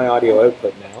capturing my audio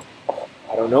output now.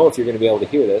 I don't know if you're going to be able to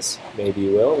hear this. Maybe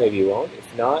you will, maybe you won't.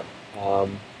 If not,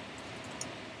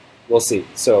 we'll see.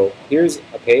 So here's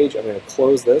a page. I'm going to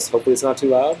close this. Hopefully it's not too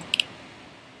loud.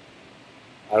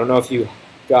 I don't know if you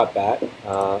got that.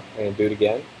 I'm going to do it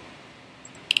again.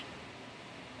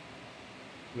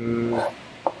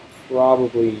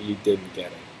 Probably you didn't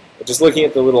get it. But just looking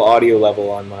at the little audio level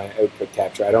on my output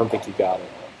capture, I don't think you got it.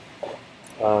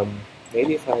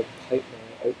 Maybe if I pipe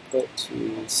my output to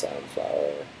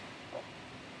Soundflower.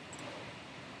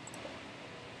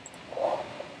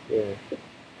 Here.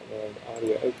 And then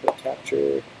audio output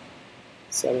capture,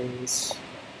 settings,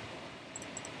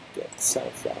 get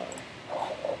Soundflower.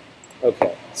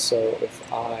 Okay, so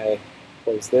if I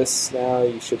close this now,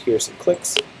 you should hear some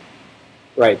clicks.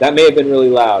 Right, that may have been really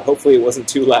loud. Hopefully it wasn't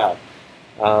too loud.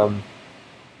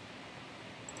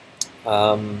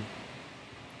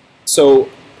 So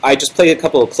I just play a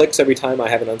couple of clicks every time I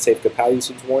have an unsafe GPAL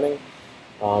usage warning,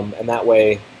 and that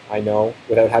way I know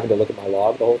without having to look at my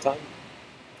log the whole time.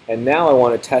 And now I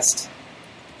want to test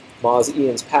Moz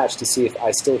Ian's patch to see if I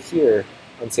still hear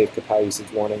unsafe GPAL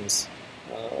usage warnings.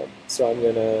 So I'm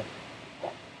going to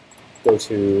go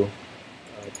to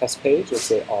a test page, let's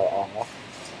say RR,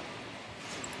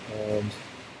 and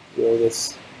roll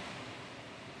this.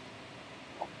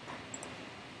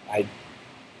 I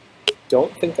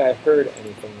don't think I heard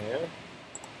anything there.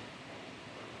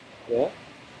 Yeah,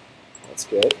 that's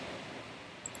good.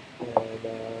 And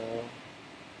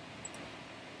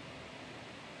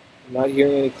I'm not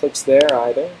hearing any clicks there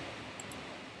either.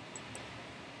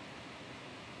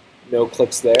 No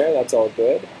clicks there, that's all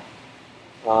good.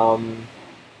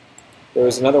 There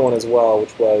was another one as well,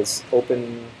 which was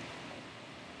open,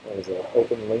 what is it,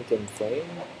 open link in frame?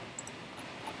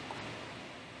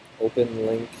 Open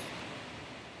link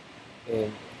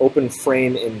in, open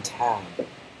frame in tab.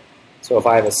 So if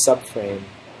I have a subframe,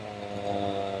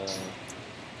 let's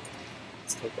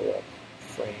take a look,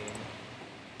 frame.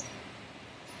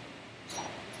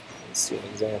 Let's see an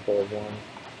example of one.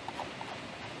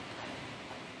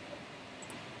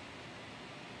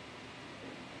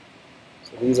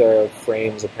 So these are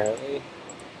frames apparently.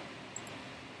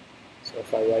 So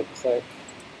if I right click,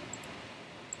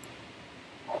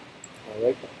 I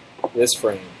right click this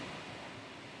frame,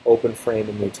 open frame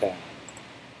in new tab.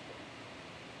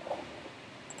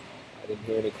 I didn't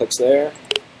hear any clicks there.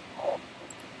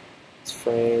 This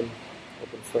frame,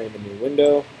 open frame in new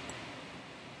window.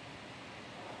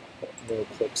 No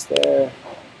clicks there.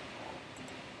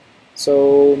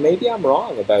 So maybe I'm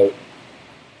wrong about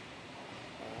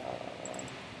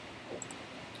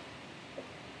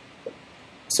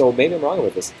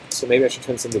this. So maybe I should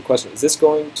turn this into a question. Is this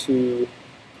going to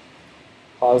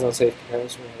cause unsafe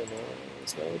comparison? I don't know.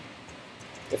 Node?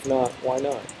 If not, why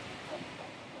not?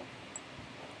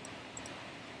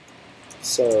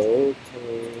 So can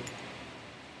we?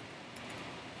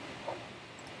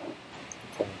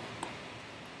 Okay.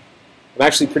 I'm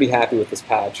actually pretty happy with this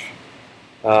patch.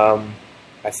 I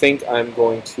think I'm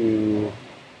going to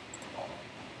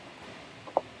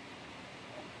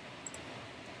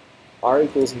R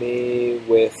equals me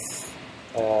with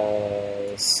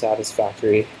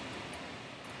satisfactory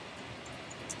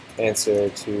answer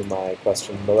to my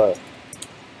question below.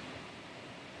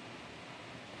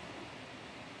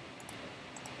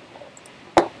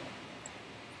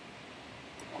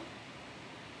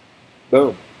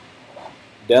 Boom.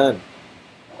 Done.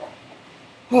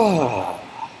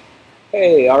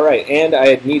 Hey, all right. And I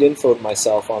had need infoed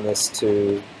myself on this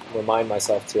to remind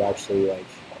myself to actually like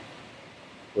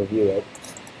review it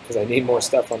because I need more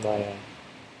stuff on my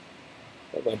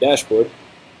dashboard,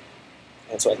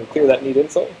 and so I can clear that need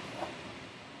info.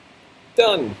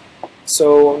 Done.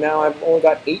 So now I've only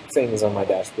got 8 things on my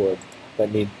dashboard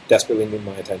that desperately need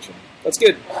my attention. That's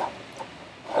good.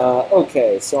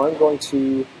 Okay, so I'm going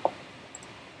to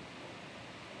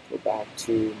go back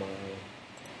to my,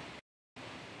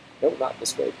 nope, not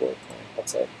display port, my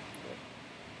website,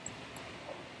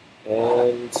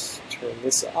 and turn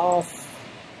this off.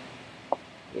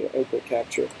 The output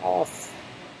capture off.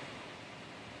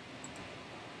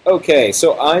 Okay,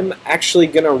 so I'm actually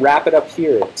going to wrap it up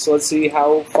here. So let's see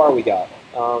how far we got.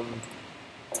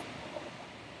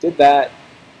 Did that,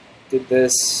 did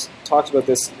this, talked about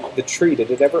this, the tree,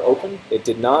 did it ever open? It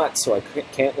did not, so I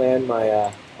can't land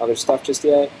my other stuff just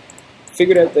yet.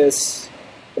 Figured out this,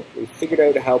 we figured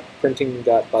out how printing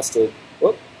got busted.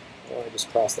 Whoop, oh, I just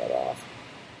crossed that off.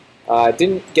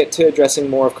 Didn't get to addressing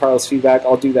more of Carl's feedback.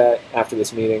 I'll do that after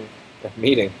this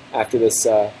after this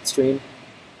stream,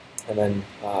 and then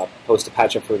post a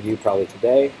patch up for review probably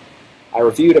today. I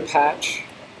reviewed a patch,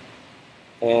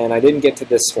 and I didn't get to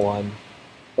this one,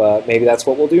 but maybe that's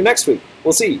what we'll do next week.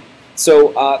 We'll see.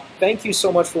 So thank you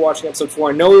so much for watching episode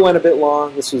 4. I know we went a bit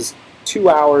long. This was 2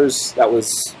 hours. That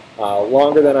was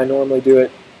longer than I normally do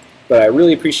it, but I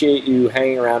really appreciate you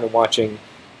hanging around and watching,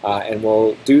 and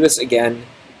we'll do this again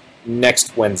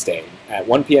next Wednesday at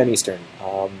 1 p.m. Eastern.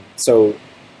 So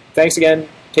thanks again,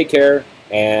 take care,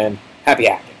 and happy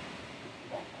hacking!